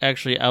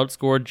actually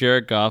outscored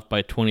Jared Goff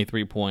by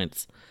 23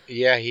 points.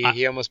 Yeah,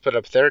 he almost put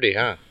up 30,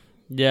 huh?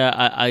 Yeah,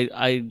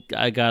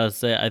 I gotta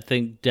say, I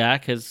think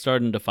Dak is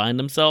starting to find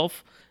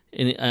himself,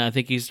 and I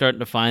think he's starting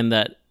to find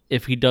that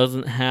if he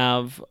doesn't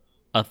have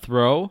a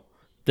throw,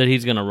 that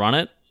he's gonna run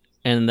it,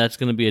 and that's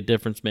gonna be a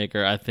difference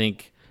maker. I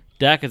think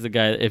Dak is a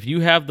guy. If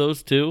you have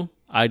those two,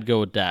 I'd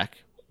go with Dak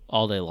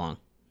all day long.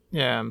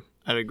 Yeah,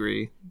 I'd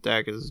agree.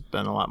 Dak has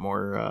been a lot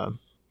more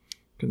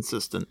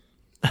consistent.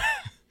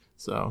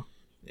 So,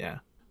 yeah.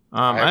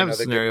 I have a another good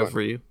scenario one.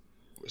 for you.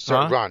 So,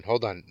 Huh? Ron,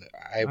 hold on.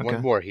 I have Okay.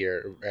 one more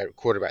here at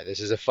quarterback. This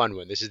is a fun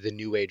one. This is the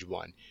new age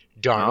one.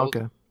 Darnold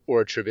Okay.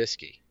 or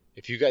Trubisky?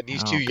 If you got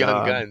these Oh, two young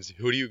God. guns,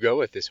 who do you go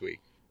with this week?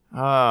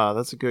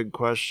 That's a good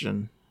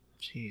question.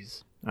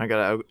 Jeez. I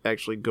gotta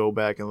actually go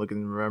back and look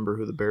and remember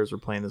who the Bears were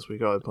playing this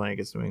week. Oh, they're playing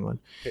against New England.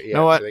 Yeah, You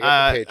know what? so they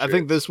got the I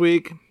think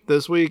Patriots.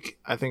 this week,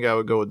 I think I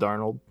would go with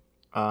Darnold.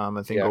 I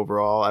think Yeah.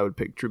 overall I would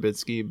pick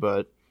Trubisky,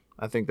 but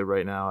I think that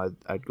right now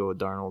I'd go with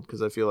Darnold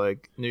because I feel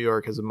like New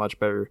York has a much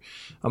better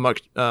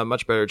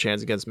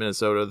chance against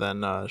Minnesota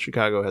than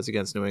Chicago has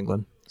against New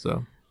England.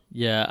 So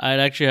Yeah, I'd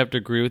actually have to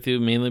agree with you,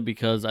 mainly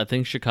because I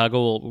think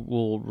Chicago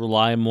will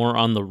rely more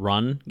on the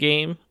run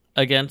game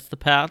against the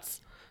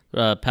Pats.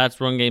 Pats'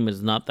 run game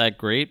is not that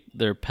great.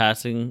 Their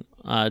passing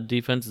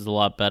defense is a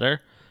lot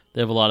better.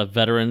 They have a lot of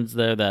veterans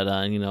there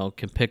that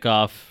can pick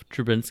off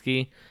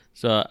Trubinsky.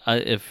 So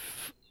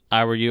if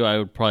I were you, I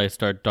would probably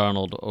start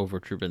Darnold over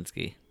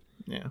Trubinsky.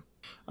 yeah.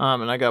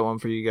 And I got one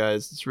for you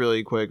guys. It's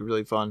really quick,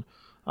 really fun.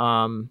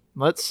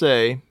 Let's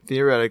say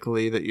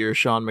theoretically that you're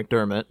Sean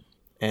McDermott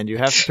and you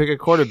have to pick a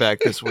quarterback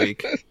this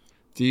week.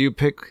 Do you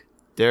pick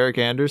Derek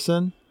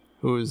Anderson,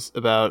 who's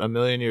about 1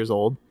 million years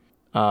old?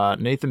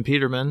 Nathan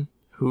Peterman,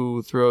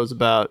 who throws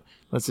about,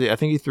 let's see, I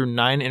think he threw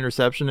 9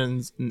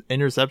 interceptions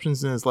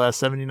in his last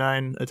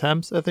 79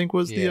 attempts, I think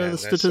was the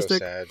that's statistic.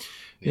 So sad.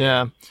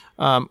 Yeah.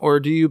 Or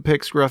do you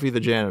pick Scruffy the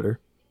janitor?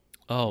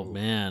 Oh,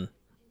 man.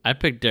 I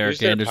picked Derek Who's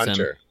their Anderson.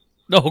 punter?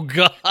 Oh,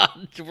 God.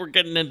 We're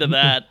getting into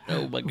that.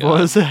 Oh, my God. What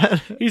was that?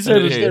 He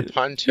said, Who's Hey, their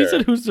punter? he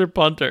said, who's their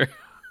punter?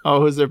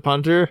 Oh, who's their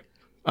punter?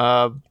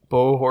 Bo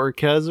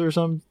Horquez or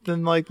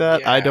something like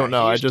that? I don't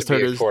know. he I used to just be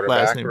heard a his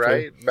quarterback, last name.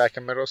 right? Back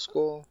in middle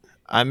school.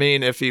 I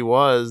mean, if he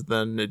was,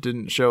 then it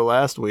didn't show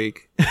last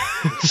week.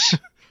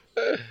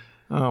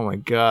 Oh my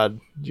God.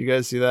 Did you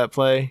guys see that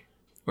play?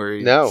 Where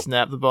he No.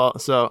 snapped the ball?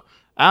 So,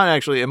 I don't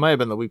actually, it might have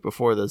been the week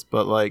before this,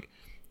 but like,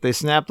 they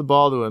snapped the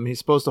ball to him. He's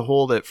supposed to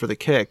hold it for the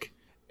kick.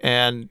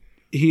 And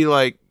he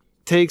like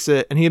takes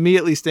it and he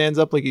immediately stands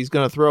up like he's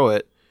going to throw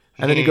it.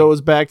 And then he goes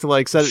back to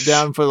like set it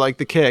down for like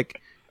the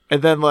kick.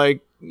 And then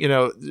like,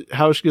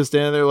 Hauschka's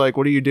standing there like,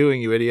 what are you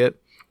doing, you idiot?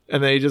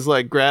 And then he just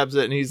like grabs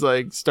it and he's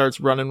like starts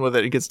running with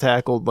it. He gets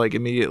tackled like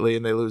immediately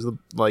and they lose the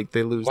Why-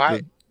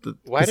 the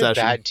Why do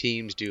possession. bad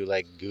teams do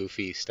like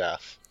goofy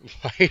stuff?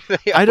 Why do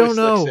they I don't always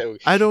know.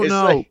 look so- I don't It's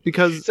know like-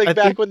 because It's like I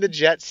back think when the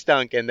Jets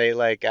stunk and they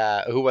like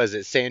who was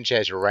it?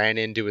 Sanchez ran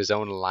into his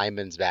own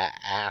lineman's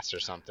ass or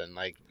something.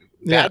 Like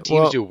Yeah, bad teams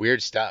well- do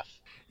weird stuff.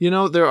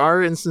 there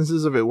are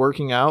instances of it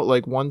working out.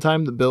 Like one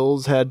time the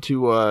Bills had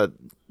to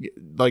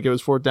like it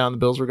was 4th down, the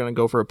Bills were going to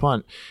go for a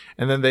punt,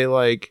 and then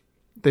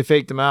they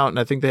faked him out, and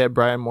I think they had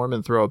Brian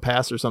Moorman throw a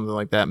pass or something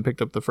like that and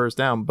picked up the first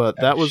down. But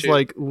that was shoot.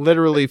 like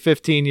literally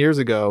 15 years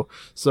ago.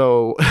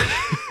 So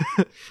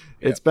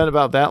It's been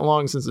about that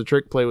long since the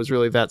trick play was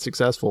really that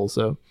successful.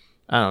 So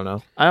I don't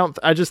know.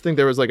 I just think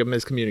there was like a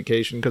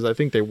miscommunication because I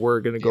think they were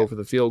going to go for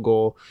the field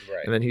goal,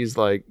 and then he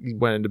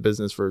went into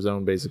business for his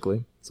own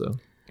basically. So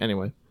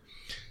anyway.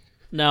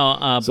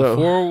 Now,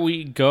 before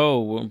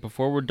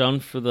we're done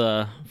for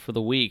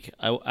the week,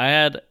 I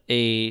had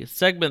a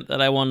segment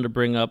that I wanted to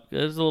bring up. It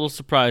was a little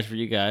surprise for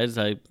you guys.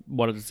 I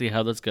wanted to see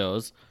how this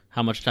goes,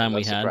 how much time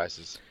we had.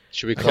 Surprises.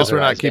 Should we? I guess we're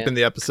not keeping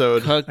the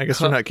episode.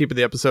 We're not keeping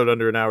the episode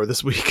under an hour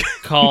this week.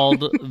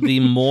 Called the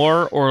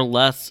More or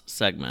Less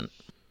segment,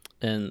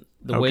 and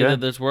the way that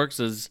this works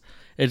is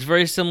it's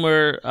very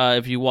similar.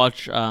 If you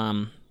watch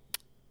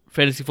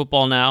Fantasy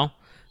Football Now.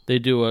 They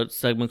do a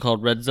segment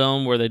called Red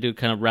Zone where they do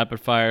kind of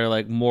rapid fire,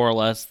 like more or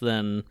less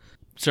than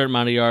a certain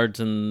amount of yards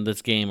in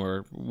this game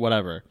or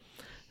whatever.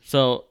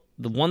 So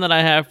the one that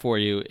I have for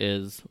you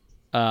is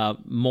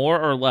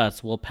more or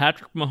less. Will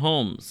Patrick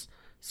Mahomes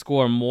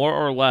score more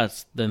or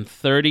less than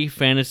 30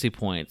 fantasy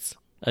points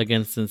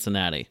against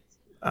Cincinnati?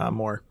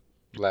 More.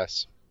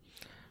 Less.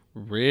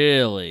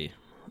 Really?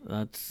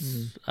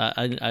 That's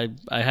I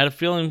had a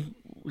feeling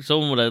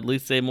someone would at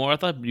least say more. I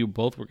thought you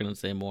both were going to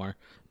say more.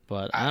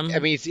 But I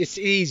mean, it's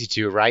easy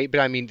to, right? But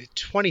I mean,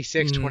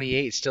 26,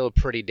 28 is still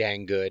pretty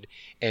dang good.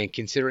 And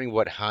considering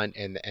what Hunt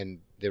and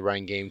the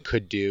running game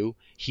could do,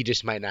 he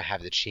just might not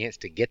have the chance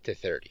to get to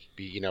 30,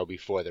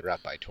 before they're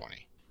up by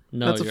 20.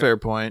 No, that's a fair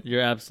point. You're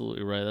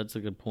absolutely right. That's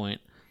a good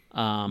point.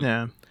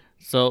 Yeah.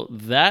 So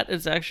that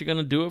is actually going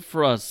to do it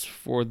for us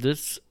for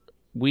this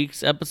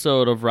week's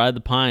episode of Ride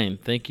the Pine.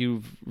 Thank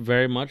you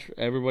very much,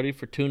 everybody,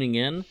 for tuning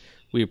in.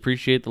 We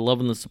appreciate the love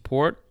and the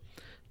support.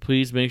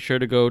 Please make sure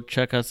to go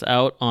check us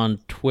out on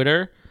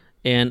Twitter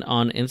and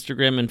on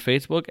Instagram and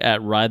Facebook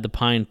at Ride the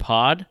Pine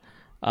Pod.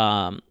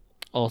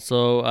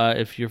 Also,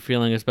 if you're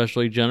feeling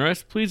especially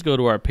generous, please go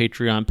to our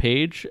Patreon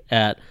page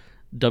at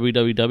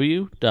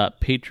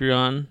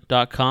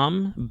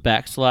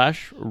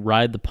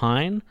www.patreon.com/Ride the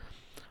Pine.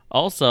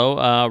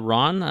 Also,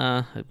 Ron,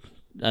 I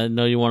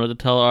know you wanted to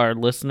tell our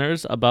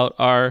listeners about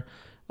our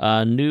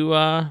new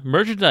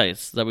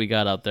merchandise that we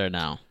got out there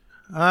now.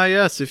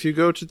 Yes, if you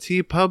go to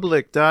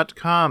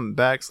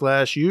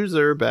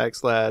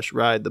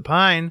tpublic.com/user/Ride the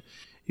Pine,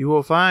 you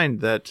will find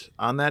that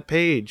on that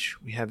page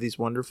we have these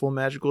wonderful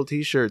magical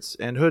t-shirts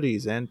and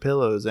hoodies and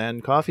pillows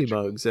and coffee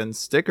mugs and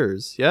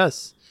stickers.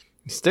 Yes,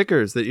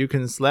 stickers that you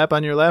can slap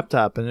on your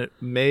laptop and it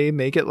may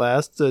make it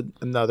last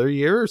another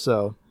year or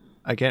so.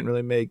 I can't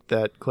really make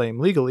that claim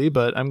legally,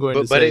 but I'm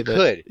going to say it that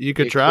could. You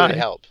could try. It could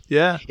help.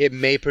 Yeah. It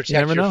may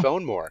protect your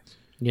phone more.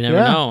 You never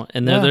know.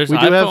 And then there's we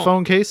do have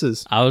phone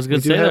cases. I was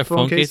going to say there are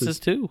phone cases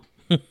too.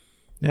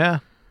 Yeah.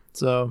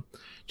 So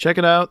check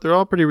it out. They're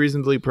all pretty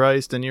reasonably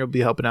priced, and you'll be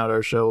helping out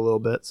our show a little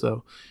bit.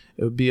 So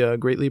it would be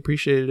greatly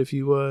appreciated if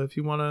you want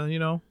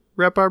to,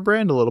 rep our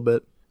brand a little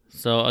bit.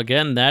 So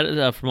again, that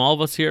is from all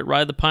of us here at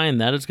Ride the Pine.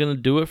 That is going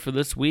to do it for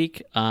this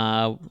week.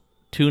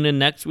 Tune in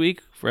next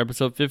week for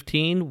episode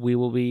 15. We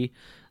will be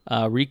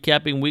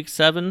recapping week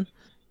 7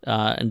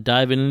 and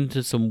diving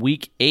into some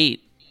week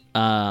 8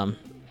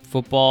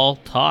 football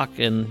talk,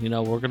 and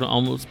we're gonna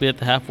almost be at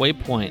the halfway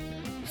point.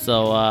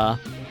 So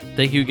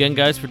thank you again,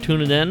 guys, for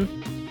tuning in,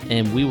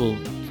 and we will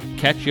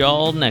catch you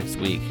all next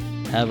week.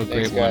 Have a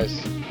great one.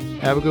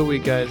 Have a good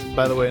week, guys.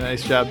 By the way,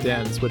 nice job,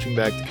 Dan, switching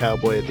back to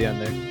Cowboy at the end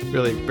there.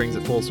 Really brings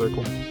it full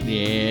circle.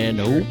 Yeah,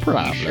 no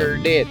problem.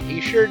 He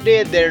sure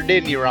did there,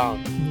 didn't you,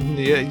 Ron?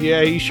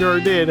 Yeah, he sure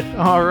did.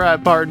 All right,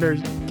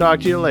 partners, talk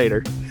to you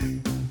later.